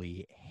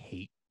absolutely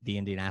hate the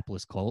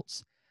Indianapolis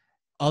Colts.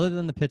 Other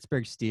than the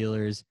Pittsburgh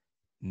Steelers,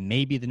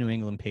 maybe the New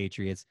England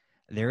Patriots,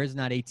 there is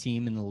not a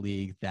team in the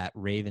league that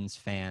Ravens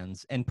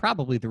fans, and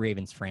probably the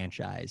Ravens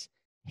franchise,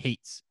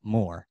 hates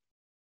more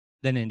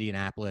than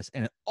Indianapolis.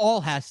 And it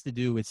all has to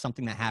do with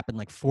something that happened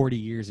like 40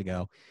 years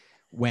ago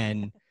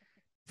when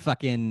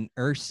fucking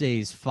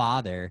Irsay's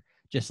father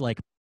just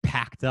like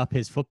packed up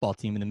his football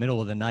team in the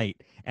middle of the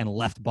night and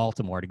left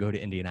Baltimore to go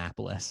to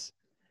Indianapolis.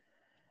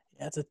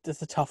 Yeah,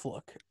 it's a tough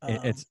look.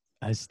 It's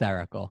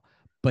hysterical.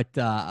 But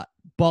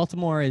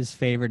Baltimore is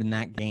favored in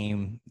that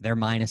game. They're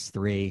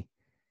 -3.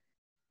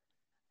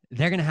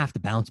 They're going to have to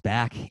bounce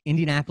back.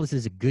 Indianapolis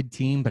is a good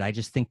team, but I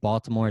just think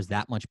Baltimore is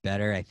that much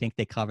better. I think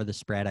they cover the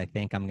spread. I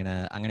think I'm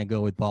gonna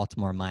go with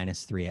Baltimore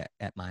 -3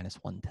 at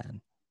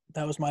 -110.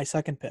 That was my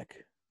second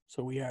pick.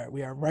 So we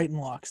are right in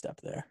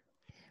lockstep there.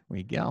 There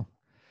you go.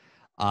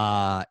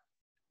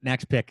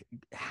 Next pick.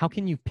 How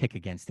can you pick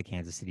against the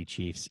Kansas City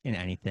Chiefs in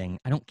anything?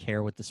 I don't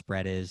care what the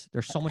spread is.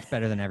 They're so much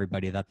better than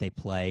everybody that they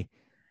play,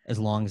 as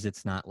long as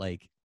it's not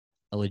like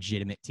a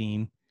legitimate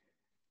team.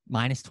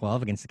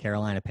 -12 against the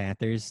Carolina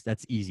Panthers.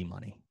 That's easy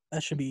money.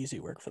 That should be easy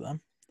work for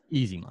them.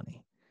 Easy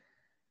money.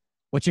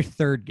 What's your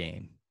third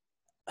game?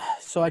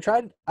 So I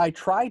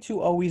try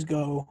to always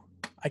go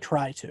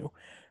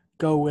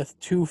with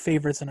 2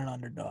 favorites and an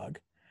underdog.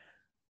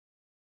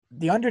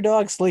 The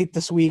underdog slate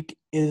this week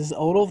is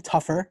a little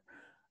tougher.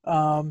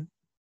 I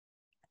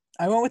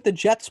went with the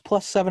Jets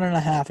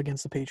 +7.5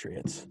 against the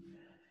Patriots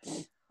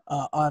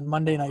on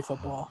Monday Night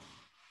Football,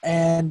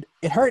 and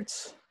it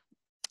hurts.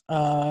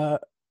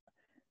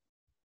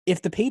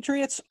 If the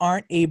Patriots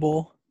aren't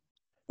able,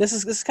 this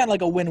is kind of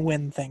like a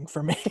win-win thing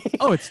for me.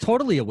 Oh, it's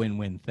totally a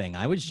win-win thing.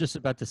 I was just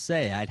about to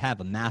say I'd have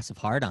a massive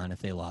hard-on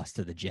if they lost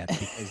to the Jets,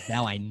 because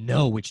now I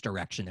know which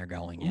direction they're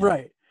going in.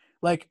 Right.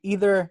 Like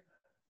either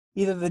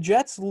the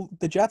Jets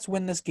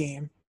win this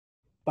game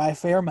by a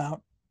fair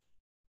amount.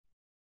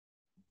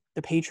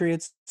 The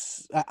Patriots,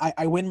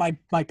 I win my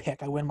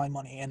pick. I win my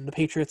money, and the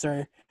Patriots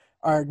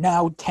are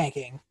now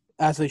tanking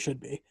as they should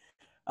be.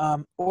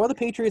 Or the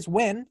Patriots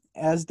win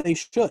as they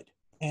should,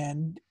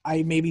 and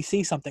I maybe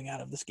see something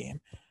out of this game.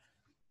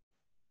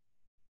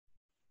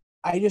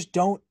 I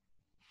don't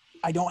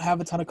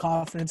have a ton of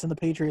confidence in the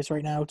Patriots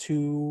right now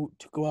to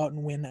go out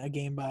and win a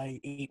game by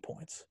 8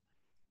 points.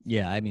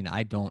 Yeah, I mean,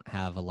 I don't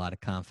have a lot of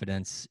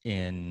confidence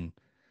in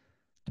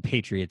the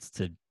Patriots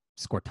to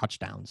score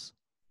touchdowns.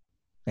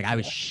 Like, I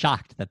was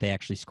shocked that they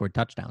actually scored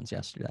touchdowns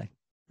yesterday.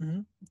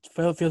 Mm-hmm.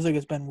 It feels like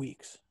it's been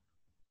weeks.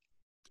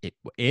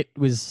 It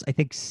was, I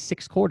think,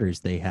 6 quarters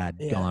they had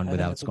gone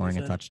without scoring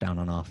a touchdown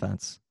on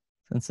offense.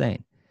 It's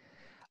insane.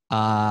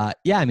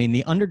 Yeah, I mean,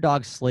 the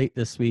underdog slate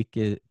this week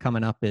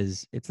coming up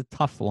it's a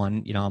tough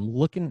one. You know, I'm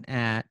looking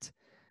at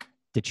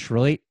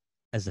Detroit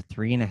as a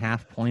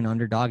 3.5-point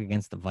underdog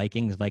against the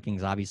Vikings.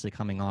 Vikings obviously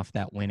coming off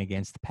that win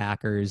against the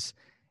Packers.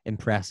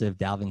 Impressive.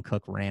 Dalvin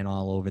Cook ran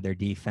all over their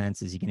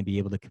defense. Is he going to be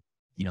able to,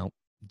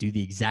 do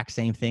the exact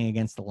same thing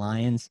against the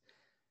Lions?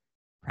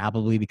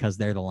 Probably, because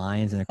they're the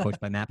Lions and they're coached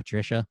by Matt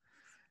Patricia.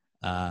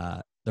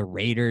 The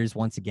Raiders,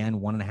 once again,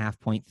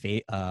 1.5-point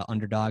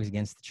underdogs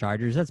against the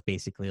Chargers. That's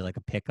basically like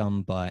a pick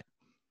 'em, but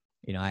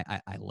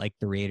I like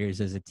the Raiders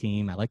as a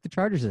team. I like the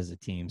Chargers as a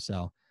team.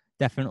 So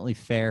definitely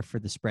fair for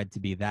the spread to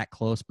be that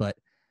close, but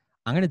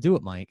I'm going to do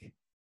it, Mike.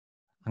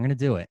 I'm going to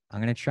do it.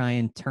 I'm going to try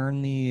and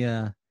turn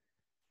the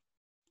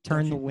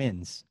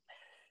winds.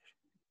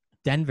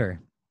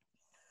 Denver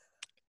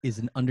is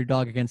an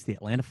underdog against the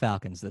Atlanta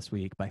Falcons this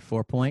week by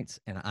 4 points,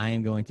 and I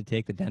am going to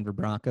take the Denver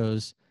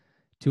Broncos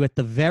to, at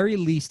the very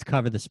least,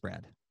 cover the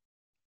spread.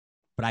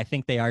 But I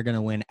think they are going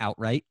to win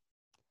outright.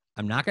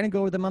 I'm not going to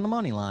go with them on the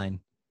money line,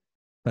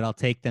 but I'll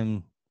take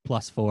them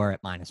 +4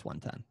 at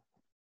 -110.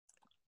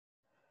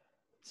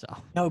 So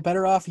No,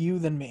 better off you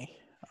than me.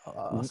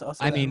 I'll say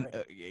I that mean,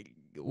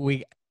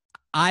 right.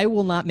 I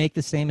will not make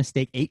the same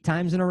mistake 8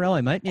 times in a row.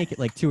 I might make it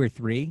like 2 or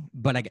 3,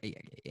 but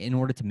in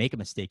order to make a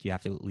mistake, you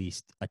have to at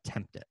least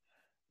attempt it.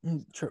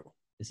 True.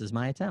 This is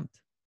my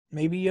attempt.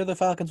 Maybe you're the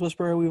Falcons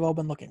whisperer we've all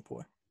been looking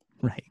for.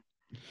 Right.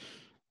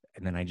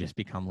 And then I just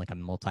become like a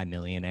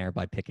multimillionaire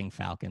by picking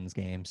Falcons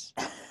games.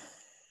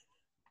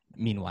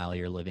 Meanwhile,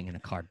 you're living in a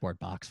cardboard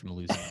box from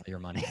losing all your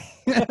money.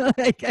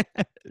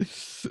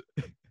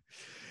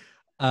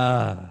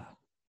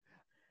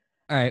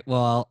 All right,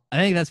 well, I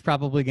think that's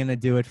probably going to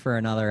do it for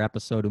another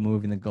episode of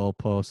Moving the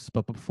Goalposts.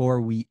 But before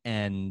we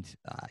end,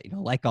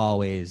 like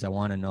always, I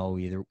want to know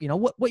either,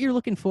 what you're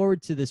looking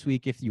forward to this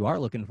week, if you are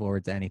looking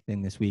forward to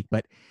anything this week,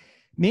 but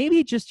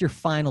maybe just your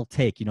final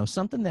take,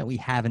 something that we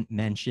haven't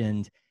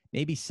mentioned,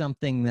 maybe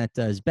something that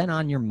has been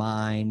on your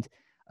mind,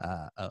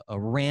 a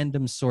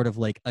random sort of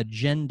like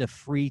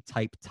agenda-free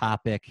type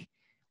topic.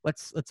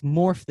 Let's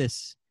morph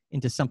this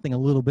into something a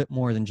little bit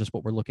more than just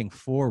what we're looking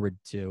forward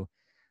to.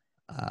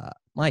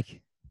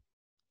 Mike,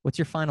 what's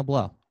your final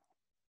blow?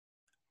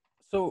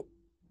 So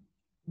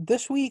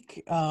this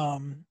week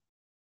on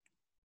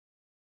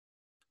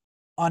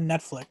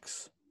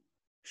Netflix,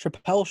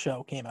 Chappelle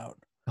Show came out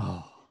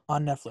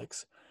on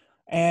Netflix.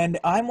 And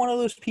I'm one of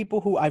those people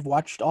who I've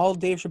watched all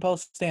Dave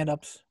Chappelle's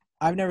stand-ups.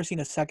 I've never seen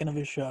a second of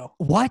his show.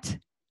 What?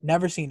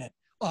 Never seen it.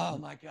 Oh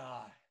my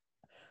God.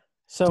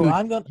 So Dude,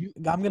 I'm gonna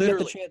get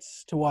the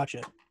chance to watch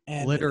it.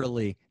 And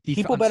literally,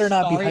 people better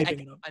not be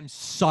hyping it up. I'm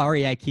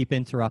sorry I keep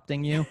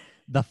interrupting you.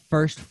 The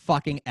first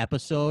fucking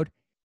episode,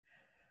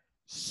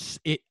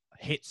 it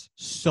hits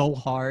so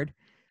hard.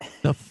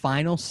 The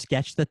final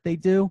sketch that they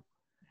do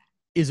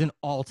is an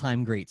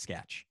all-time great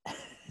sketch.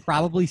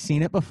 Probably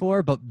seen it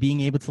before, but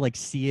being able to like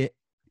see it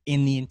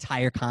in the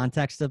entire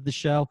context of the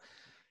show,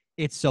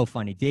 it's so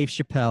funny. Dave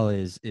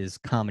Chappelle is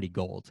comedy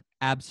gold.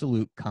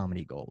 Absolute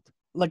comedy gold.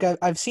 Like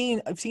I've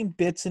seen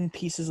bits and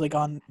pieces like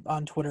on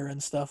Twitter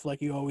and stuff.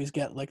 Like you always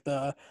get like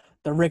the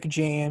Rick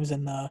James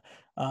and the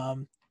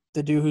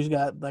dude who's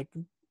got like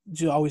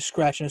always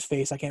scratching his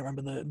face. I can't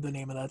remember the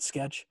name of that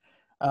sketch.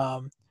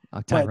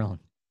 Tyrone.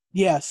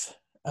 Yes.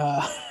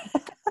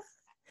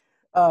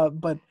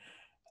 But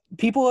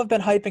people have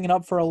been hyping it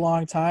up for a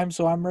long time,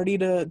 so I'm ready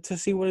to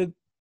see what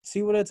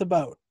it's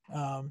about.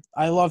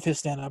 I love his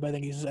stand-up. I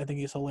think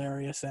he's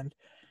hilarious, and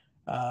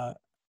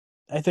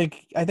I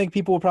think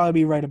people will probably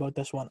be right about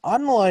this one.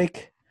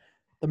 Unlike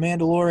The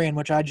Mandalorian,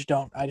 which I just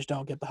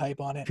don't get the hype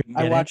on it.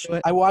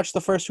 I watched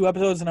the first 2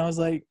 episodes and I was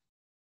like,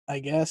 I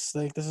guess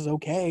like this is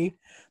okay,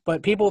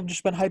 but people have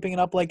just been hyping it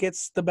up like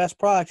it's the best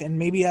product, and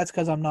maybe that's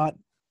because I'm not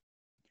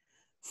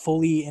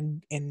fully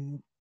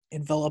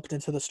enveloped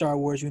into the Star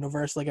Wars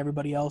universe like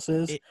everybody else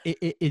is.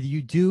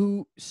 You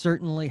do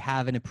certainly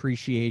have an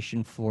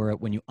appreciation for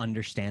it when you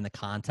understand the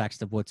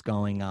context of what's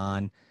going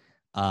on.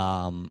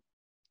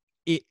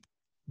 It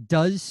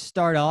does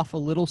start off a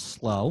little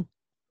slow.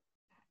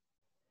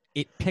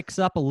 It picks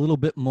up a little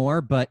bit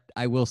more, but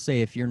I will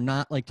say if you're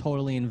not like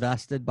totally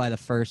invested by the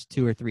first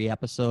 2 or 3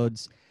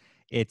 episodes,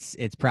 it's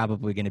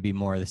probably going to be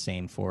more of the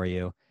same for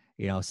you.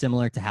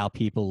 Similar to how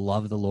people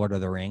love The Lord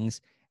of the Rings,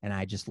 and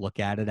I just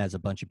look at it as a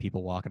bunch of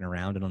people walking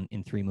around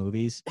in 3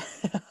 movies.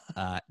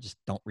 Just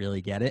don't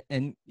really get it.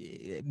 And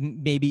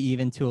maybe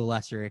even to a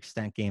lesser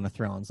extent, Game of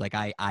Thrones. Like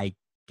I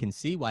can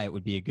see why it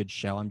would be a good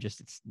show.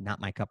 It's not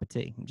my cup of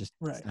tea.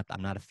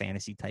 I'm not a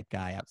fantasy type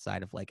guy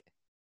outside of like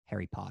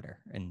Harry Potter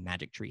and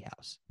Magic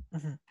Treehouse.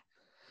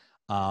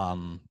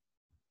 Mm-hmm.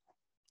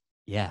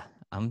 Yeah,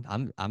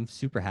 I'm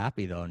super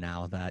happy though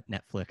now that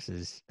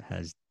Netflix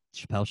has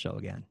Chappelle Show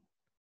again.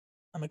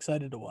 I'm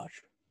excited to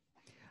watch.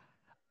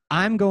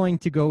 I'm going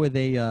to go with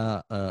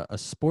a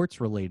sports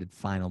related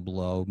final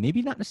blow.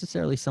 Maybe not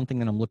necessarily something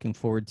that I'm looking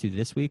forward to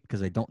this week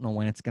because I don't know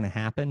when it's going to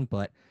happen,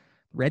 but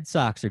Red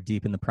Sox are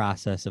deep in the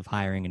process of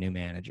hiring a new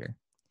manager.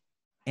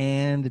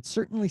 And it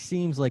certainly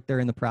seems like they're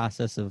in the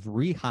process of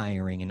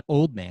rehiring an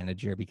old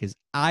manager because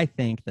I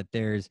think that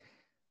there's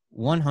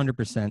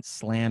 100%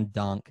 slam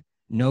dunk,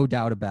 no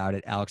doubt about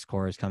it. Alex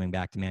Cora is coming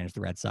back to manage the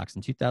Red Sox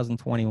in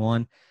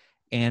 2021.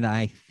 And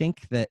I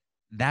think that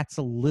that's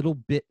a little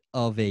bit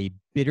of a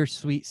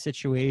bittersweet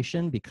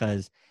situation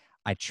because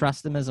I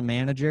trust him as a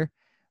manager.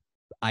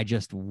 I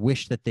just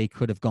wish that they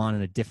could have gone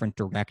in a different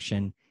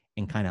direction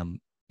and kind of,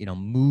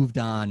 moved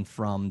on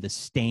from the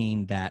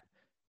stain that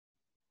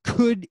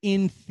could,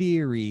 in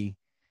theory,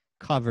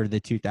 cover the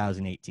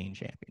 2018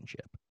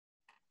 championship.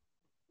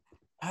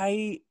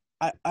 I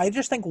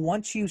just think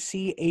once you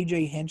see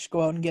AJ Hinch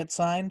go out and get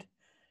signed,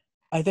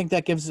 I think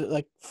that gives it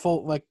like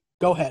full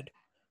go ahead.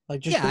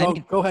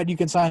 Go ahead, you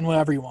can sign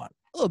whatever you want.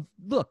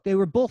 Look, they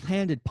were both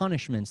handed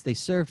punishments. They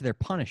served their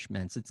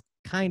punishments. It's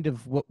kind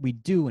of what we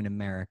do in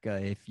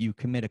America. If you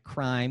commit a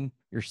crime,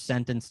 you're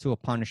sentenced to a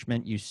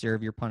punishment, you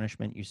serve your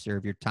punishment, you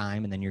serve your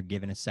time, and then you're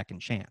given a second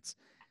chance.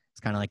 It's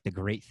kind of like the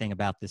great thing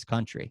about this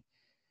country.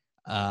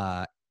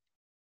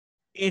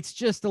 It's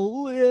just a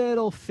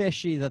little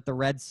fishy that the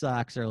Red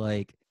Sox are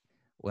like,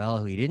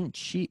 well, he didn't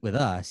cheat with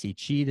us. He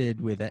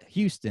cheated with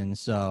Houston,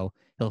 so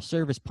he'll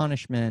serve his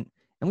punishment,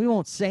 and we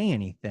won't say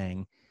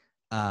anything,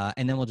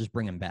 and then we'll just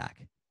bring him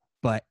back.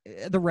 But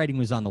the writing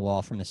was on the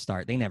wall from the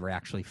start. They never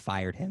actually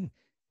fired him.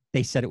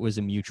 They said it was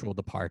a mutual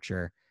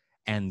departure,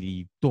 and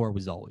the door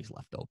was always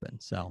left open.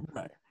 So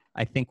Right.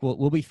 I think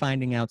we'll be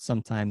finding out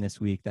sometime this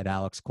week that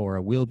Alex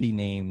Cora will be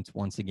named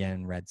once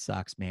again Red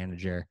Sox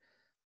manager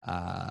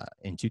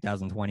in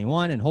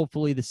 2021, and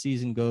hopefully the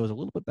season goes a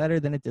little bit better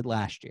than it did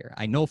last year.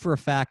 I know for a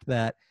fact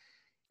that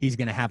he's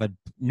going to have a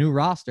new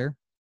roster.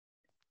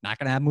 Not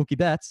going to have Mookie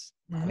Betts.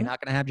 Probably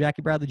not going to have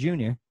Jackie Bradley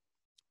Jr.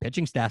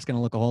 Pitching staff's going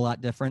to look a whole lot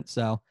different,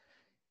 so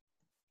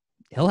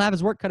he'll have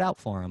his work cut out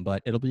for him,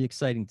 but it'll be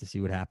exciting to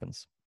see what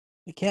happens.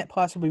 It can't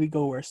possibly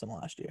go worse than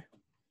last year.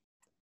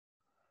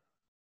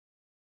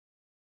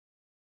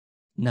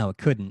 No, it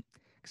couldn't,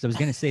 because I was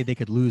going to say they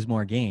could lose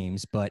more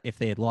games, but if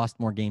they had lost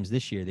more games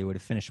this year, they would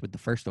have finished with the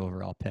first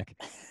overall pick.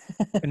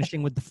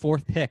 Finishing with the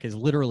fourth pick is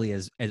literally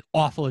as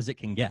awful as it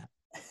can get.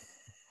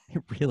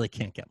 It really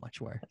can't get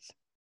much worse.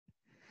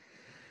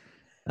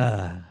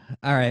 All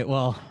right,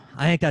 well,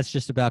 I think that's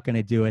just about going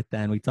to do it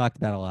then. We talked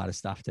about a lot of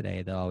stuff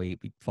today, though. We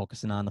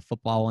focusing on the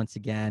football once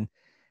again.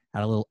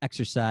 Had a little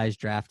exercise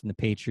drafting the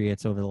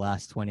Patriots over the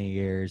last 20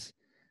 years.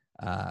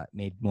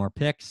 Made more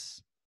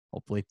picks.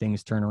 Hopefully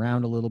things turn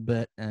around a little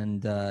bit.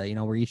 And,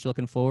 we're each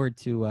looking forward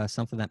to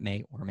something that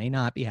may or may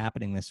not be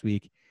happening this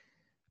week.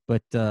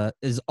 But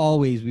as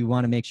always, we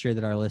want to make sure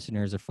that our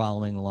listeners are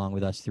following along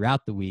with us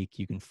throughout the week.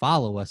 You can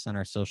follow us on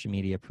our social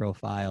media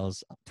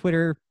profiles,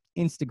 Twitter,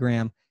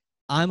 Instagram.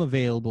 I'm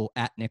available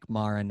at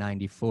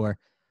NickMara94. What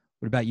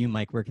about you,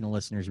 Mike? Where can the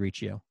listeners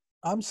reach you?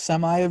 I'm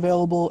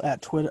semi-available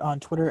on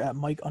Twitter at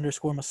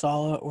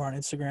Mike_Masala or on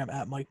Instagram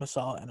at Mike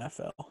Masala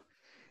NFL.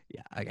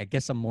 Yeah, I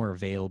guess I'm more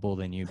available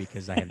than you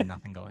because I have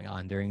nothing going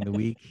on during the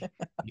week.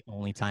 The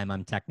only time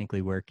I'm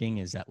technically working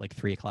is at like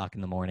 3:00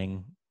 in the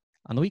morning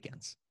on the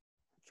weekends.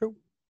 True.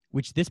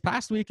 Which this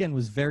past weekend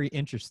was very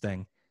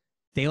interesting.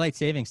 Daylight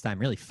savings time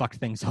really fucked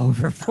things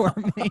over for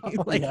me.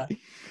 Yeah.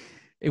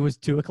 It was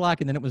 2:00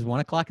 and then it was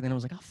 1:00 and then I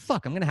was like, oh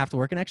fuck, I'm gonna have to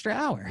work an extra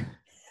hour.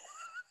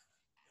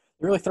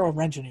 You really throw a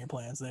wrench into your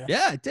plans there.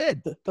 Yeah, it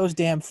did. Those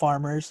damn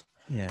farmers.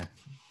 Yeah,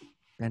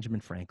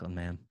 Benjamin Franklin,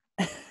 man.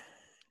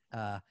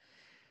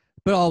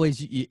 But always,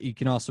 you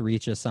can also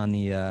reach us on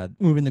the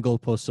Moving the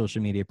Goalpost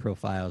social media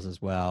profiles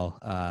as well.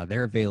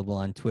 They're available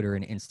on Twitter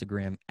and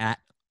Instagram at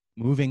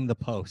Moving the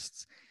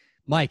Posts.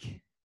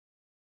 Mike,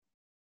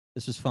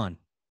 this was fun.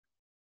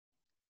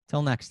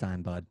 Till next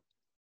time, bud.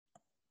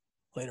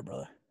 Later,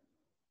 brother.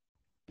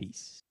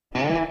 Peace.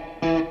 I'm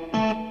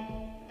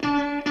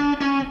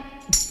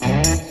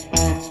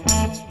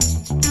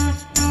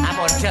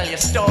gonna tell you a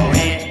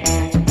story.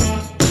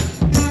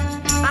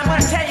 I'm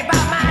gonna tell you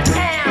about my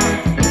town.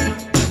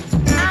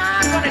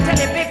 I'm gonna tell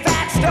you big